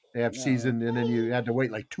 they have season and then you had to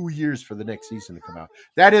wait like 2 years for the next season to come out.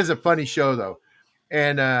 That is a funny show though,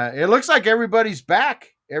 and it looks like everybody's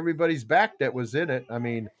back. Everybody's back that was in it. I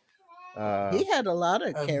mean, he had a lot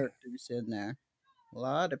of characters in there, a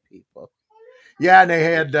lot of people. Yeah, and they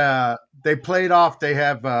had they played off. They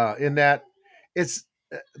have in that it's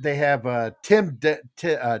they have Ted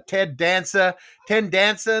Danson. Ted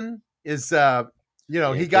Danson is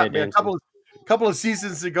he got a couple of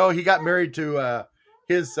seasons ago. He got married to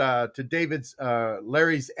to David's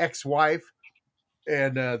Larry's ex-wife,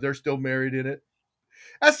 and they're still married in it.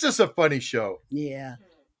 That's just a funny show. Yeah.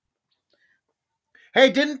 Hey,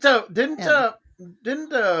 didn't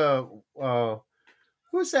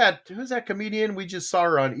who's that comedian? We just saw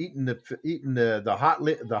her on eating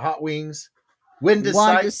the hot wings.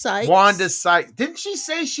 Wanda Sykes. Wanda Sykes. Didn't she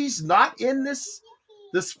say she's not in this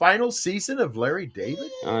final season of Larry David?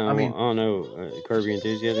 I don't know. Curb Your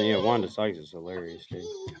Enthusiasm. Yeah, Wanda Sykes is hilarious, dude.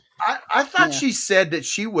 I thought she said that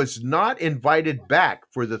she was not invited back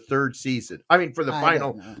for the third season. I mean, for the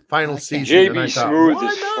final season. JB Smooth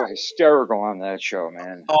is hysterical on that show,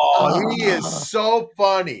 man. Oh, he is so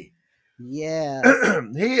funny. Yeah.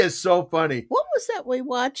 He is so funny. What was that we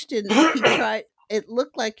watched? And he tried. It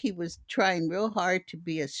looked like he was trying real hard to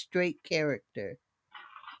be a straight character.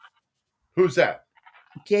 Who's that?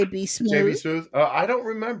 JB Smooth. JB Smooth. I don't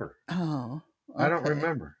remember. Oh, okay. I don't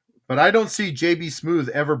remember. But I don't see JB Smooth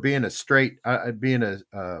ever being a straight, being a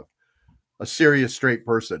serious straight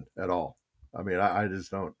person at all. I mean, I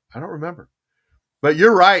just don't. I don't remember. But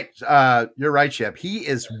you're right. You're right, Shep. He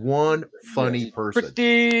is one funny person.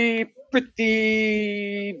 Pretty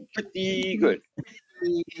good.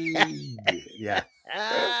 Yeah.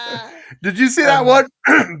 Did you see that one?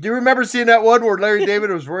 Do you remember seeing that one where Larry David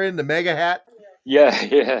was wearing the mega hat?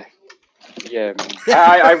 Yeah.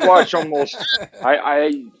 I've watched almost.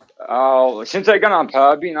 Since I got on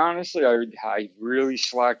Podbean, honestly, I really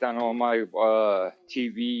slacked on all my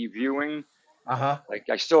TV viewing. Like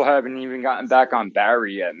I still haven't even gotten back on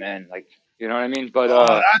Barry yet, man. Like, you know what I mean? But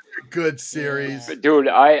that's a good series. But dude,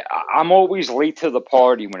 I'm always late to the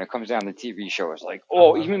party when it comes down to TV shows. Like,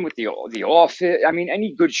 even with the Office, I mean,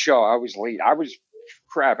 any good show, I was late. I was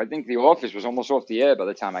crap. I think The Office was almost off the air by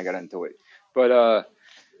the time I got into it. But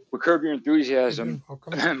with Curb Your Enthusiasm,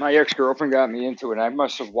 my ex-girlfriend got me into it. I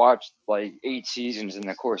must have watched like 8 seasons in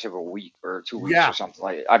the course of a week or 2 weeks or something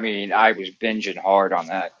like that. I mean, I was binging hard on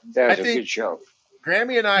that. That was a good show.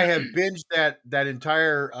 Grammy and I have binged that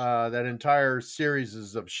entire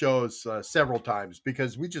series of shows several times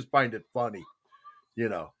because we just find it funny, you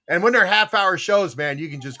know. And when they're half-hour shows, man, you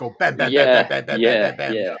can just go bam, bam, bam, bam, bam, bam,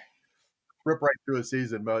 bam, bam, rip right through a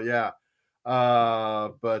season. But yeah.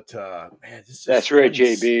 Man, that's right,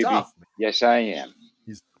 JB. Yes, I am.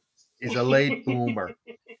 He's a late bloomer.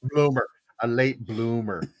 A late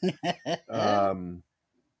bloomer.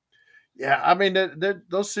 Yeah, I mean,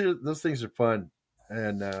 those things are fun,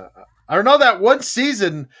 and I don't know, that one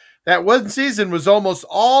season was almost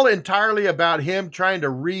all entirely about him trying to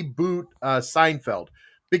reboot Seinfeld,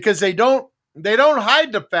 because they don't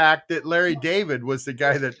hide the fact that Larry David was the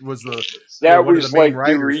guy that was the like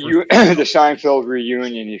the Seinfeld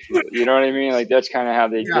reunion, if you know what I mean. Like that's kind of how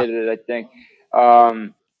they did it, I think.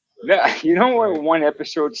 You know what? One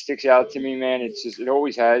episode sticks out to me, man. It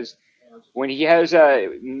always has. When he has that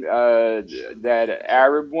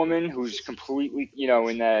Arab woman who's completely, you know,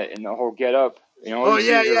 in the whole get up, you know,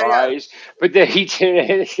 eyes, but then he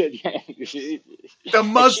did the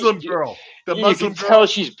Muslim girl. You can tell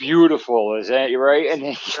she's beautiful, is that right? And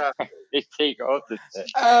then they take off the thing.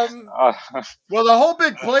 Well, the whole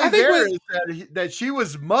big play there is that she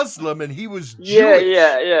was Muslim and he was Jewish.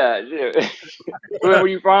 Yeah. When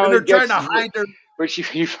you finally they're trying to hide her. But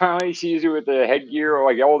he finally sees her with the headgear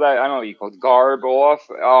or like all that, I don't know what you call it, garb off.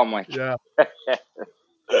 Oh my God.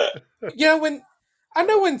 Yeah, when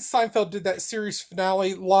Seinfeld did that series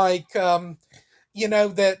finale, like you know,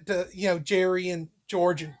 that you know, Jerry and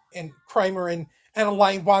George and Kramer and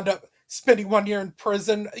Elaine wound up spending 1 year in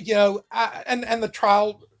prison, you know, and the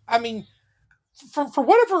trial. I mean, for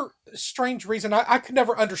whatever strange reason, I could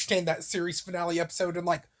never understand that series finale episode, and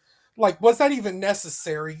like was that even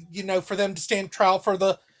necessary, you know, for them to stand trial for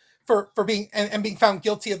being and being found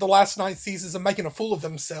guilty of the last 9 seasons and making a fool of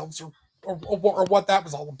themselves, or what that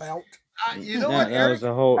was all about. You know what, That Eric? was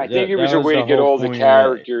the whole. I think it That was a was way to the get whole all the point of that.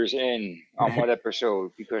 characters in on one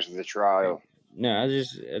episode because of the trial. No, I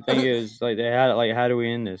think it was like they had it like, how do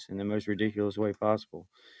we end this in the most ridiculous way possible?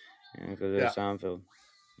 Because Yeah. of Seinfeld.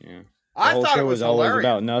 Yeah. The I whole thought show it was always hilarious.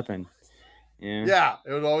 about nothing. Yeah. Yeah,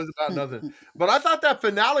 it was always about nothing. But I thought that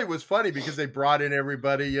finale was funny because they brought in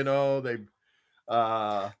everybody, they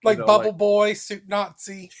like Bubble Boy, Soup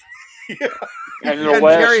Nazi. And the And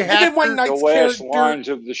last, Terry And then Wayne the Knight's last character, lines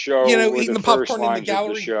of the show were eating the the first popcorn in the lines of the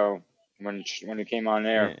gallery. show when it came on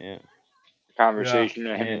there. Yeah. The conversation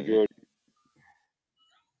that him and George.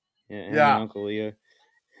 Yeah. And Yeah. Uncle Leo.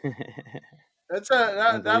 That's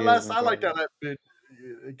that last. I like that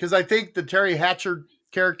because I think the Terry Hatcher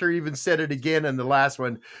character even said it again in the last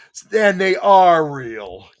one. And they are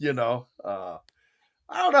real,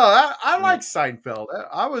 I don't know. I like Seinfeld.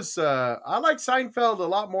 I liked Seinfeld a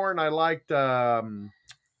lot more than I liked Friends.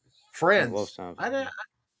 I love Seinfeld.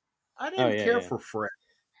 I didn't care for Friends.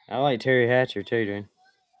 I like Terry Hatcher too, dude.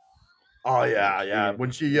 Oh yeah.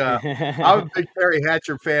 When she, I was a big Terry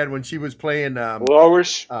Hatcher fan when she was playing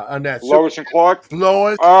Lois on that Lois and Clark.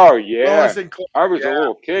 Lois. Oh yeah. Lois and Clark. I was a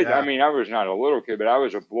little kid. Yeah. I mean, I was not a little kid, but I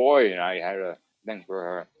was a boy, and I had a thing for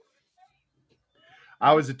her.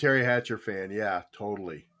 I was a Terry Hatcher fan. Yeah,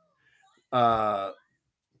 totally.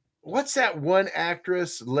 What's that one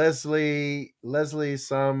actress? Leslie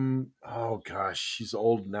some, oh gosh, she's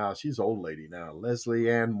old now. She's an old lady now.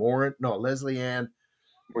 Leslie Ann Warren. No, Leslie Ann.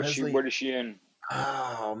 What is she in?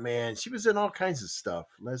 Oh man, she was in all kinds of stuff.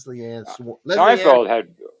 Leslie Ann. Seinfeld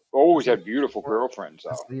always had beautiful girlfriends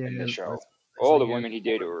though in the show. All the women he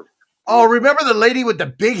dated were. Oh, remember the lady with the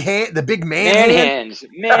big hand, the big man hands,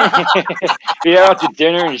 man. Yeah, out to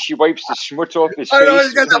dinner and she wipes the schmutz off his face. I know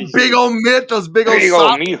he's got that big old mitt, those big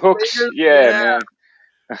old meat hooks. Fingers. Yeah,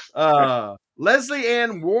 man. Leslie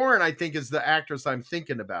Ann Warren, I think, is the actress I'm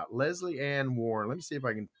thinking about. Leslie Ann Warren. Let me see if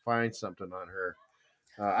I can find something on her.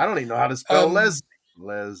 I don't even know how to spell Leslie.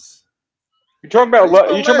 You're talking about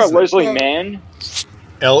Leslie Mann?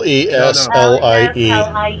 Leslie.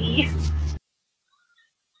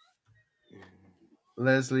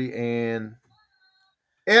 Leslie Ann.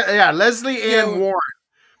 Yeah, Leslie Ann Warren.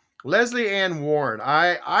 Leslie Ann Warren.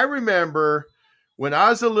 I remember when I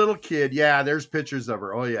was a little kid. Yeah, there's pictures of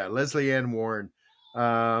her. Oh yeah, Leslie Ann Warren.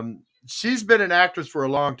 She's been an actress for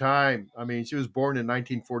a long time. I mean, she was born in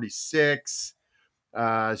 1946.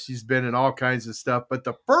 She's been in all kinds of stuff. But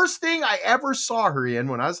the first thing I ever saw her in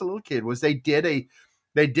when I was a little kid was they did a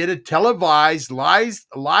televised live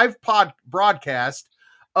broadcast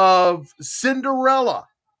of Cinderella,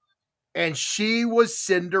 and she was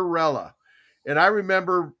Cinderella. And I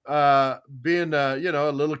remember being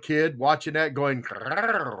a little kid watching that going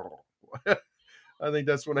I think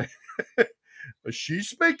that's when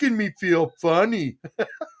she's making me feel funny.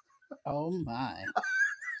 Oh my.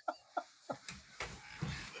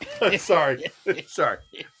 Sorry. But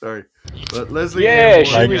Leslie Ann Warren,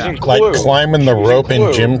 she was in Clue. Like climbing the rope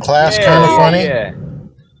in gym class, kind of funny.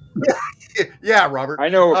 Yeah, Robert. I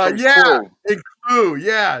know. In Clue.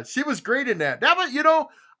 Yeah, she was great in that. That was,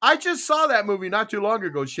 I just saw that movie not too long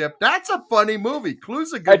ago, Shep. That's a funny movie.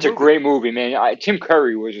 Clue's a good movie. That's a great movie, man. Tim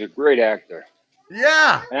Curry was a great actor.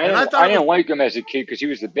 Yeah. And I didn't like him as a kid because he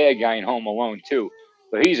was the bad guy in Home Alone, too.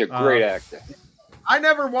 But he's a great actor. I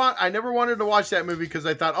never wanted to watch that movie because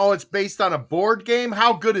I thought, it's based on a board game.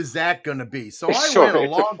 How good is that going to be? So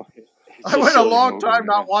I went a long time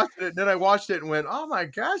not watching it. And then I watched it and went, oh my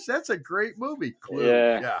gosh, that's a great movie. Clue.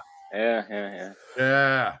 Yeah.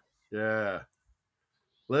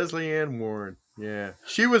 Leslie Ann Warren. Yeah.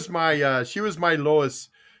 She was my Lois.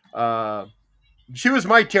 She was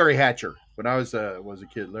my Terry Hatcher when I was a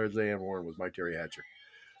kid. Leslie Ann Warren was my Terry Hatcher.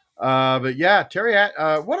 But yeah,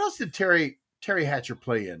 what else did Terry Hatcher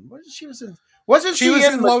play in? She was in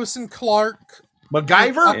Lois and Clark.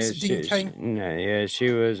 MacGyver?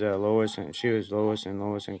 She was Lois, and she was Lois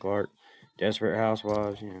and Clark, Desperate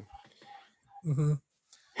Housewives. Mm-hmm.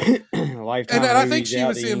 Lifetime. And I think she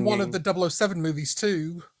was in one of the 007 movies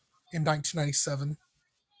too, in 1997.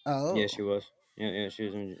 Oh, yeah, she was. Yeah, she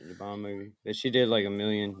was in the Bond movie, but she did like a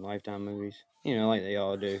million Lifetime movies. like they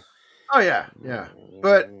all do. Oh yeah.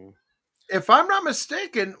 But if I'm not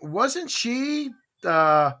mistaken, wasn't she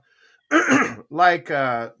like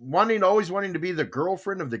always wanting to be the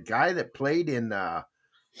girlfriend of the guy that played in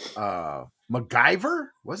MacGyver?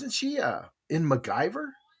 Wasn't she in MacGyver?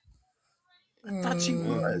 I thought she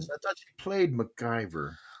was. I thought she played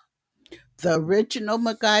MacGyver. The original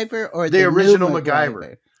MacGyver or the original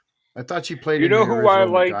MacGyver? I thought she played. You know who I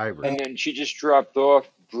like, MacGyver. and then she just dropped off.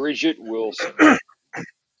 Bridget Wilson.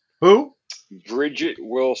 Who? Bridget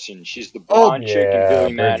Wilson. She's the Oh, blonde chick in Yeah, Billy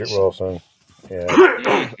Bridget Madison. Wilson. Yeah.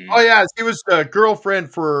 Mhm. Oh yeah, she was the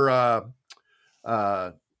girlfriend for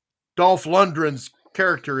Dolph Lundgren's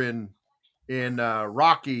character in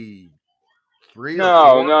Rocky 3 or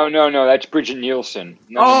 4. No. That's Bridget Nielsen.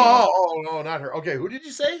 No. Oh, not her. Okay, who did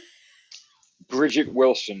you say? Bridget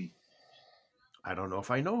Wilson. I don't know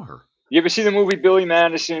if I know her. You ever see the movie Billy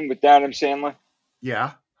Madison with Adam Sandler?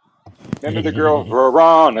 Yeah. Remember the girl,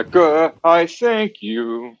 Veronica, I thank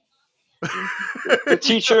you. The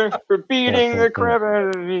teacher for beating the crap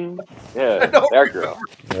out of me. Yeah, that girl.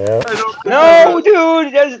 Yeah. No,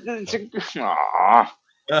 dude. Aww.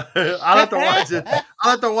 I'll have to watch it.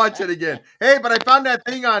 I'll have to watch it again. Hey, but I found that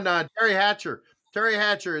thing on Terry Hatcher. Terry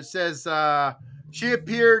Hatcher, it says she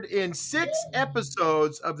appeared in 6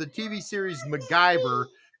 episodes of the TV series MacGyver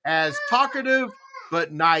as talkative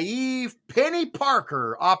but naive Penny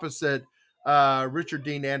Parker opposite Richard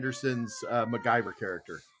Dean Anderson's MacGyver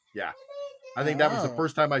character. Yeah. I think that was the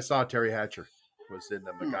first time I saw Terry Hatcher was in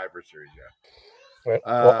the MacGyver series. Yeah.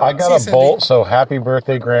 Well, I got a bolt, so happy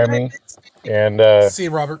birthday, Grammy. And see you,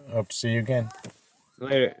 Robert. Hope to see you again.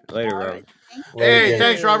 Later, Robert. Hey,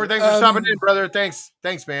 thanks, Robert. Thanks for stopping in, brother. Thanks,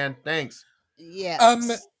 man. Thanks. Yeah.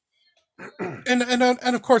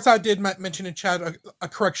 And of course, I did mention in chat a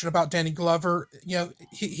correction about Danny Glover. You know,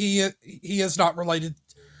 he is not related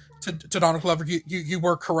to Donald Glover. You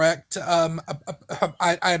were correct. I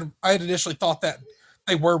had initially thought that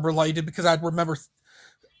they were related because I remember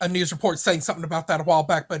a news report saying something about that a while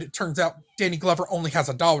back, but it turns out Danny Glover only has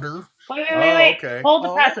a daughter. Wait. Okay. Hold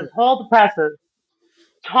the presses.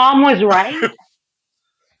 Tom was right.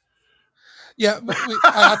 Yeah,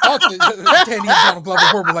 I thought that Danny and Donald Glover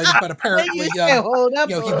were related, but apparently, he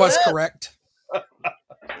was correct.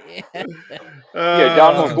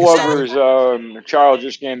 Donald Glover's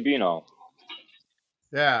Childish Gambino.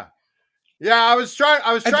 Yeah. I was trying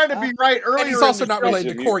to be right earlier. And he's also not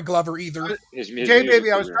related to Corey Glover either. Jay,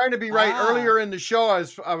 baby, I was trying to be right earlier in the show.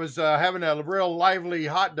 I was having a real lively,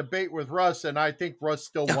 hot debate with Russ, and I think Russ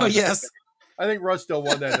still won. Oh, yes. I think Russ still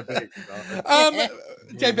won that debate.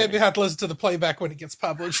 Jay, baby, have to listen to the playback when it gets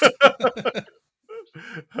published. All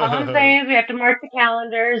I'm saying is we have to mark the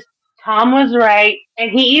calendars. Tom was right,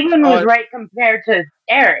 and he even was right compared to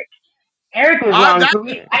Eric. Eric was wrong.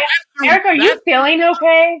 Eric, are you feeling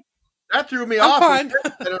okay? That threw me I'm off. fine.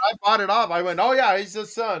 And I bought it off. I went, oh yeah, he's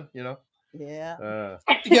his son. You know. Yeah.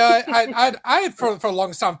 Yeah, I had for the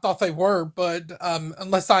longest time thought they were, but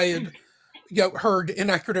unless I had heard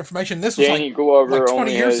inaccurate information, this was Danny like Glover 20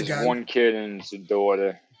 only years has ago. one kid and it's a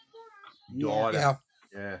daughter. Yeah.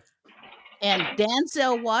 And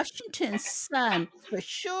Denzel Washington's son, for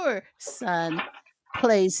sure,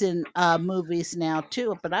 plays in movies now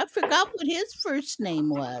too. But I forgot what his first name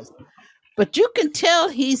was. But you can tell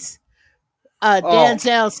he's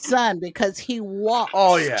Denzel's son because he walks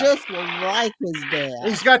just like his dad.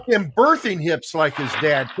 He's got them birthing hips like his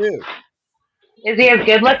dad too. Is he as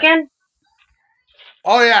good looking?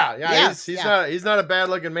 Oh yeah. Yes, He's not a bad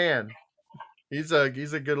looking man. He's a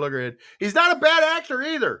good looker. He's not a bad actor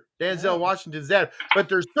either. Denzel Washington's dad. But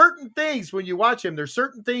there's certain things when you watch him. There's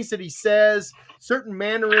certain things that he says, certain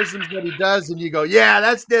mannerisms that he does, and you go, "Yeah,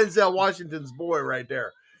 that's Denzel Washington's boy right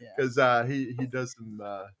there." Because he does some.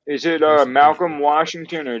 Is it Malcolm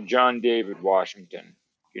Washington or John David Washington?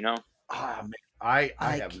 You know? I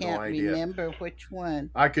have no can't idea. remember which one.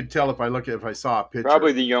 I could tell if I saw a picture.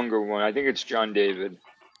 Probably the younger one. I think it's John David.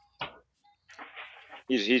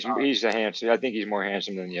 He's the handsome. I think he's more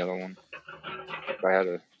handsome than the other one. If I had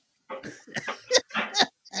to,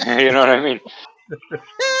 you know what I mean?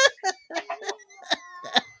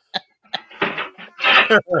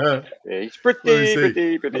 Yeah, he's pretty good.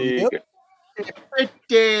 Pretty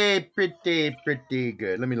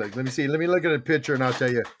good. Let me see. Let me look at a picture and I'll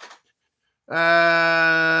tell you.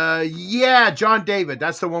 Yeah, John David.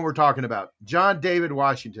 That's the one we're talking about. John David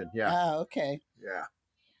Washington. Yeah. Oh, okay. Yeah.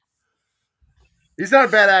 He's not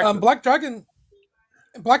a bad actor. Black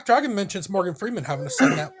Dragon mentions Morgan Freeman having a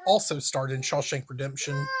son that also starred in Shawshank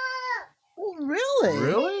Redemption. Oh, really?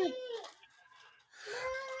 Really?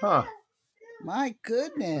 Huh. My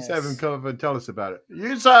goodness. Let's have him come up and tell us about it.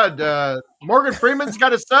 You saw Morgan Freeman's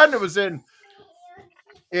got a son that was in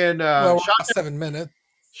Shawshank, 7 minutes.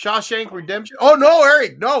 Shawshank Redemption. Oh no,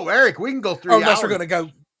 Eric, we can go 3 hours. Unless we're gonna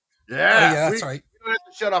go. Yeah, that's right. We don't have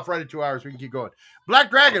to shut off right at 2 hours. We can keep going.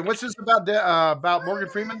 Black Dragon. What's this about Morgan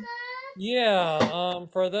Freeman? Yeah,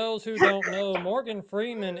 for those who don't know, Morgan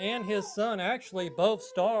Freeman and his son actually both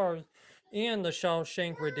starred in the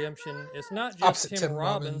Shawshank Redemption, it's not just Opposite Tim Tim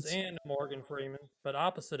Robbins Robbins. and Morgan Freeman, but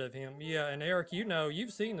opposite of him. Yeah, and Eric,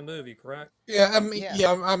 you've seen the movie, correct? Yeah, I mean, Yeah.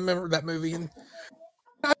 yeah, I remember that movie. And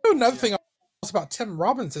I know another thing else about Tim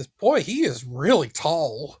Robbins is, boy, he is really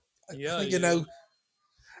tall. Yeah, You know,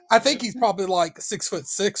 I think he's probably like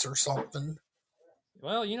 6'6" or something.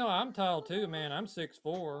 Well, I'm tall too, man. I'm 6'4",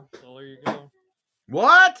 so there you go.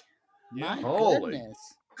 What? My Holy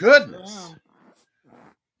goodness.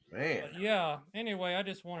 man. But yeah, anyway, I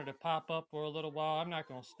just wanted to pop up for a little while. I'm not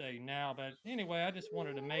going to stay now, but anyway, I just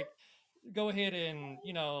wanted to go ahead and,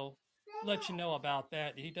 let you know about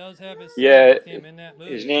that. He does have his son Yeah, with him in that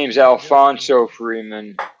movie. his name's Alfonso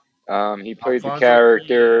Freeman. He played the Alfonso?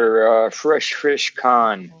 character Fresh Fish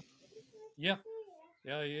Khan. Yeah,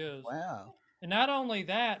 he is. Wow. And not only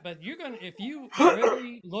that, but if you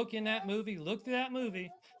really look through that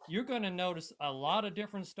movie, you're gonna notice a lot of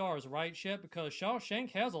different stars, right, Shep? Because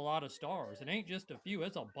Shawshank has a lot of stars. It ain't just a few;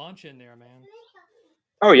 it's a bunch in there, man.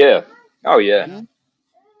 Oh yeah.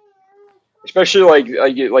 Especially like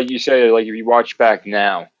you say, like if you watch back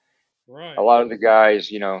now, Right. a lot of the guys,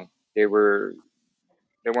 they weren't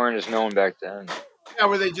as known back then. Yeah,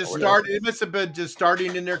 were they just started? It must have been just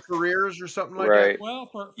starting in their careers or something like Right. that. Well,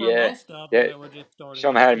 for Yeah. most of them, they were just starting.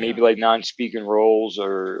 Some had maybe like non-speaking roles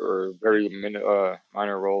or very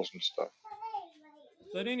minor roles and stuff.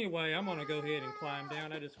 But anyway, I'm gonna go ahead and climb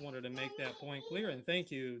down. I just wanted to make that point clear, and thank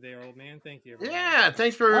you, there, old man. Thank you. Everybody. Yeah,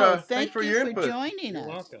 thanks for thank for you your for input. joining You're us.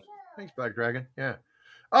 welcome. Thanks, Black Dragon. Yeah.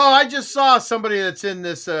 Oh, I just saw somebody that's in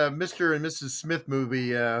this Mr. and Mrs. Smith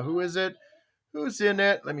movie. Who is it? Who's in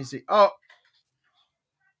it? Let me see. Oh,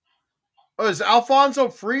 is Alfonso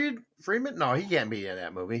Freeman? No, he can't be in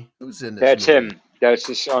that movie. Who's in this? That's movie? him. That's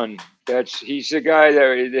the son. He's the guy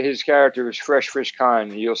that his character is Fresh Fish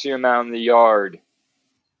Khan. You'll see him out in the yard.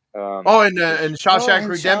 In Shawshank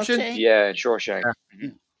Redemption. Shawshank? Yeah, in Shawshank.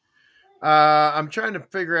 Yeah. I'm trying to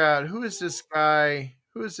figure out who is this guy.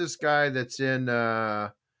 Who is this guy that's in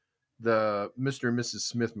the Mr. and Mrs.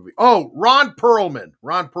 Smith movie? Oh, Ron Perlman.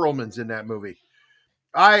 Ron Perlman's in that movie.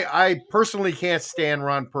 I personally can't stand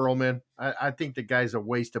Ron Perlman. I think the guy's a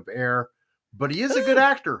waste of air, but he is a good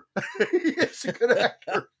actor. He is a good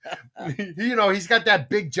actor. He's got that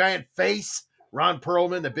big giant face. Ron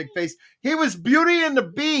Perlman, the big face. He was Beauty and the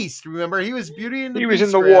Beast. Remember, he was Beauty and the Beast. He was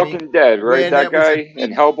in The Walking Dead, right? Man, that guy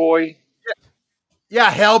and Hellboy.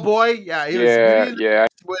 Yeah, Hellboy. Yeah, he was Beauty and the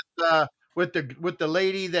Beast with the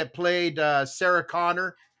lady that played Sarah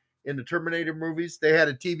Connor in the Terminator movies. They had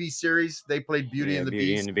a TV series. They played Beauty and the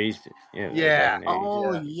Beauty Beast. and the Beast. Yeah. Yeah.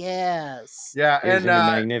 Oh, yes. Yeah, He was and in the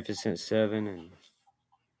Magnificent Seven, and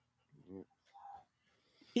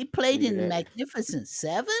he played in Magnificent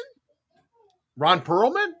Seven. Ron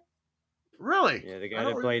Perlman? Really? Yeah, the guy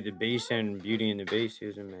that played the Beast and Beauty and the Beast, he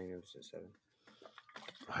was in Magnificent Seven.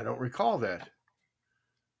 I don't recall that.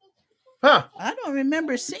 Huh? I don't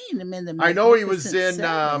remember seeing him in the. I know he was Magnificent in.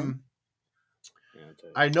 Seven.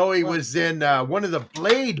 I know he was in one of the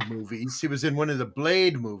Blade movies. He was in one of the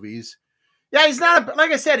Blade movies. Yeah, he's not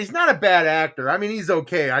like I said. He's not a bad actor. I mean, he's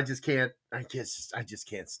okay. I just can't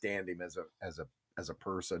stand him as a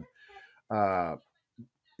person. Yeah,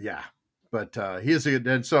 but he is a good.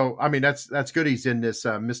 And so I mean, that's good. He's in this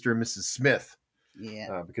Mr. and Mrs. Smith.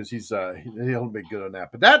 Yeah, because he'll be good on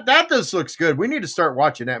that. But that does looks good. We need to start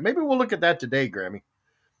watching that. Maybe we'll look at that today, Grammy.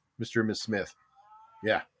 Mr. and Miss Smith.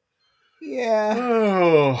 Yeah. Yeah.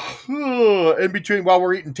 Oh, in between while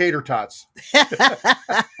we're eating tater tots.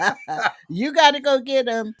 You got to go get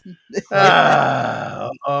them.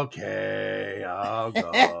 Okay, I'll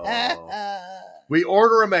go. We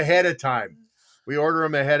order them ahead of time.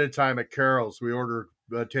 At Carol's. We order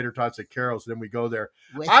tater tots at Carol's, then we go there.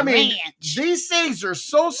 With ranch. These things are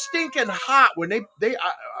so stinking hot when they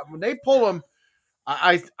pull them.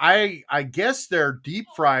 I guess they're deep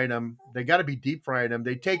frying them. They got to be deep frying them.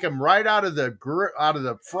 They take them right out of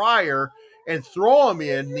the fryer and throw them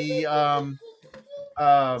in the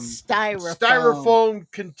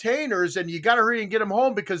styrofoam containers, and you got to hurry and get them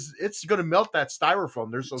home because it's going to melt that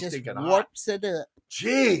styrofoam. They're so stinking hot. Warps it up.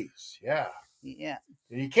 Jeez, yeah. Yeah.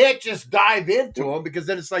 And you can't just dive into them because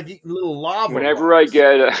then it's like eating little lava. Whenever rocks.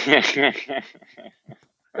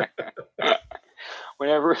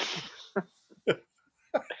 Whenever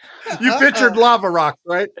you pictured lava rocks,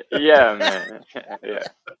 right? Yeah, man. Yeah.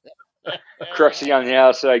 Crusty on the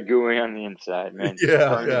outside, gooey on the inside, man.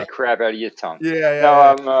 Burning the crap out of your tongue.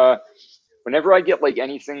 Yeah. Whenever I get like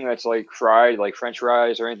anything that's like fried, like French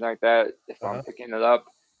fries or anything like that, if I'm picking it up,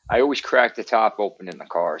 I always crack the top open in the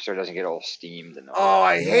car so it doesn't get all steamed and all. Oh,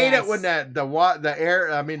 I hate it when the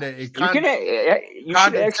air. I mean, you should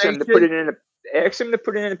ask them to put it in ask them to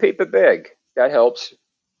put it in a paper bag. That helps.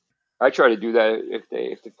 I try to do that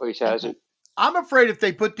if the place has it. I'm afraid if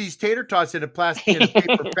they put these tater tots in a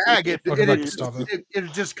paper bag, it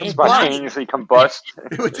just combust. Spontaneously combust.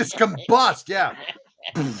 It would just combust. Yeah.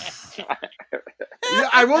 Yeah,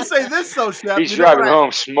 I will say this though, Shep. He's driving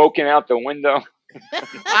home, smoking out the window.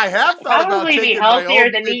 I have thought about Probably be taking my healthier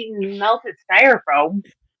own than eating melted styrofoam.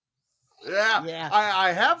 Yeah.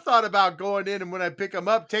 I have thought about going in, and when I pick them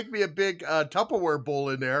up, take me a big Tupperware bowl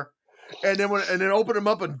in there, and then open them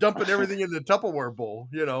up and dumping everything in the Tupperware bowl.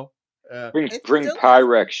 You know, bring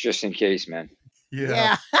Pyrex just in case, man.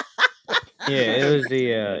 Yeah. Yeah,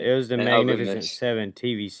 it was the And Magnificent ovenness. Seven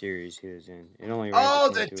TV series he was in. It only ran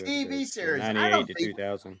for the 22 TV episodes, series. 98 to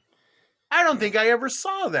 2000. I don't think I ever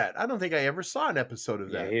saw that. I don't think I ever saw an episode of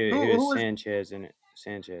Yeah, that. he Who was was- Sanchez in it.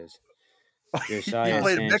 Sanchez. He Josiah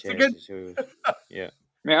played a Sanchez. Mexican? is who it was. Yeah.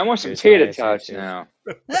 Man, I want some Josiah tater tots Sanchez. now.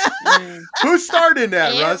 Who starred in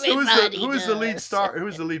that, Russ? Who Everybody was the lead does. star? Who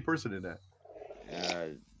was the lead person in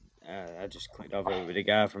that? I just clicked off of it. The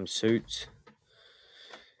guy from Suits.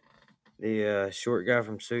 The short guy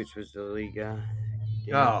from Suits was the lead guy.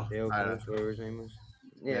 Oh, Dale I Close, whatever his name was.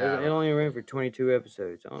 Yeah, Yeah. it only ran for 22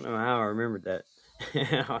 episodes. I don't know how I remembered that.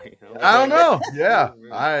 I don't know. Yeah,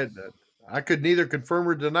 I could neither confirm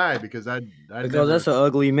or deny because I Because that's an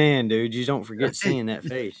ugly man, dude. You don't forget seeing that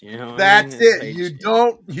face. You know. What I That's mean? It's it. like-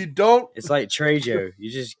 You don't. It's like Trejo.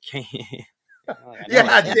 You just can't. Like, I know Yeah,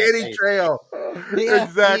 I've seen that Danny face. Trejo. Yeah,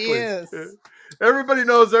 Exactly. he is. Everybody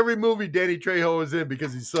knows every movie Danny Trejo is in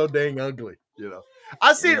because he's so dang ugly. You know,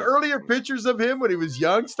 I've seen Yeah. earlier pictures of him when he was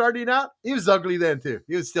young, starting out. He was ugly then too.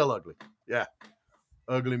 He was still ugly. Yeah,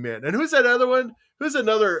 ugly man. And who's that other one? Who's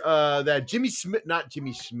another? That Jimmy Smith, not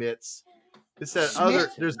Jimmy Schmitz. It's that other.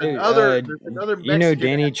 There's Dude, another. There's another. you know Mexican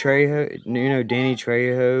Danny Trejo. You know Danny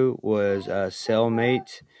Trejo was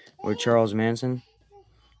cellmate with Charles Manson.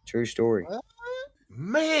 True story.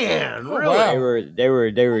 Man, Oh, really? wow. They were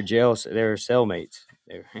jail. They were cellmates.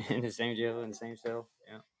 They were in the same jail in the same cell.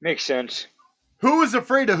 Yeah. Makes sense. Who was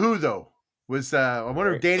afraid of who though? Was I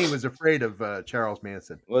wonder if Danny was afraid of Charles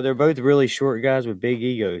Manson? Well, they're both really short guys with big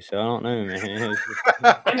egos, so I don't know, man.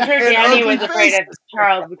 I'm sure And Danny ugly was afraid of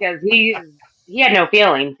Charles because he had no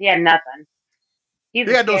feelings. He had nothing. He's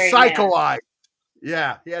He a had those scary psycho man. eyes.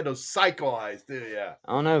 Yeah, he had those psycho eyes too. Yeah.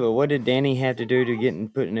 I don't know, but what did Danny have to do to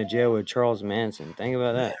get put in a jail with Charles Manson? Think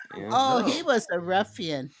about that. You know? Oh, No. he was a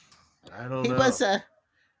ruffian. I don't He know. was a.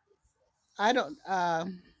 I don't.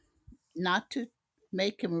 Not to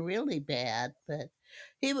make him really bad, but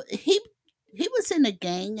he was in a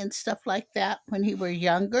gang and stuff like that when he were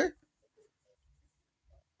younger.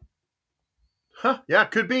 Huh? Yeah,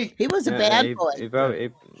 could be. He was a Yeah, bad he, boy. He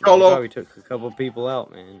probably Cholo. took a couple people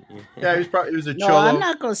out, man. Yeah, he was a No, cholo. I'm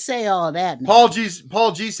not going to say all that. now. Paul G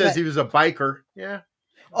says But- he was a biker. Yeah.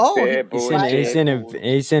 Oh, Bad he boy, was bad He right. sending What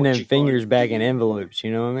you fingers gonna back do? in envelopes.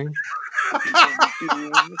 You know what I mean?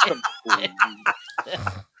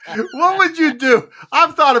 What would you do?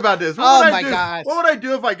 I've thought about this. What Oh would I my do? gosh. What would I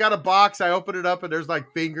do if I got a box, I open it up, and there's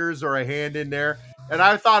like fingers or a hand in there? And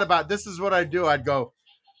I thought about this is what I'd do. I'd go,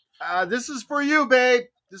 this is for you, babe.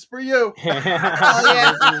 This is for you. Oh,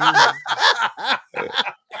 yeah.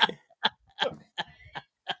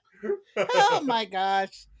 Oh my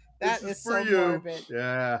gosh, that This is for so you. morbid.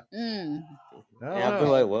 Yeah. Mm. I don't And I know. feel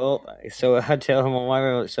like, well, so I tell my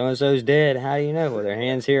wife, so and so's dead. How do you know? Well, their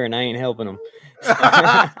hand's here, and I ain't helping them.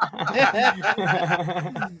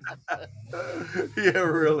 Yeah,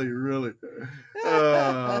 really.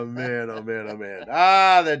 Oh man.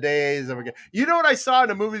 The days of again. You know what I saw in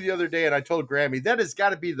a movie the other day, and I told Grammy that has got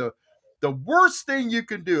to be the worst thing you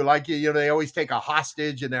can do. Like you know, they always take a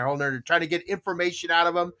hostage, and they're trying to get information out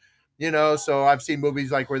of them. You know, so I've seen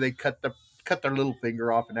movies like where they cut their little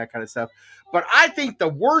finger off and that kind of stuff. But I think the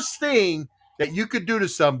worst thing that you could do to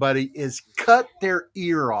somebody is cut their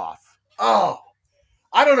ear off. Oh,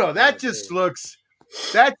 I don't know. That just looks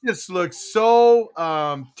so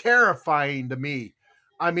terrifying to me.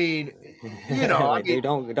 I mean, you know, I mean,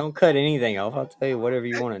 Dude, don't cut anything off. I'll tell you whatever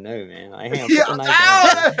you want to know, man. Like, hang on, yeah, put the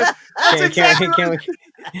knife down. that's exactly what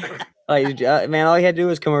Man, all you had to do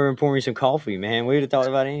was come over and pour me some coffee, man. We would have talked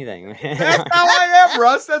about anything, man. That's how I am,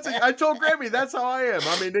 Russ. I told Grammy that's how I am.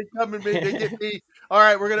 I mean, they come and they get me. All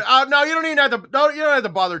right, we're gonna. No, you don't even have to. No, you don't have to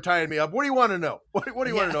bother tying me up. What do you want to know? What do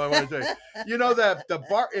you want to know? I want to tell you. You know the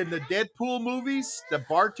bar in the Deadpool movies, the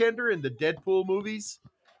bartender in the Deadpool movies.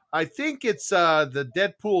 I think it's the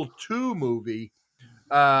Deadpool 2 movie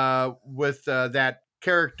with that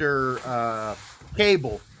character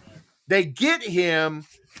Cable. They get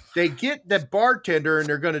the bartender, and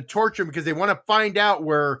they're going to torture him because they want to find out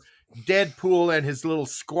where Deadpool and his little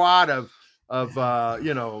squad of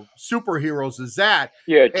superheroes as that.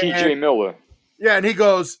 Yeah, T.J. Miller. Yeah, and he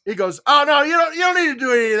goes, oh no, you don't need to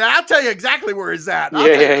do any of that. I'll tell you exactly where he's at. Yeah. I'll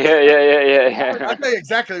tell you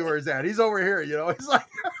exactly where he's at. He's over here, He's like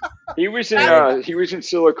he was in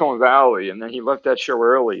Silicon Valley, and then he left that show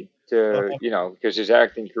early to because his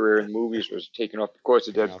acting career in movies was taking off, of course,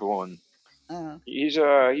 of Deadpool, and he's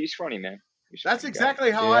funny, man. That's exactly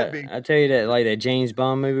how I'd be. I tell you that, like that James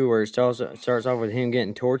Bond movie where it starts off with him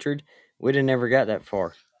getting tortured, we'd have never got that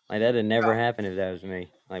far. Like that'd never happened if that was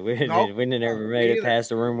me. Like we'd have never made it past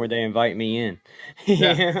the room where they invite me in.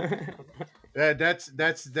 Yeah,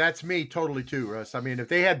 that's me totally too, Russ. I mean, if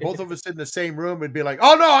they had both of us in the same room, it'd be like,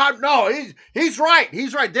 oh no, he's right.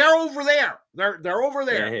 They're over there. They're over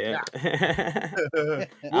there. Yeah.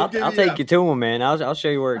 I'll take you to them, man. I'll show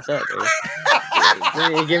you where it's at.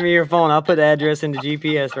 Give me your phone. I'll put the address in the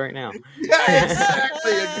GPS right now. Yeah,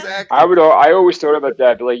 exactly. I always thought about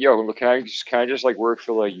that. Be like, yo, can I just like work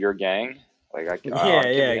for like your gang? Like I can.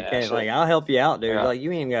 Like I'll help you out, dude. Yeah. Like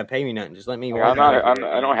you ain't gotta pay me nothing. Just let me. I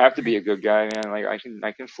don't have to be a good guy, man. Like I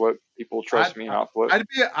can flip. People trust me, and I'll flip.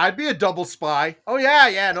 I'd be a double spy. Oh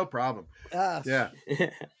yeah, no problem. Yeah.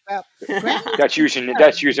 That's using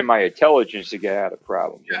my intelligence to get out of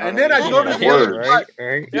problems. Yeah, and then I'd go to the other side.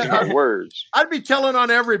 Yeah, words. I'd be telling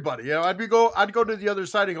on everybody. I'd go to the other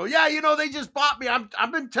side and go, yeah, they just bought me.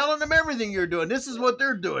 I've been telling them everything you're doing. This is what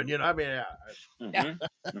they're doing. I mean, yeah.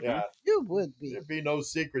 You would be. There'd be no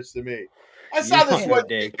secrets to me. I saw this one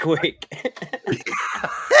day quick.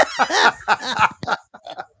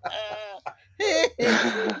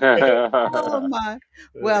 Oh my!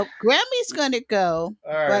 Well, Grammy's going to go,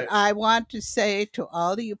 but I want to say to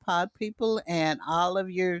all of you pod people and all of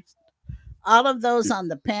those on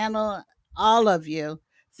the panel, all of you,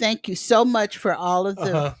 thank you so much for all of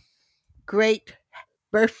the great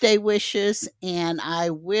birthday wishes, and I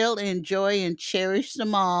will enjoy and cherish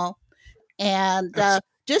them all. And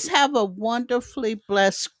just have a wonderfully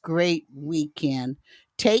blessed, great weekend.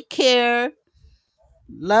 Take care.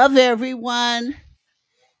 Love everyone.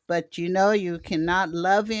 But you cannot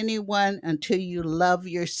love anyone until you love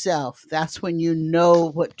yourself. That's when you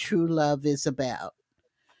know what true love is about.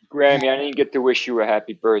 Grammy, I didn't get to wish you a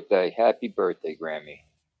happy birthday. Happy birthday, Grammy.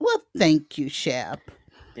 Well, thank you, Shep.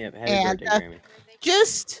 Yep, happy birthday, Grammy.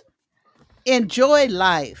 Just enjoy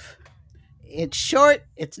life. It's short.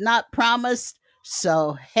 It's not promised.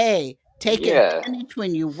 So, hey, take advantage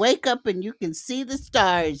when you wake up and you can see the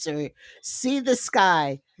stars or see the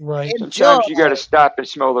sky. Right. Sometimes you got to stop and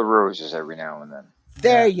smell the roses every now and then.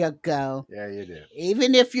 There you go. Yeah, you do.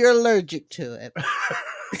 Even if you're allergic to it.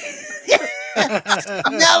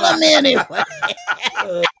 Smell them anyway.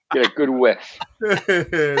 Get a good whiff.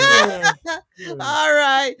 All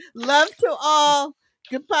right. Love to all.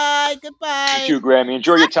 Goodbye. You too, Grammy.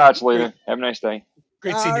 Enjoy your tots later. Have a nice day.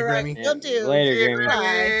 Great seeing you, Grammy. You'll do. Later,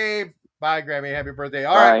 Grammy. Bye, Grammy. Happy birthday.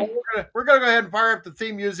 All right, well, we're gonna go ahead and fire up the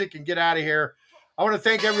theme music and get out of here. I want to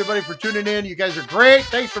thank everybody for tuning in. You guys are great.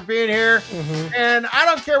 Thanks for being here. Mm-hmm. And I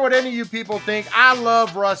don't care what any of you people think. I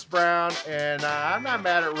love Russ Brown, and I'm not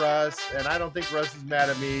mad at Russ, and I don't think Russ is mad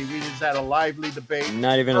at me. We just had a lively debate.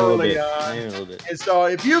 Not even a little bit. And so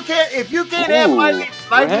if you can't have lively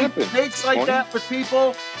debates like that with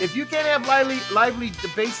people, if you can't have lively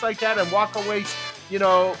debates like that and walk away,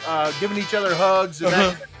 giving each other hugs and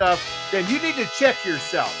that kind of stuff, then you need to check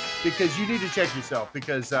yourself. Because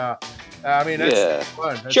that's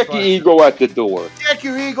fun. Check your ego at the door. Check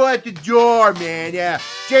your ego at the door, man. Yeah.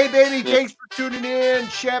 Jay, baby, thanks for tuning in.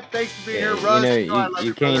 Shep, thanks for being here. Russ,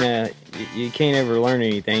 you can't ever learn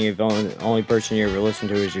anything if the only person you ever listen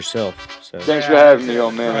to is yourself. So thanks for having me,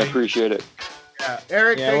 old man. I appreciate it. Yeah,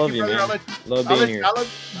 Eric, I love you, man. Love being here.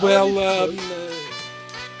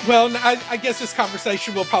 Well, I guess this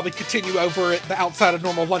conversation will probably continue over at the Outside of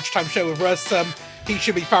Normal lunchtime show with Russ. He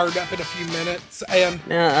should be fired up in a few minutes. And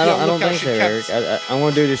I don't think so, Eric. I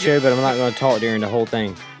want to do the show, but I'm not going to talk during the whole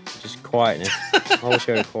thing. Just quietness. The whole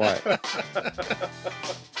show is quiet.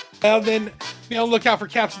 Well, then be on the lookout for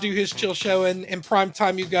Caps to do his chill show. And in prime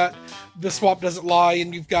time, you've got The Swamp Doesn't Lie,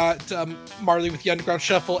 and you've got Marley with the Underground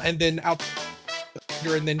Shuffle, and then and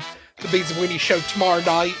then the Beans of Winnie show tomorrow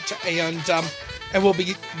night. And we'll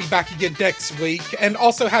be back again next week. And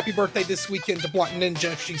also, happy birthday this weekend to Blunt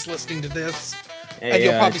Ninja if she's listening to this. And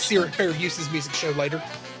you'll probably see her at Fair Use's music show later.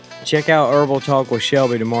 Check out Herbal Talk with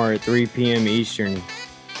Shelby tomorrow at 3 p.m. Eastern.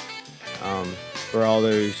 For all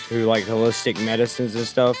those who like holistic medicines and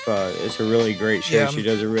stuff, it's a really great show. Yeah. She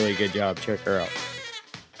does a really good job. Check her out.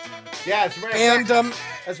 Yeah, it's very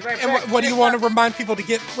and what do you want to remind people to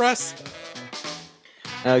get, Russ?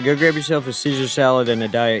 Go grab yourself a Caesar salad and a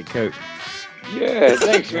Diet Coke. Yeah,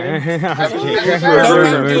 thanks, man.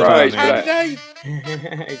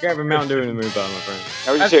 Grab a Mountain Dew in the moon pie, my friend.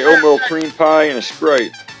 I would say oatmeal cream pie and a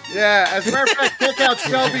Sprite. Yeah, as a matter of fact, check out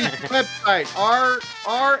Shelby's website,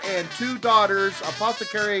 R and Two Daughters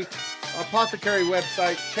Apothecary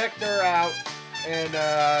website. Check her out and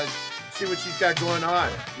see what she's got going on.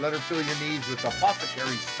 Let her fill your needs with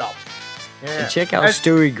apothecary stuff. Yeah. And check out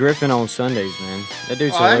Stewie Griffin on Sundays, man. That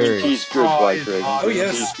dude's hilarious. He's good, Black Dragon. Oh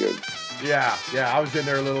yes, he's good. Yeah, I was in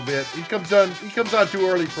there a little bit. He comes on too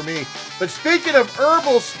early for me. But speaking of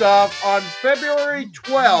herbal stuff, on February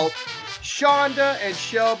 12th, Shonda and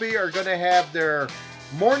Shelby are going to have their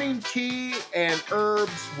morning tea and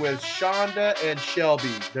herbs with Shonda and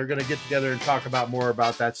Shelby. They're going to get together and talk about more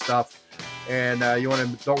about that stuff. And don't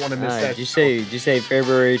want to miss that. Did you say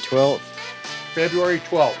February 12th? February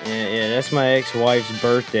 12th. Yeah, that's my ex-wife's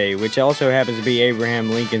birthday, which also happens to be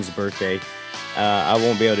Abraham Lincoln's birthday. I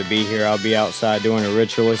won't be able to be here. I'll be outside doing a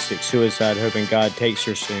ritualistic suicide, hoping God takes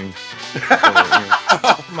her soon.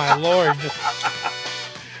 Oh my Lord.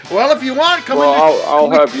 Well, if you want, come I'll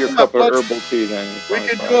have your cup of herbal tea then. We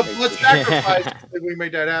can do a blood sacrifice if we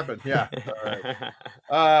make that happen. Yeah.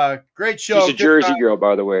 All right. Great show. She's a Jersey girl,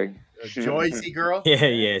 by the way. A Jersey girl?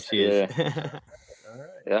 Yeah, she is.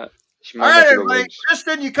 Yeah. All right, everybody.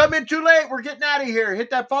 Kristen, you come in too late. We're getting out of here. Hit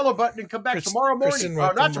that follow button and come back tomorrow morning. Kristen,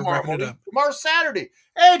 Not tomorrow morning. Tomorrow's Saturday.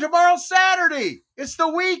 Hey, tomorrow's Saturday. It's the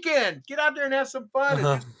weekend. Get out there and have some fun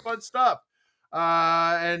and do some fun stuff.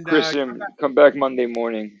 Kristen, come back Monday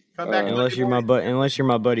morning. Unless you're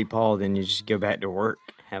my buddy Paul, then you just go back to work.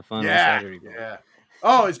 Have fun on Saturday. Yeah.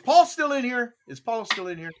 Oh, is Paul still in here?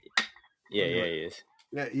 Yeah, he is.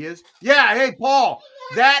 Yeah, he is. Yeah, hey Paul,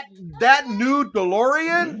 that new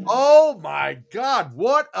DeLorean. Oh my God,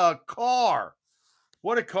 what a car!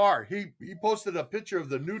 What a car! He posted a picture of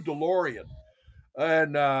the new DeLorean,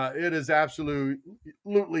 and it is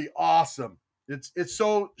absolutely awesome. It's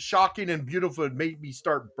so shocking and beautiful. It made me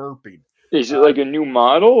start burping. Is it like a new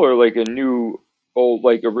model or like a new old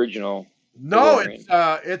original? No,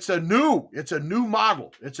 DeLorean? it's a new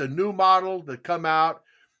model. It's a new model that come out.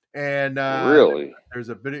 And really, there's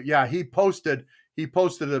a video. Yeah, he posted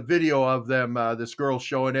a video of them. This girl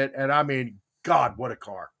showing it, and I mean, God, what a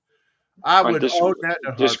car! I would own that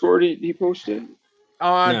in a Discord. He posted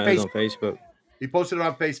on Facebook. He posted it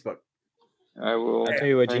on Facebook. I will. I'll tell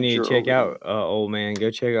you what you need to check out, old man.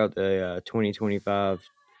 Go check out the 2025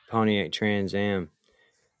 Pontiac Trans Am.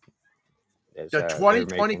 The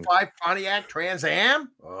 2025 Pontiac Trans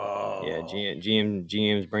Am? Oh. Yeah,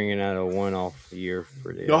 GM's bringing out a one-off year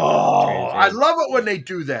for the Trans Am. I love it when they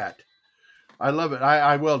do that. I love it.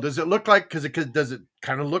 I will. Does it look like, does it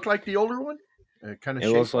kind of look like the older one? It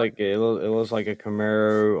looks like a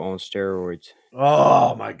Camaro on steroids.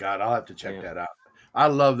 Oh my God. I'll have to check that out. I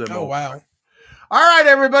love them. Oh, wow. All right,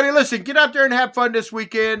 everybody. Listen, get out there and have fun this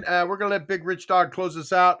weekend. We're going to let Big Rich Dog close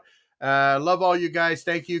us out. Love all you guys.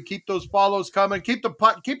 Thank you. Keep those follows coming. Keep the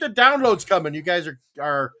downloads coming. You guys are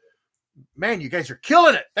you guys are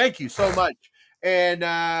killing it. Thank you so much. And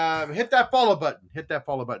hit that follow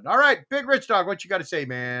button. All right, Big Rich Dog, what you got to say,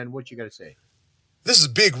 man? What you got to say? This is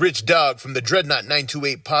Big Rich Dog from the Dreadnought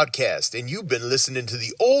 928 podcast, and you've been listening to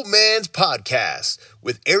the Old Man's Podcast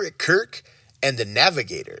with Eric Kirk and the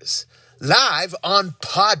Navigators, live on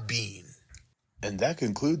Podbean. And that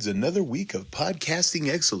concludes another week of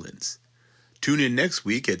podcasting excellence. Tune in next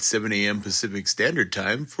week at 7 a.m. Pacific Standard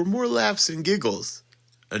Time for more laughs and giggles.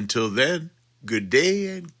 Until then, good day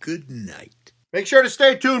and good night. Make sure to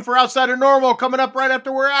stay tuned for Outsider Normal coming up right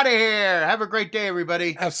after we're out of here. Have a great day,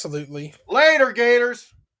 everybody. Absolutely. Later,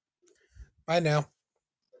 Gators. Bye now.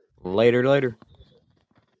 Later.